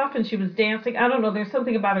and stuff, and she was dancing. I don't know, there's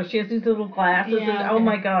something about her. She has these little glasses, and oh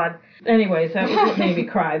my God. Anyways, that was what made me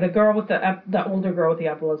cry. The girl with the older girl with the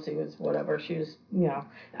epilepsy was whatever. She was,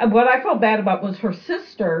 What I felt bad about was her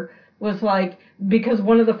sister, was like, because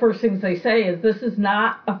one of the first things they say is, this is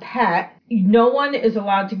not a pet. No one is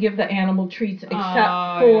allowed to give the animal treats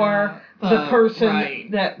except for the person,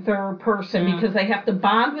 their person, because they have to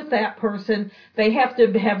bond with that person. They have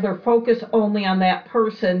to have their focus only on that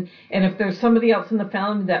person. And if there's somebody else in the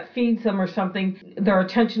family that feeds them or something, their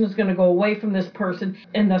attention is going to go away from this person.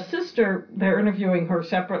 And the sister, they're interviewing her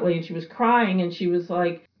separately, and she was crying, and she was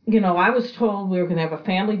like, I was told we were going to have a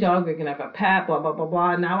family dog, we were going to have a pet, blah, blah, blah,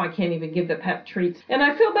 blah. And now I can't even give the pet treats. And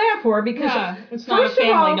I feel bad for her because, it's not a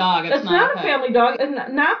family dog. It's not a family dog,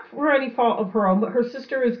 and not for any fault of her own, but her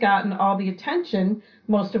sister has gotten all the attention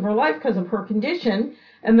most of her life because of her condition.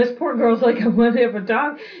 And this poor girl's like, I want to have a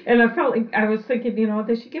dog. And I felt like, I was thinking,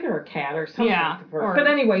 they should get her a cat or something. Yeah. But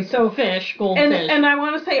anyway, so. Goldfish. And I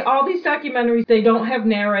want to say, all these documentaries, they don't have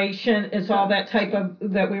narration. It's all that type of,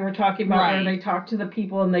 that we were talking about, where they talk to the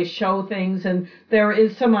people and they show things. And there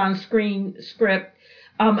is some on-screen script.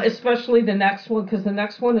 Especially the next one, because the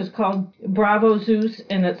next one is called Bravo Zeus,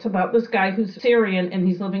 and it's about this guy who's Syrian, and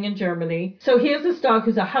he's living in Germany. So he has this dog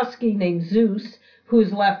who's a husky named Zeus,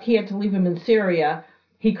 who's left. He had to leave him in Syria.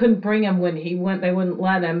 He couldn't bring him when he went. They wouldn't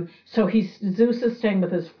let him. So Zeus is staying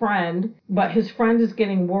with his friend, but his friend is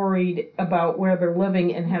getting worried about where they're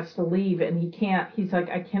living and has to leave, and he can't. He's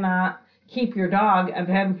like, I cannot keep your dog. I've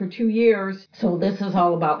had him for 2 years. So this is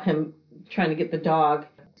all about him trying to get the dog.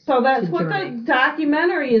 So that's what the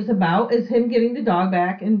documentary is about, is him getting the dog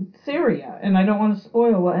back in Syria. And I don't want to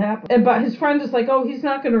spoil what happened. But his friend is like, he's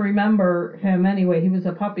not going to remember him anyway. He was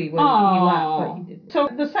a puppy when he left, but he didn't. So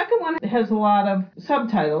the second one has a lot of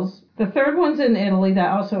subtitles. The third one's in Italy. That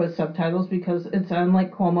also has subtitles because it's on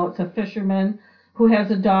Lake Como. It's a fisherman who has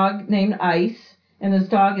a dog named Ice. And his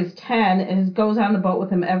dog is 10 and he goes on the boat with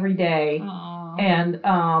him every day. And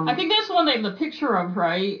I think that's the one they have the picture of,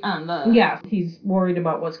 right? Yes, he's worried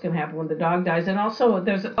about what's going to happen when the dog dies. And also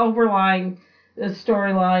there's an overlying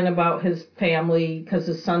storyline about his family because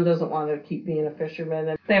his son doesn't want to keep being a fisherman.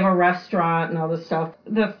 And they have a restaurant and all this stuff.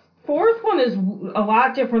 The fourth one is a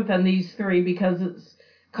lot different than these three because it's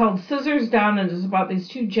called Scissors Down, and it's about these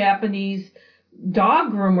two Japanese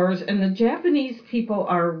dog groomers, and the Japanese people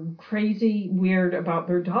are crazy weird about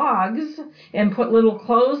their dogs and put little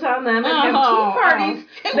clothes on them and have tea parties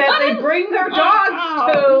that they bring their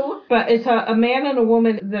dogs to. But it's a man and a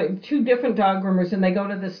woman, the two different dog groomers, and they go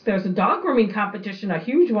to there's a dog grooming competition, a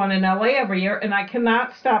huge one in LA every year, and I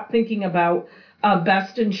cannot stop thinking about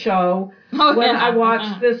Best in Show. I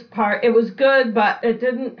watched this part. It was good, but it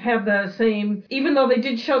didn't have the same, even though they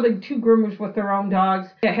did show the two groomers with their own dogs,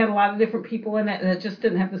 it had a lot of different people in it, and it just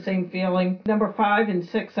didn't have the same feeling. Number 5 and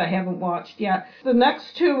 6 I haven't watched yet. The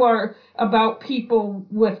next two are about people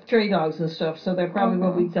with stray dogs and stuff, so there probably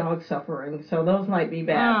will be dog suffering, so those might be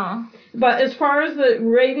bad. But as far as the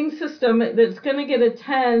rating system, it's going to get a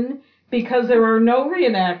 10 because there are no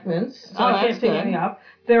reenactments, so I can't take anything up.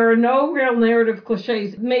 There are no real narrative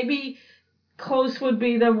cliches. Maybe close would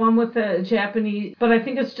be the one with the Japanese, but I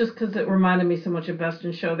think it's just because it reminded me so much of Best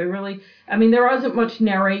in Show. There wasn't much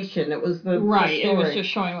narration. It was the story. It was just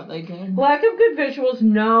showing what they did. Lack of good visuals,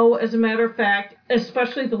 no. As a matter of fact,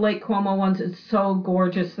 especially the Lake Como ones, it's so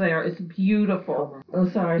gorgeous there. It's beautiful. Oh,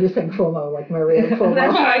 sorry. You're saying Cuomo, like Mario Cuomo.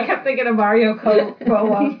 That's why I kept thinking of Mario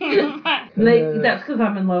Cuomo. That's because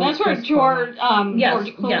I'm in love with Chris George Clooney lives.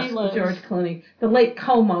 Yes, George Clooney. The Lake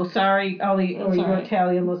Como, sorry, all your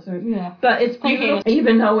Italian listeners. Yeah. But it's beautiful,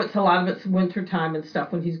 even though a lot of it's winter time and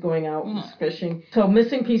stuff when he's going out fishing. So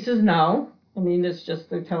missing pieces, no. I mean, it's just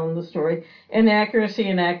they're telling the story. Inaccuracy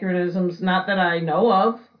and accuratisms, not that I know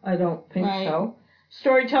of. I don't think so.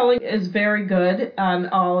 Storytelling is very good on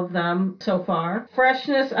all of them so far.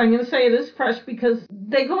 Freshness, I'm going to say it is fresh because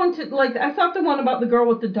they go into, I thought the one about the girl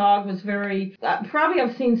with the dog was very, probably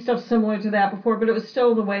I've seen stuff similar to that before, but it was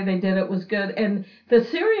still the way they did it was good. And the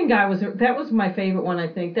Syrian guy that was my favorite one, I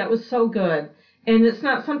think. That was so good. And it's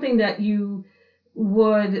not something that you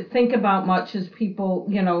would think about much as people,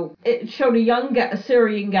 it showed a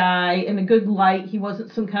Syrian guy in a good light. He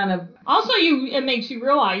wasn't some kind of... Also, it makes you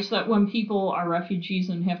realize that when people are refugees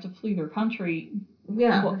and have to flee their country...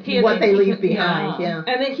 what they leave behind,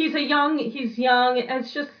 And he's young,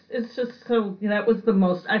 it's just so, that was the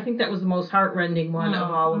most, I think that was the most heartrending one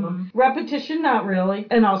of all of them. Repetition, not really.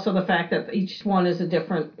 And also the fact that each one is a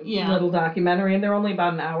different little documentary, and they're only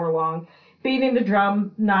about an hour long. Beating the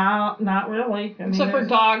drum, not really. Except for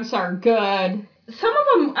dogs are good. Some of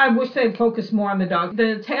them, I wish they'd focus more on the dog.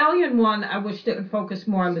 The Italian one, I wish they would focus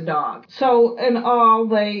more on the dog. So, in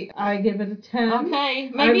all, I give it a 10. Okay,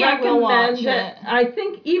 maybe I will watch it. I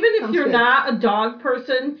think even if you're not a dog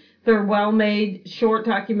person, They're well-made, short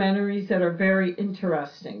documentaries that are very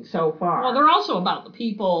interesting so far. Well, they're also about the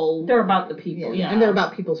people. They're about the people, yeah. And they're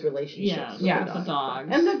about people's relationships. Yeah, with the dogs.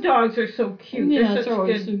 And the dogs are so cute. Yeah, they're such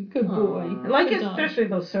always a good boy. Like, good especially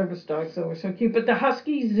those service dogs, though, are so cute. But the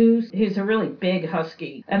Husky Zeus, he's a really big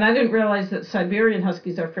husky. And I didn't realize that Siberian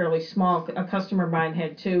Huskies are fairly small. A customer of mine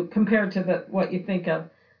had two, compared to what you think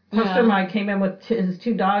of. A customer of mine came in with his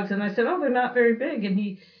two dogs, and I said, they're not very big. And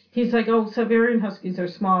he's like, Siberian Huskies are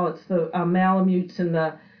small. It's the Malamutes and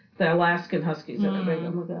the Alaskan Huskies that are big.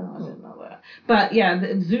 I'm like, I didn't know that. But yeah,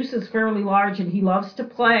 Zeus is fairly large, and he loves to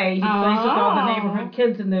play. He plays with all the neighborhood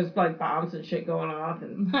kids, and there's like bombs and shit going off.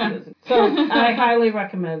 And so I highly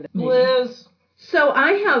recommend it. Liz? So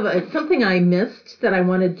I have something I missed that I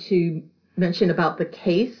wanted to mention about the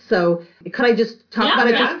case. So could I just talk about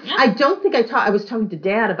it? I don't think I was talking to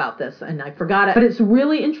Dad about this, and I forgot it. But it's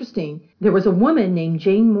really interesting. There was a woman named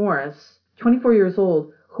Jane Morris, 24 years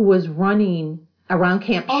old, who was running around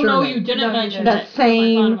Camp Sherman. Oh, no, you didn't mention that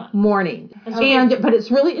same morning. But it's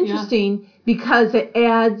really interesting because it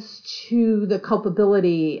adds to the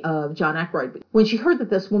culpability of John Ackroyd. When she heard that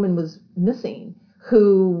this woman was missing,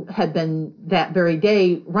 who had been that very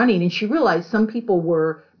day running, and she realized some people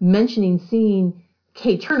were mentioning seeing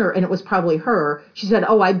Kay Turner, and it was probably her. She said,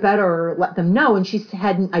 I better let them know. And she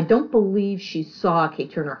hadn't, I don't believe she saw Kay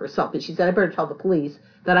Turner herself, but she said, I better tell the police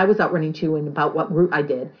that I was out running too and about what route I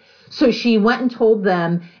did. So she went and told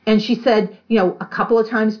them, and she said, a couple of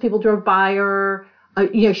times people drove by her.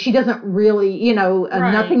 She doesn't really,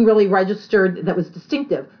 nothing really registered that was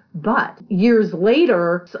distinctive. But years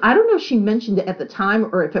later, I don't know if she mentioned it at the time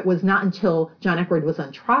or if it was not until John Ackroyd was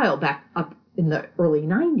on trial back up in the early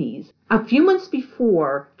 90s. A few months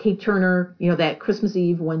before Kay Turner, that Christmas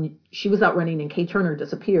Eve when she was out running and Kay Turner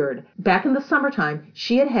disappeared, back in the summertime,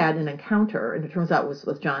 she had an encounter, and it turns out it was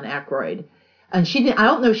with John Ackroyd. And I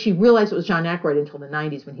don't know if she realized it was John Ackroyd until the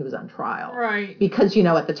 90s when he was on trial. Right. Because,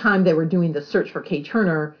 at the time they were doing the search for Kay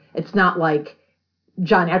Turner, it's not like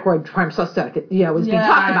John Ackroyd, prime suspect, was being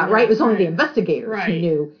talked about, right? It was only the investigators who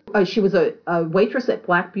knew. She was a waitress at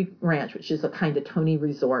Black Butte Ranch, which is a kind of Tony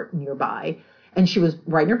resort nearby. And she was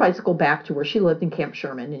riding her bicycle back to where she lived in Camp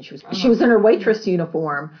Sherman. And she was in her waitress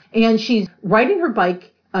uniform. And she's riding her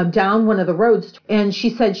bike down one of the roads. And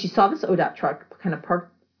she said she saw this ODOT truck kind of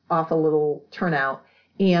parked off a little turnout.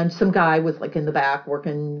 And some guy was like in the back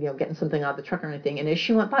working, getting something out of the truck or anything. And as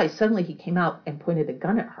she went by, suddenly he came out and pointed a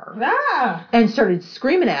gun at her. And started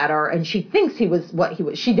screaming at her. And she thinks he was what he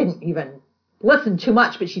was. She didn't even listen too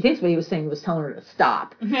much, but she thinks what he was saying was telling her to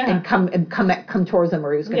stop and come towards him,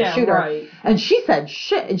 or he was going to shoot her. Right. And she said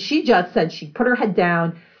shit. And she just said she put her head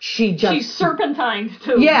down. She serpentined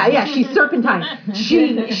too. Yeah, she serpentined.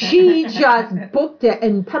 She just booked it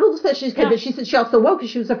and pedaled as fast as she could. But she said she also woke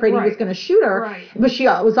because she was afraid he was going to shoot her. Right. But she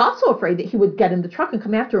was also afraid that he would get in the truck and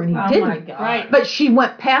come after her, and he didn't. My God. Right. But she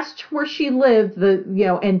went past where she lived,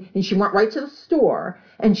 and she went right to the store,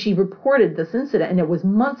 and she reported this incident, and it was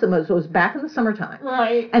months and months. It was back in the summertime.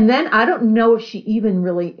 Right. And then I don't know if she even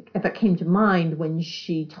really, if it came to mind when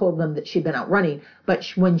she told them that she'd been out running, but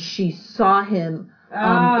when she saw him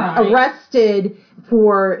arrested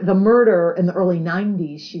for the murder in the early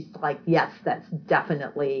 90s, she's like, yes, that's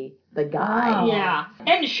definitely the guy. Yeah.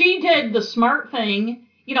 And she did the smart thing.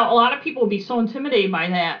 A lot of people would be so intimidated by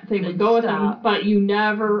that, they would go with them, but you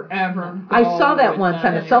never, ever go. I saw that once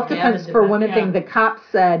on a self-defense for women thing. The cop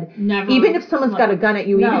said, even if someone's got a gun at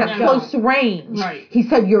you, even at close range, he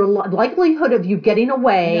said your likelihood of you getting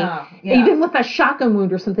away, even with a shotgun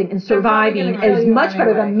wound or something, and surviving is much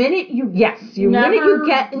better. The minute you get into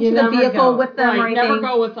the vehicle with them or anything, never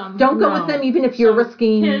go with them. Don't go with them, even if you're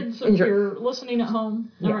risking kids, if you're listening at home.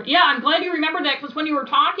 Yeah, I'm glad you remembered that, because when you were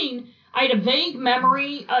talking, I had a vague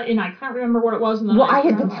memory, and I can't remember what it was. And I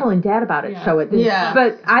had been telling Dad about it, so it didn't. Yeah.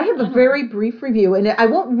 But I have a very brief review, and I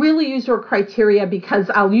won't really use her criteria because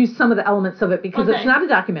I'll use some of the elements of it because it's not a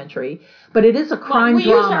documentary, but it is a crime drama. We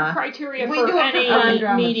use our criteria for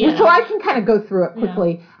any media. So I can kind of go through it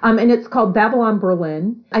quickly. Yeah. And it's called Babylon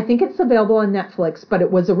Berlin. I think it's available on Netflix, but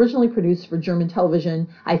it was originally produced for German television.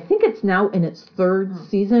 I think it's now in its third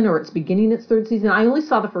season, or it's beginning its third season. I only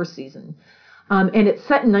saw the first season. And it's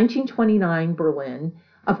set in 1929 Berlin.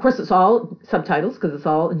 Of course, it's all subtitles because it's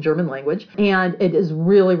all in German language. And it is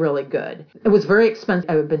really, really good. It was very expensive.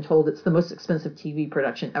 I've been told it's the most expensive TV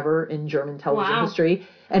production ever in German television history.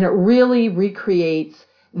 And it really recreates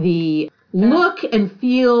the look and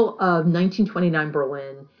feel of 1929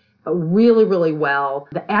 Berlin really, really well.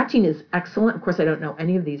 The acting is excellent. Of course, I don't know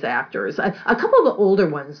any of these actors. A couple of the older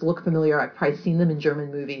ones look familiar. I've probably seen them in German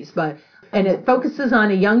movies. But And it focuses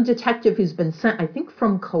on a young detective who's been sent, I think,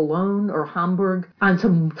 from Cologne or Hamburg on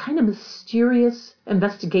some kind of mysterious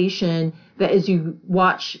investigation that, as you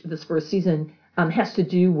watch this first season, has to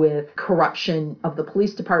do with corruption of the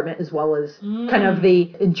police department as well as kind of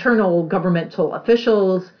the internal governmental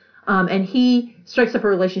officials. And he strikes up a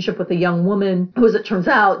relationship with a young woman who, as it turns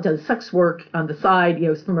out, does sex work on the side,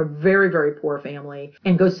 is from a very, very poor family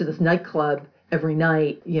and goes to this nightclub every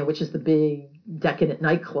night, which is the big decadent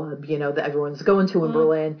nightclub, that everyone's going to in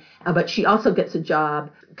Berlin. But she also gets a job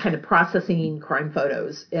kind of processing crime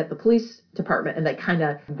photos at the police department, and they kind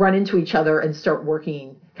of run into each other and start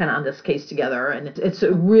working kind of on this case together, and it's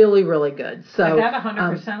really, really good. So I got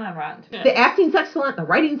 100% on Rotten. The acting's excellent, the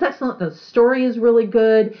writing's excellent, the story is really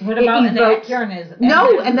good. What about an actor?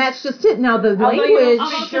 And that's just it. Now the language,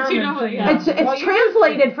 it's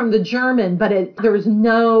translated from the German, but there was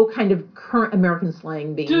no kind of current American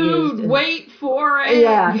slang being used. Dude, wait for it.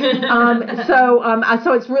 Yeah.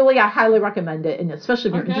 So it's really, I highly recommend it, and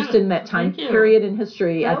especially if you're interested in that time period in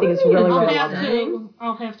history, I think it's really, really well.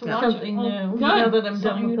 I'll have to watch something new. Good. Now that I'm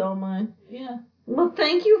done with all mine. Yeah. Well,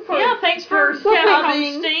 thank you for thanks for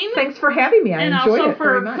hosting. Thanks for having me. I enjoyed it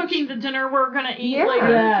very much. And also for cooking the dinner we're going to eat later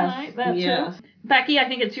tonight. That too. Becky, I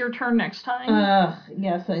think it's your turn next time.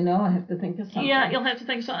 Yes, I know. I have to think of something. Yeah, you'll have to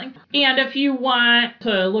think of something. And if you want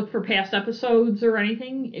to look for past episodes or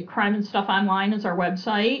anything, Crime and Stuff Online is our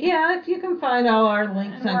website. Yeah, if you can find all our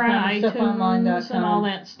links on crimeandstuffonline.com and all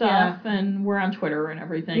that stuff, and we're on Twitter and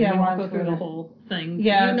everything. Yeah, we won't go through the whole thing.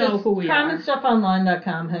 Yeah, you know who we are.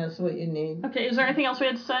 Crimeandstuffonline.com has what you need. Okay, is there anything else we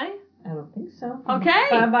had to say? I don't think so. Okay.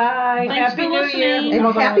 Bye-bye. Thanks Happy for New listening. Year.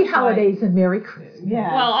 And happy holidays and Merry Christmas.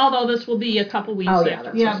 Yeah. Well, although this will be a couple weeks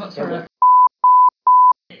after. Yeah, but for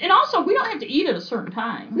And also, we don't have to eat at a certain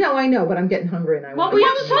time. No, I know, but I'm getting hungry and I want we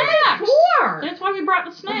have snacks. Sure. That's why we brought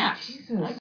the snacks. Jesus.